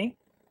treatment, didn't he?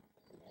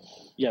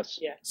 Yes.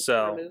 Yeah.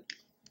 So,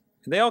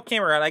 They all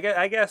came around.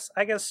 I guess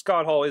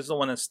Scott Hall is the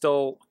one that's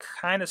still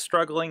kind of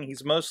struggling.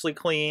 He's mostly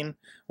clean.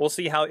 We'll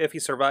see if he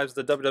survives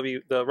the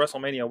the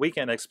WrestleMania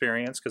weekend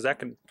experience, because that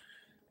can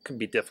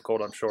be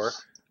difficult, I'm sure.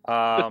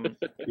 Can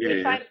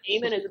we find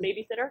Eamon as a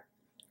babysitter?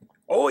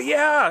 Oh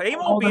yeah,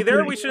 Eamon will be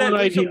there. We should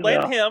let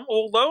him.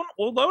 We'll loan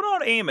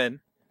on Eamon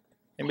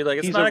and be like,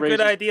 it's not a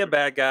good idea,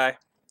 bad guy.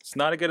 It's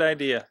not a good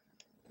idea.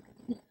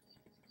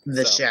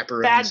 The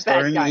Chaperone,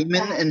 starring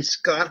Eamon and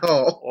Scott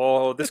Hall.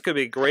 Oh, this could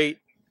be great.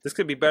 This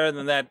could be better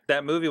than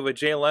that movie with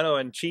Jay Leno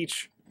and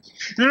Cheech.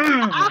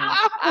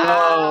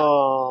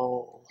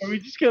 Oh. Are we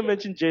just going to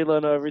mention Jay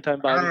Leno every time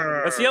Bobby?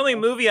 That's the only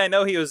movie I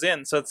know he was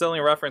in, so it's the only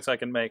reference I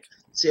can make.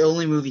 It's the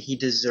only movie he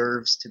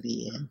deserves to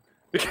be in.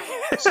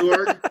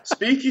 Sword,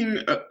 speaking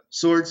of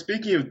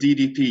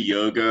DDP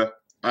Yoga,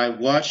 I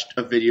watched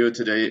a video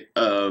today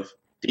of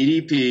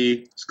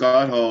DDP,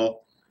 Scott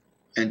Hall,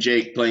 and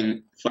Jake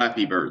playing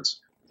Flappy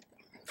Birds.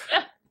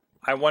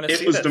 I want to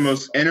see It was this. the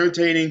most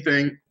entertaining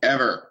thing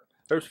ever.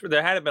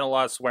 There had been a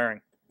lot of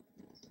swearing.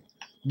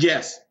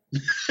 Yes,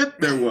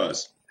 there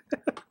was.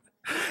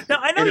 Now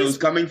I know and it was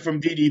coming from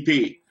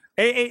DDP.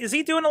 Is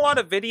he doing a lot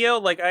of video?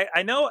 Like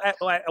I know at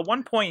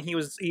one point he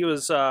was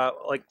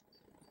like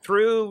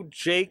through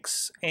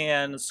Jake's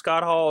and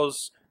Scott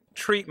Hall's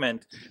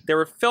treatment, they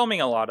were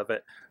filming a lot of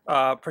it.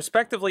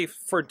 Prospectively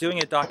for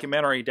doing a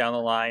documentary down the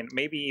line,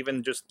 maybe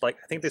even just like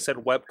I think they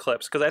said web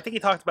clips, because I think he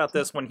talked about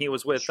this when he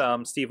was with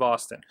Steve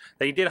Austin,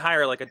 that he did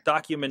hire like a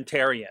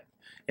documentarian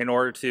in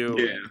order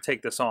to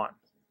take this on.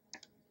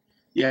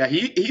 Yeah,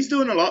 he's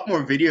doing a lot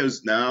more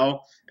videos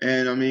now,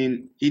 and I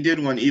mean he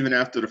did one even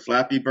after the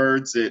Flappy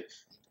Birds.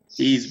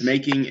 He's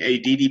making a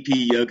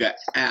DDP Yoga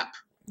app.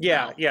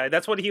 Yeah, yeah,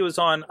 that's what he was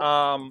on.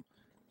 What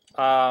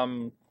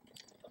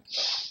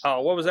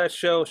was that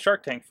show?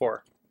 Shark Tank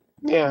for?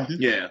 Yeah.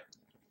 Yeah.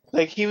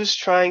 Like he was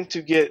trying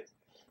to get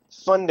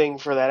funding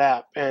for that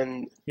app,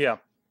 and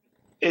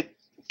it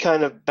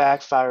kind of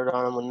backfired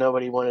on him when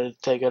nobody wanted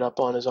to take it up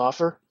on his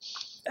offer.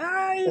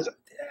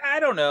 I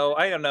don't know.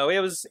 It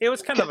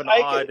was kind of an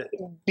odd.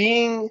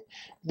 Being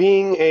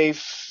a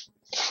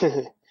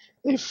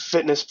a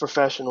fitness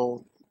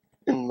professional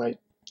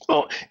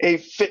a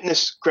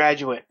fitness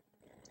graduate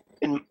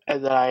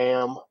that I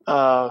am.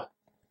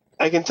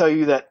 I can tell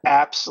you that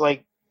apps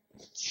like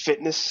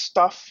fitness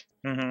stuff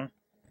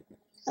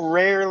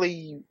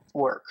rarely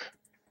work.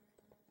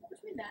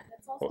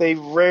 They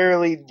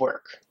rarely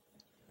work.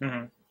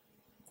 Mm-hmm.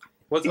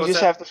 You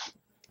just have to.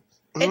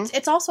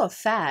 It's also a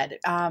fad.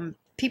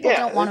 People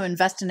don't want to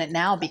invest in it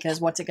now because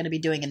what's it going to be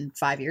doing in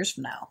 5 years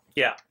from now?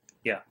 Yeah.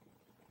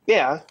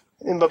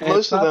 But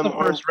most of them the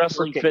first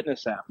wrestling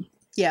fitness app.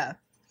 Yeah.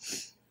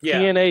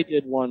 TNA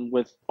did one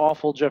with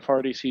awful Jeff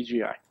Hardy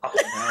CGI.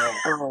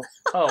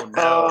 Oh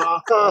no!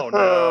 Oh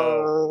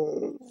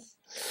no!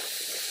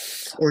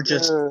 Or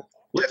just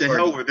what the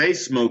hell were they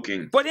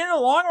smoking? But in the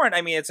long run,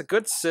 I mean, it's a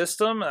good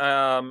system,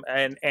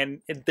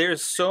 and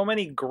there's so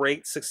many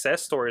great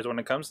success stories when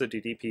it comes to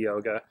DDP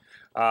Yoga.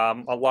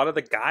 A lot of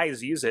the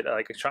guys use it.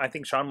 Like I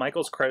think Shawn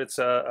Michaels credits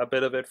a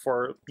bit of it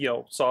for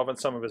solving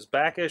some of his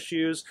back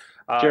issues.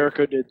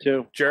 Jericho did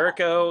too.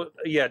 Jericho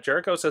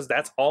says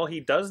that's all he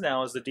does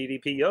now is the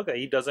DDP Yoga.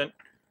 He doesn't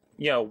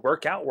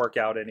work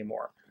out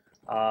anymore.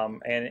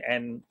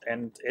 And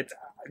it's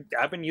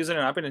I've been using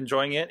it. I've been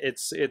enjoying it.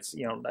 It's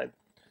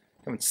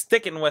I'm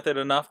sticking with it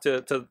enough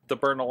to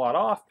burn a lot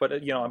off, but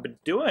I've been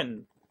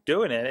doing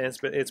it, and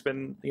it's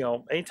been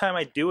anytime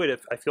I do it,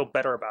 I feel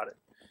better about it.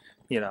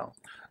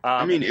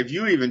 I mean, if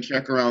you even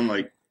check around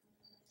like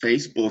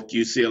Facebook,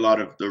 you see a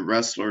lot of the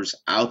wrestlers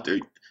out there,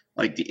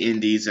 like the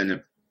indies and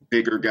the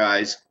bigger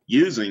guys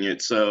using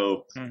it.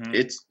 So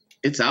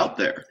it's out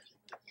there.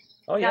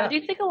 Oh yeah. Now, do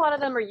you think a lot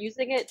of them are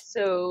using it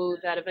so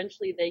that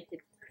eventually they could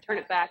turn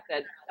it back,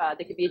 that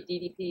they could be a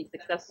DDP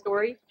success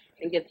story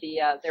and get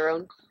their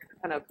own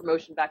kind of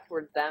promotion back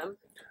towards them?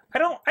 I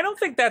don't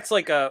think that's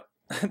like a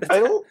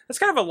that's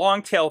kind of a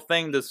long tail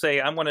thing to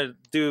say. I'm going to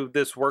do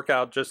this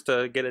workout just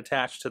to get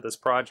attached to this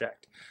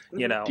project,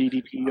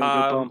 DDP yoga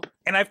bump.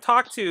 And I've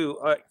talked to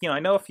I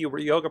know a few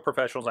yoga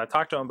professionals. I've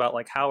talked to them about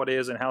like how it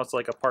is and how it's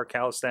like a part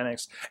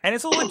calisthenics, and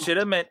it's a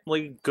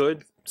legitimately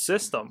good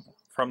system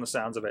from the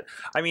sounds of it.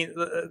 I mean,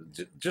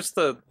 just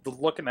the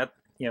looking at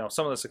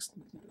some of the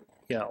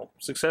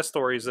success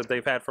stories that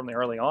they've had from the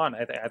early on,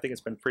 I think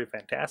it's been pretty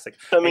fantastic.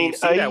 I mean,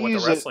 I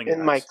use it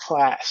in my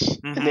class,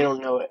 and they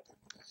don't know it.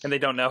 And they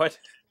don't know it?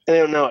 And they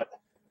don't know it.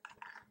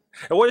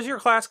 And what does your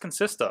class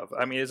consist of?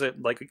 I mean, is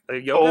it like a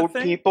yoga old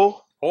thing?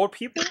 People. Old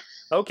people?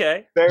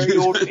 Okay. Very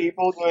old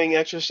people doing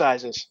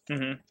exercises.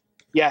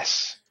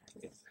 Yes.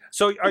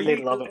 So are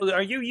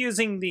you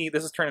using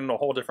this is turning into a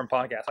whole different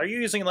podcast. Are you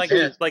using like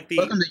the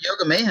Welcome to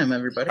Yoga Mayhem,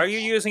 everybody. Are you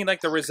using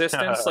like the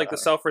resistance, like the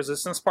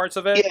self-resistance parts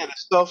of it? Yeah, the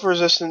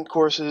self-resistant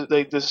courses,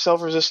 like the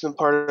self-resistant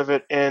part of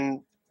it,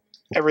 and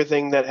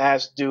everything that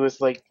has to do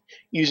with like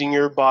using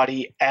your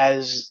body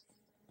as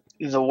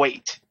the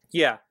weight.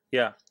 Yeah.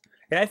 And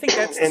I think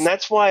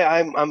that's why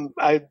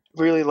I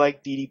really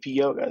like DDP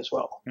Yoga as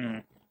well.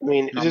 I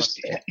mean,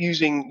 just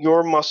using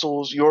your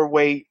muscles, your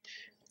weight,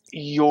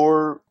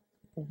 your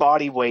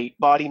body weight,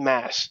 body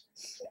mass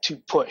to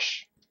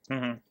push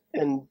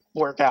and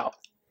work out.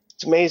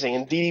 It's amazing.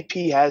 And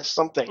DDP has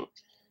something.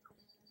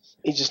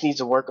 He just needs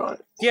to work on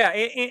it. Yeah,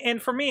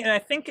 and for me, and I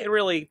think it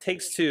really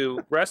takes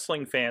to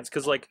wrestling fans,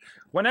 because like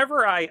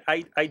whenever I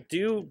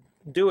do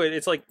it,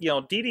 it's like, you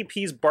know,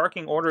 DDP's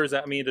barking orders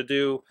at me to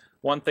do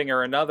one thing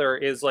or another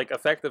is like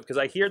effective, because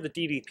I hear the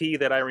DDP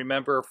that I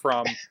remember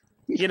from,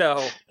 you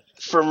know,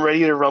 from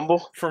Ready to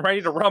Rumble. From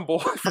Ready to Rumble,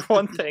 for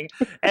one thing,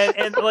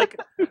 and like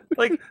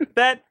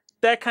that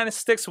kind of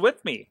sticks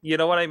with me. You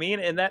know what I mean?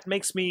 And that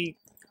makes me,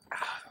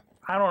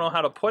 I don't know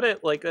how to put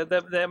it. Like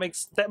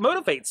that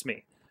motivates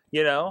me.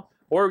 You know,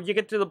 or you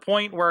get to the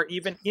point where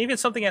even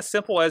something as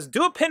simple as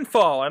do a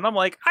pinfall, and I'm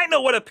like, I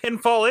know what a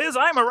pinfall is.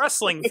 I'm a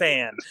wrestling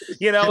fan.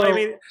 You know, I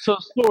mean, so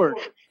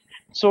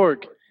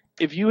Sorg,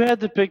 if you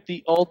had to pick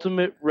the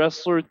ultimate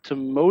wrestler to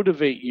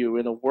motivate you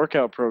in a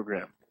workout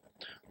program,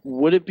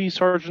 would it be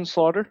Sergeant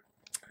Slaughter?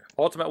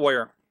 Ultimate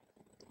Warrior.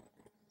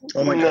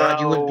 Oh my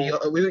God, you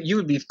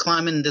would be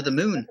climbing to the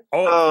moon.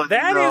 Oh,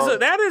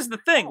 that is the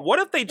thing. What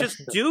if they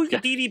just do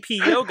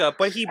DDP Yoga,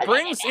 but he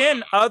brings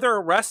in other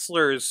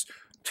wrestlers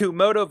to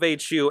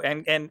motivate you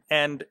and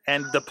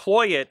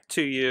deploy it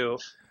to you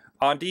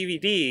on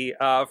DVD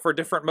for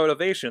different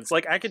motivations.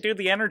 Like I could do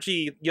the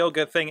energy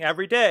yoga thing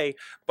every day,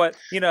 but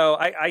you know,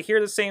 I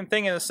hear the same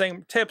thing and the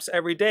same tips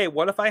every day.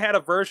 What if I had a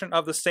version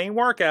of the same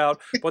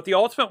workout, but the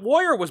Ultimate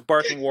Warrior was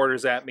barking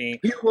orders at me?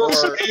 You will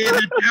stay in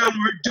the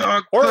downward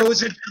dog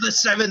pose until the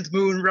seventh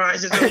moon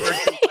rises over.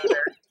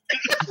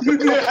 You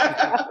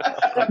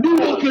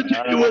will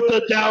continue with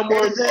the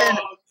downward dog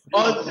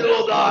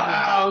until the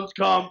hounds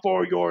come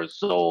for your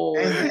soul.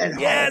 And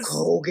yes,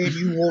 Hulk Hogan,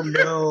 you will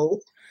know.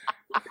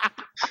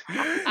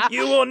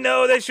 You will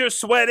know that you're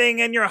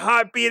sweating and your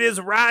heartbeat is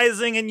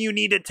rising and you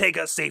need to take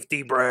a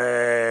safety break.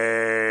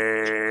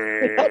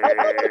 I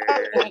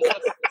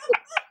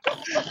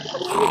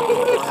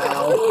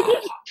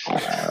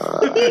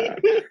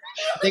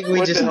think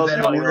we just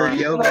invented order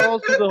yoga.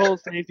 Also the whole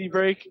safety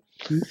break.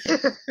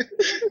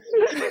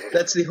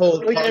 That's the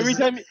whole. Like every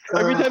time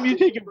you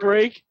take a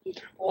break,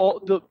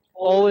 all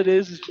it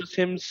is just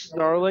him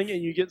snarling,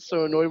 and you get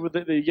so annoyed with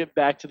it that you get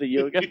back to the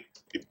yoga.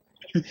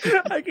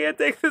 I can't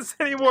take this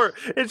anymore.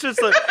 It's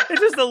just a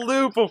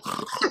loop of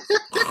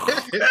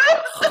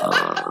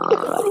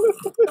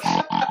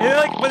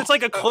but it's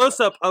like a close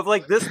up of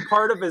like this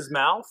part of his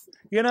mouth,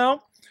 you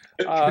know?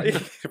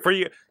 For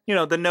you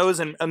know, the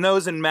nose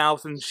and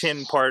mouth and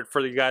chin part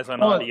for you guys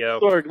on audio.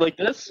 Or like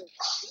this.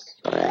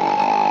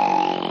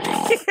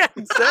 Yeah,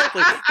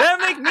 exactly. That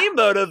make me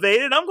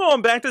motivated. I'm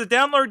going back to the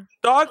downward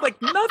dog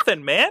like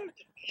nothing, man.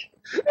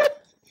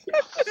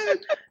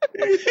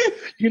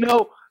 You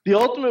know, the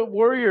Ultimate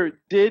Warrior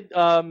did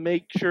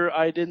make sure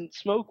I didn't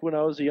smoke when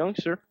I was a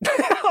youngster.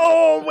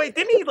 Oh, wait,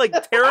 didn't he like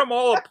tear them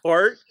all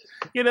apart?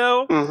 You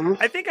know?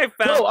 I think I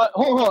found... No,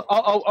 hold on.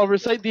 I'll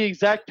recite the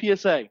exact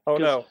PSA. Oh,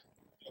 no.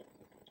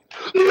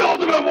 The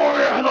Ultimate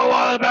Warrior has a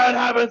lot of bad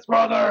habits,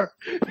 brother!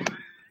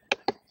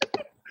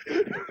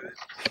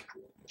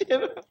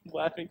 Damn it, I'm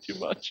laughing too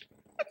much.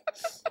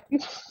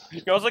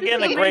 It goes again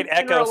the great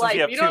echo since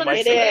you have two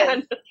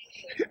mics.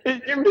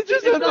 You're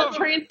just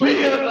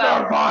be a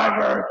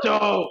survivor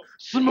to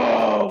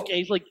smoke. And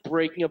he's like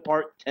breaking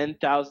apart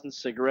 10,000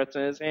 cigarettes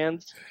in his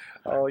hands.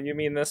 Oh, you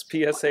mean this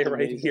PSA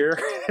right here?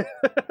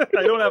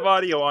 I don't have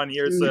audio on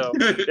here, so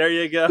there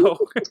you go.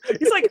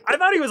 He's like, I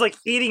thought he was like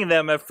eating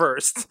them at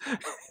first.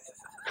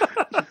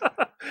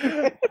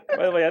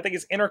 By the way, I think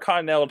he's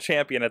Intercontinental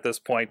Champion at this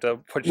point to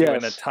put you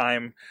in a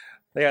time.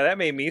 Yeah, that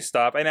made me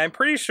stop. And I'm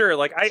pretty sure,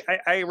 like,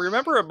 I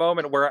remember a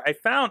moment where I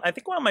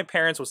think one of my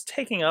parents was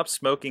taking up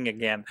smoking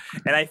again,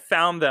 and I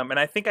found them, and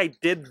I think I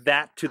did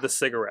that to the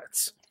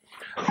cigarettes.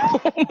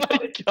 Oh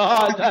my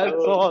God, that's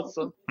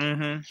awesome.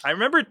 I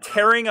remember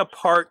tearing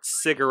apart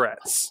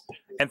cigarettes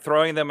and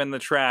throwing them in the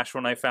trash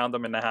when I found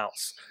them in the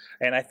house.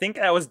 And I think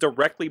I was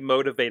directly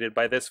motivated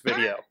by this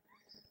video.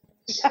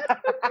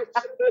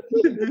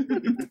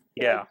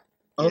 Yeah.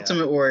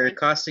 Ultimate Warrior,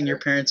 costing your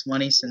parents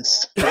money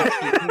since...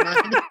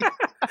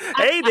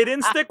 Hey, they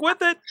didn't stick with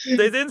it.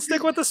 They didn't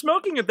stick with the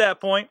smoking at that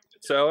point,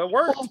 so it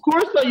worked. Well, of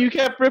course not. You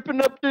kept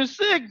ripping up their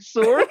cigs,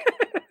 Sword.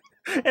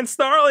 And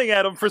snarling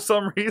at them for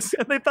some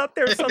reason. They thought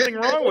there was something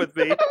wrong with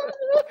me.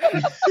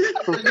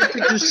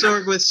 Picture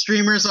Sword with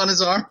streamers on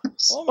his arms.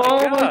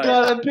 Oh my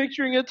God, I'm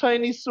picturing a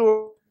tiny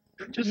Sword.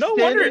 Just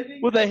standing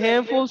with a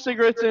handful of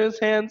cigarettes in his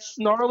hand,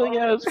 snarling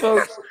at his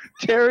folks,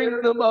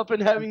 tearing them up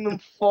and having them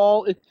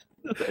fall into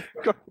the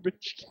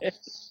garbage can.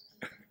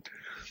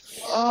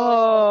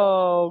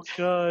 Oh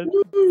God!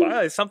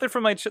 Finally, something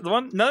from my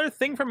another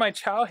thing from my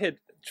childhood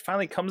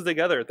finally comes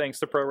together thanks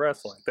to pro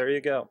wrestling. There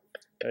you go.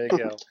 There you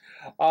go.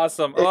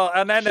 Awesome. Well,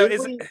 on that note,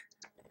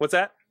 what's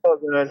that? Oh,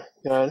 good.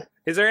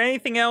 Is there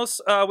anything else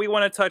we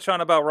want to touch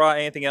on about Raw?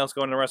 Anything else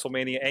going to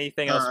WrestleMania?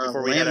 Anything else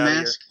before we get out of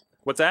here?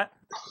 What's that?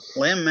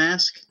 Lamb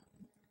mask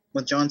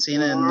with John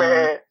Cena and.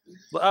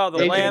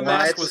 The Lamb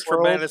mask was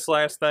tremendous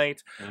last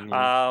night.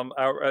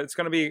 It's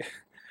going to be.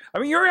 I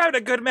mean, you're having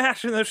a good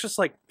match, and it's just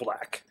like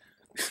black.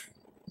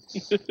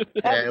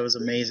 Yeah, it was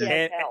amazing. Yeah,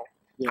 And- hell.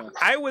 Yeah.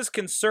 I was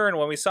concerned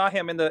when we saw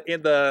him in the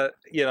at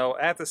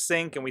the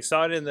sink, and we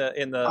saw it in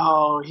the.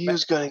 Oh, he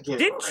was gonna get.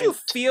 Didn't you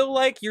raped. feel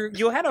like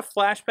you had a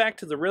flashback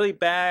to the really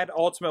bad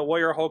Ultimate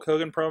Warrior Hulk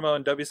Hogan promo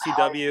in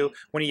WCW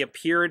when he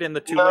appeared in the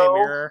two-way No.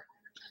 mirror?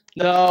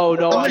 No,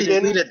 I Somebody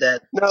didn't. tweeted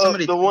that. No,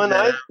 Somebody the one tweeted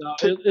I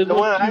that. No, the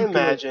one looked I too good.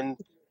 imagined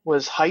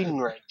was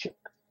Heidenreich.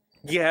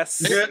 Yes.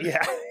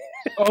 Yeah.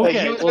 Like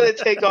Okay, he was well, gonna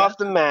take off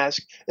the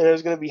mask, and it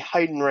was gonna be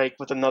Heidenreich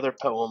with another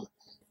poem.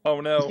 Oh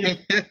no.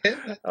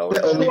 Oh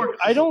But no. only- Sorg,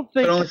 I don't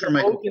think But only for the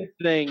Michael. Hogan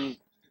thing.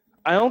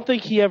 I don't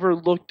think he ever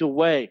looked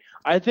away.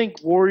 I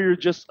think Warrior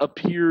just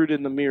appeared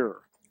in the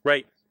mirror.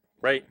 Right.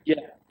 Right. Yeah.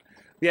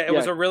 Yeah, it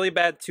was a really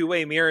bad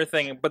two-way mirror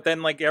thing, but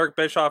then like Eric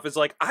Bischoff is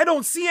like, I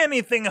don't see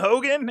anything,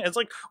 Hogan. It's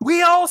like,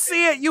 we all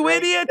see it, you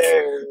idiot.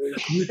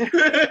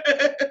 The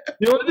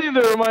only thing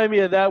that reminded me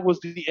of that was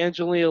the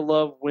Angelina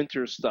Love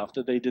Winter stuff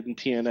that they did in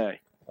TNA.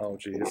 Oh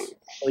jeez.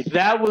 Like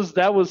that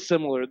was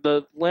similar.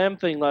 The Lamb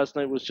thing last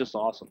night was just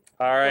awesome.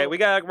 All right, we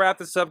gotta wrap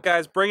this up,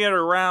 guys. Bring it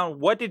around.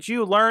 What did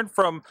you learn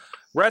from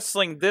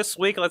wrestling this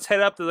week? Let's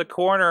head up to the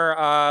corner,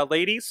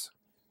 ladies.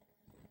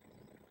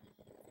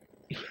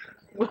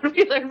 What did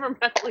we learn from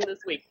wrestling this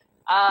week?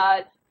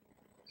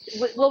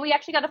 Well, we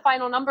actually got a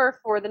final number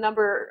for the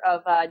number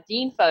of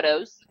Dean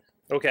photos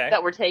Okay.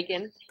 that were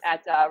taken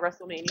at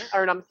WrestleMania,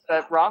 or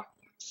Raw.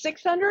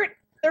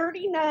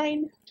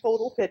 639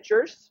 total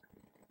pictures.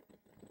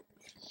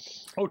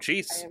 Oh I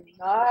jeez. am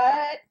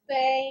not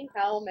saying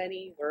how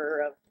many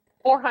were of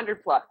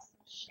 400 plus.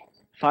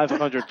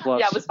 500 plus.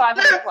 Yeah, it was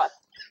 500 plus.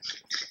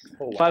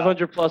 Oh, wow.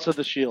 500 plus of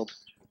the Shield.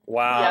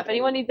 Wow. Yeah, if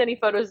anyone needs any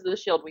photos of the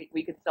Shield,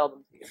 we could sell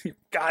them to you.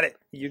 Got it.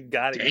 You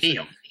got it.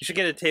 Damn. You should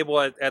get a table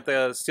at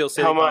the Steel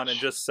City How Con much? and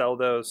just sell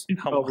those.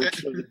 How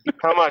much?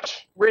 How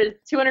much? Riz,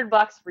 $200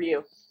 for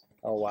you.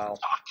 Oh wow.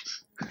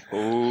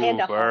 Ooh,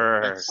 And a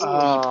burn.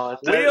 Oh,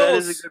 that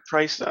is a good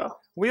price though.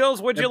 Wheels,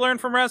 what'd you learn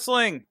from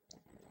wrestling?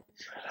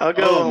 I'll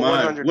go Oh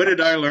my! 100. What did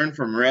I learn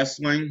from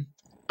wrestling?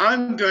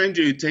 I'm going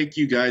to take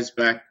you guys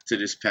back to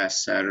this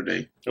past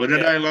Saturday. What did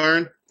Okay. I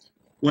learn?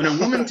 When a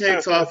woman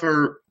takes off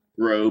her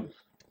robe,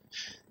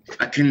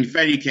 a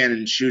confetti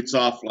cannon shoots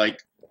off like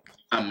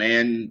a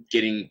man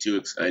getting too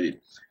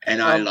excited,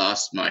 and I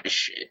lost my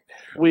shit.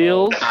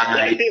 Wheels.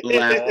 I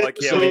laughed Oh, I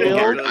can't so wait to hear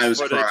hard this I was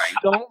footage. crying.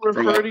 Don't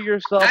refer what? to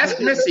yourself. Ask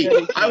as Missy.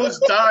 I was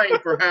dying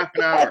for half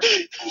an hour.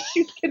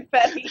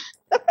 confetti.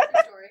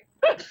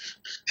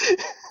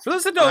 For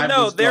those that don't I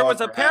know, was there gone was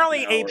for half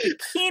apparently an a hour.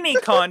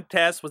 bikini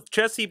contest with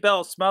Jessie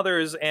Belle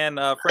Smothers and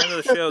a friend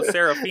of the show,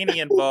 Sarah Feeney,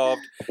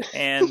 involved.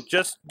 And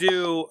just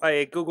do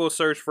a Google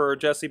search for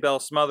Jessie Belle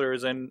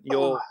Smothers, and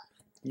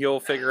you'll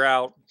figure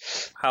out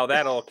how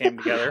that all came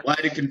together. Why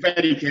the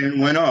confetti cannon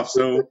went off?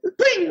 So,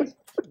 bing!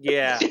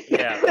 Yeah, there you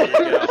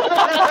go.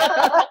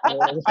 I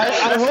hope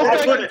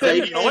I What can a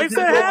finish thing. Noise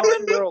that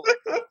happened?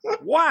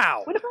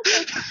 Wow. What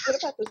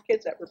about those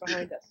kids that were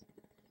behind us?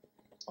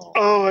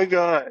 Oh my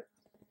god.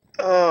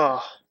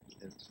 Oh.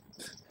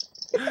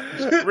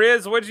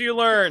 Riz, what'd you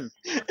learn?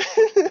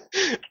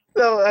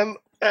 No,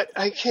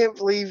 I can't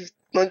believe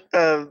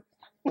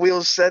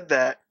Wheels said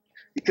that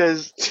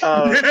because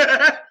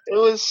it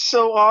was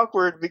so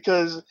awkward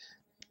because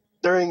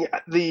during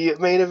the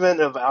main event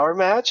of our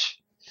match,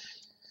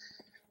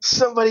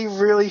 somebody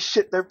really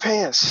shit their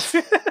pants.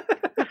 That's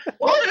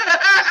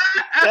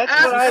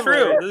what I This is true.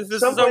 learned.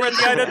 This is over at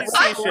the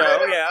IWC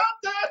show, yeah.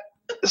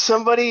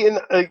 Somebody in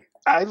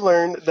I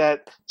learned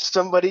that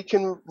somebody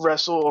can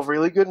wrestle a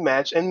really good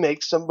match and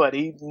make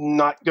somebody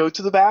not go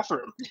to the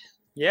bathroom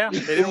Yeah, they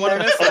didn't want to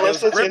miss it. It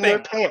unless was it's in their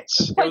gripping.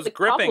 pants. It Quite was the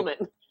gripping.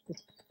 compliment.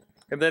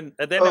 And then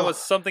it Oh. was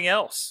something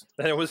else.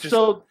 And it was just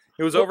So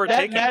it was that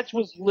overtaken. match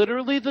was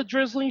literally the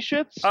drizzling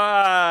shits.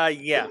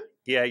 Yeah.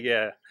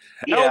 Yeah.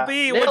 LB,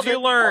 Nailed what'd you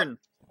it. learn?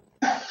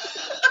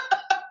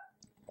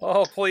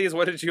 Oh, please,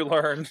 what did you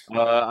learn?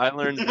 I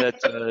learned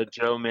that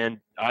Joe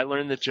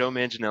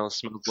Manganiello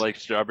smelled like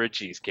strawberry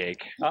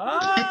cheesecake.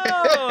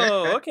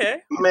 Oh,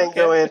 okay.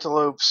 Mango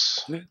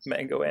antelopes.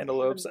 Mango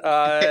antelopes.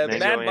 Mango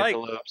Mad Mike.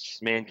 antelopes,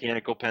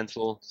 mechanical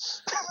pencil.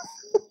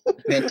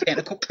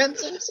 Mechanical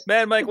pencils?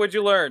 Mad Mike, what'd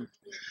you learn?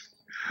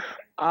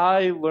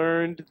 I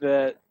learned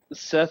that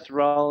Seth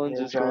Rollins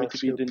Yeah, is going to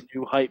be the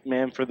new hype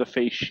man for the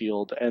face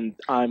shield, and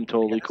I'm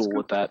totally cool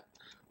with that.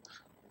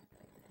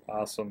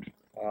 Awesome.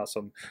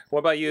 What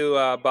about you,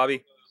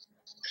 Bobby?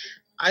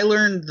 I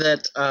learned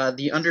that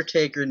the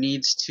Undertaker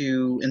needs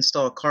to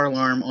install a car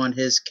alarm on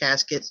his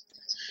casket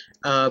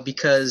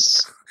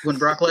because when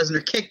Brock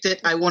Lesnar kicked it,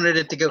 I wanted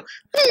it to go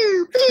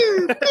pew,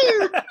 pew,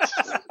 pew.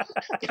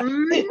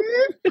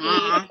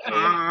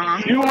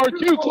 You are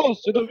too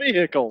close to the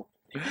vehicle.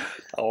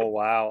 Oh,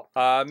 wow.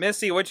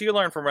 Missy, what'd you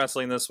learn from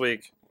wrestling this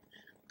week?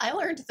 I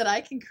learned that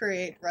I can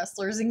create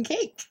wrestlers in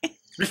cake.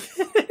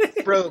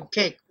 Brogue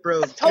cake,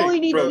 Brogue. Totally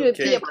needs Brogue to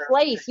be cake. a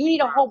place. You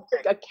need a whole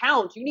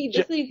account.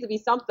 This needs to be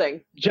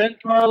something. Jen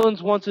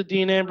Carlins wants a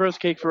Dean Ambrose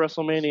cake for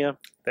WrestleMania.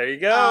 There you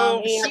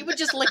go. She would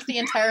just lick the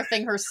entire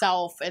thing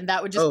herself, and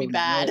that would just be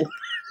bad.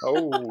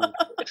 Oh.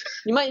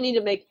 You might need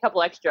to make a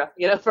couple extra,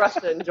 for us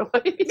to enjoy.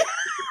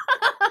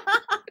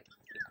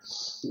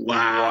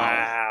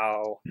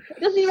 Wow. It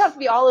doesn't even have to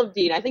be olive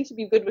Dean. I think she'd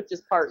be good with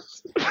just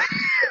parts.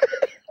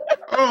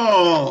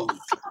 Oh.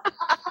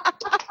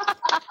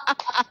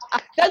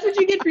 That's what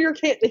you get for your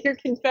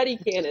confetti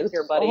cannon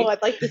here, buddy. Oh,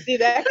 I'd like to see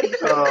that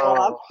confetti go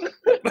off.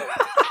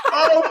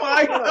 Oh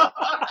my God.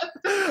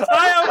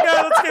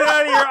 Okay, let's get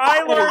out of here.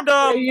 I learned.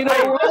 You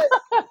know what?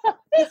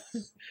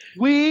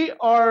 We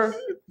are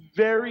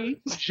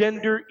very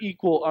gender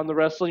equal on the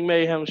Wrestling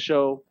Mayhem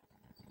Show.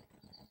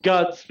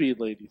 Godspeed,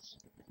 ladies.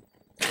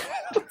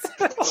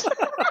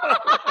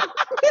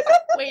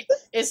 Wait,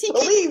 is he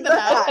kicking them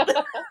out?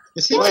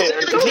 Is he going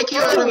to kick you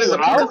out of his I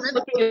apartment? was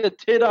looking at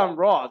Tit on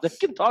Raw. They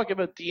can talk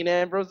about Dean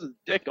Ambrose's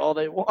dick all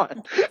they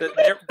want.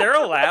 They're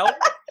allowed.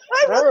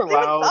 I They're wasn't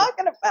even allowed.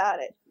 talking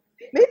about it.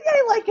 Maybe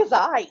I like his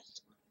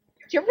eyes.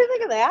 Did you ever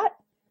think of that?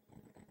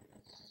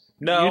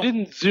 No. You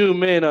didn't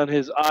zoom in on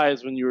his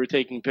eyes when you were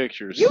taking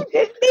pictures. You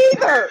didn't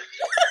either.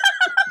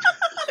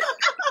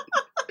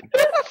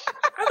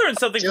 I learned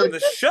something from the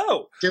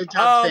show. Good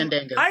job,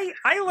 Fandango. I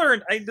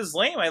learned. I was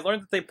lame. I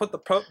learned that they put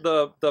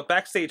the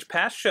backstage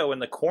pass show in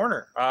the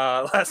corner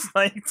last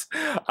night.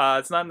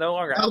 It's not no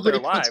longer out there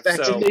live.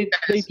 So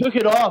They took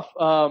it off.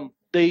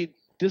 They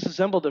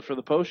disassembled it for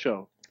the post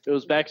show. It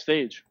was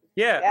backstage.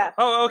 yeah.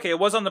 Oh, okay. It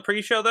was on the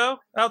pre-show though.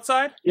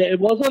 Outside. Yeah, it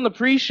was on the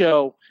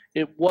pre-show.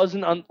 It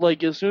wasn't on,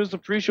 like, as soon as the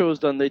pre-show was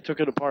done, they took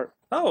it apart.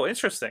 Oh,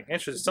 interesting.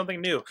 Something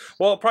new.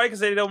 Well, probably because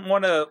they don't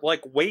want to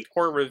like wait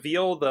or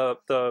reveal the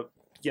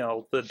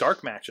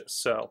dark matches.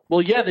 So.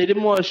 Well, yeah, they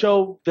didn't want to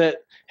show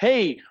that.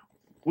 Hey,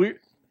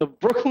 the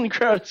Brooklyn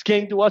crowd is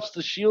getting to watch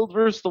the Shield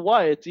versus the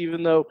Wyatts,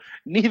 even though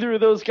neither of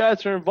those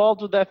guys are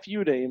involved with that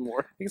feud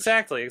anymore.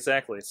 Exactly.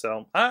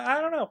 So I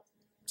don't know.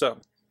 So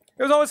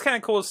it was always kind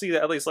of cool to see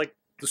that at least like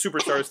the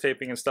Superstars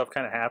taping and stuff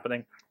kind of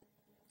happening.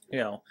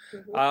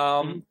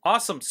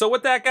 Awesome. So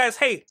with that, guys,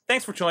 hey,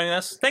 thanks for joining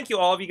us. Thank you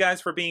all of you guys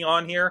for being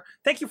on here.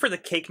 Thank you for the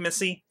cake,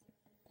 Missy.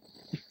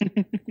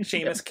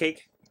 Seamus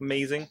cake.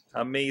 Amazing.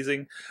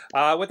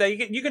 With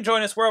that, you can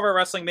join us. We're over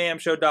at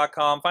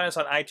WrestlingMayhemShow.com. Find us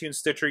on iTunes,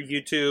 Stitcher,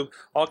 YouTube,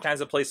 all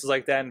kinds of places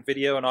like that in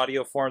video and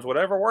audio forms,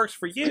 whatever works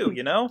for you,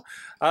 You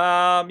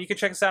can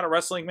check us out at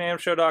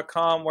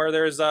WrestlingMayhemShow.com where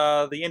there's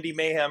the Indie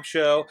Mayhem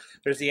Show.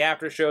 There's the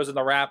after shows and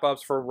the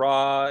wrap-ups for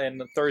Raw and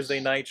the Thursday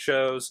night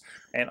shows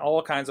and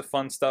all kinds of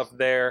fun stuff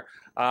there.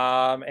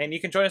 And you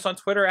can join us on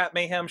Twitter at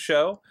Mayhem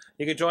Show.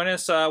 You can join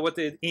us with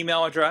the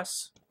email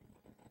address.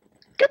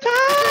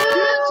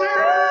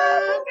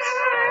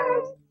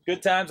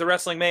 Good times at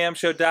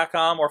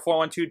WrestlingMayhemShow.com or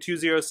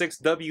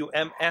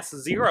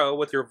 412-206-WMS0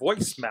 with your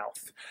voice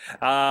mouth.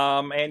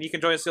 And you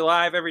can join us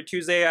live every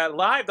Tuesday at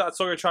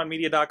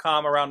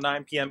live.sorgatronmedia.com around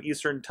 9 p.m.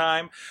 Eastern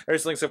Time.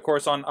 There's links, of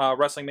course, on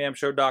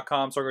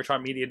WrestlingMayhemShow.com,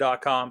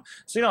 sorgatronmedia.com.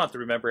 So you don't have to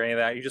remember any of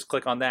that. You just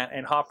click on that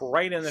and hop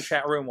right in the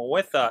chat room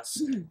with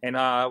us, and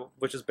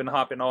which has been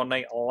hopping all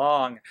night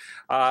long.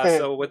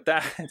 So with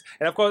that,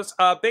 and of course,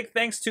 big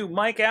thanks to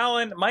Mike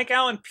Allen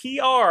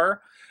PR,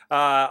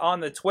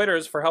 on the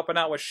Twitters for helping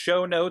out with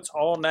show notes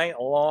all night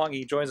long.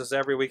 He joins us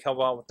every week,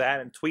 helping out with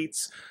that and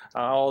tweets,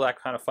 all that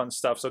kind of fun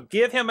stuff. So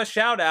give him a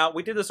shout out.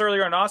 We did this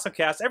earlier on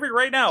AwesomeCast.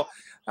 Right now,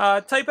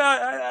 type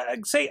out,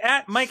 say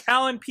at Mike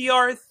Allen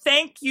PR,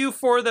 thank you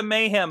for the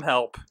Mayhem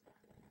help.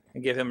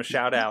 And give him a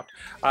shout out.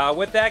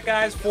 With that,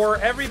 guys, for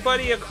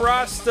everybody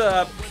across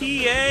the PA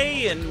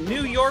and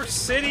New York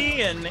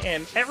City and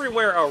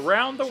everywhere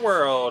around the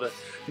world,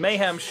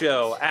 Mayhem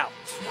Show out.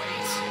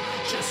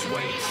 Just wait.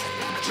 Wait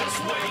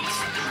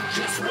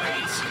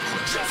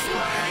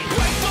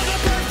for the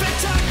perfect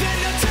time, then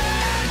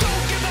attack.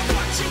 Don't give up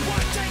what you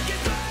want, take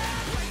it back.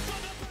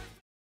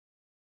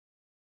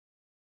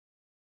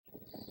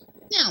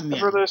 Meow, meow.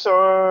 For the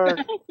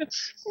sword.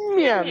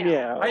 Meow,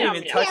 meow. I didn't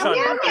even touch on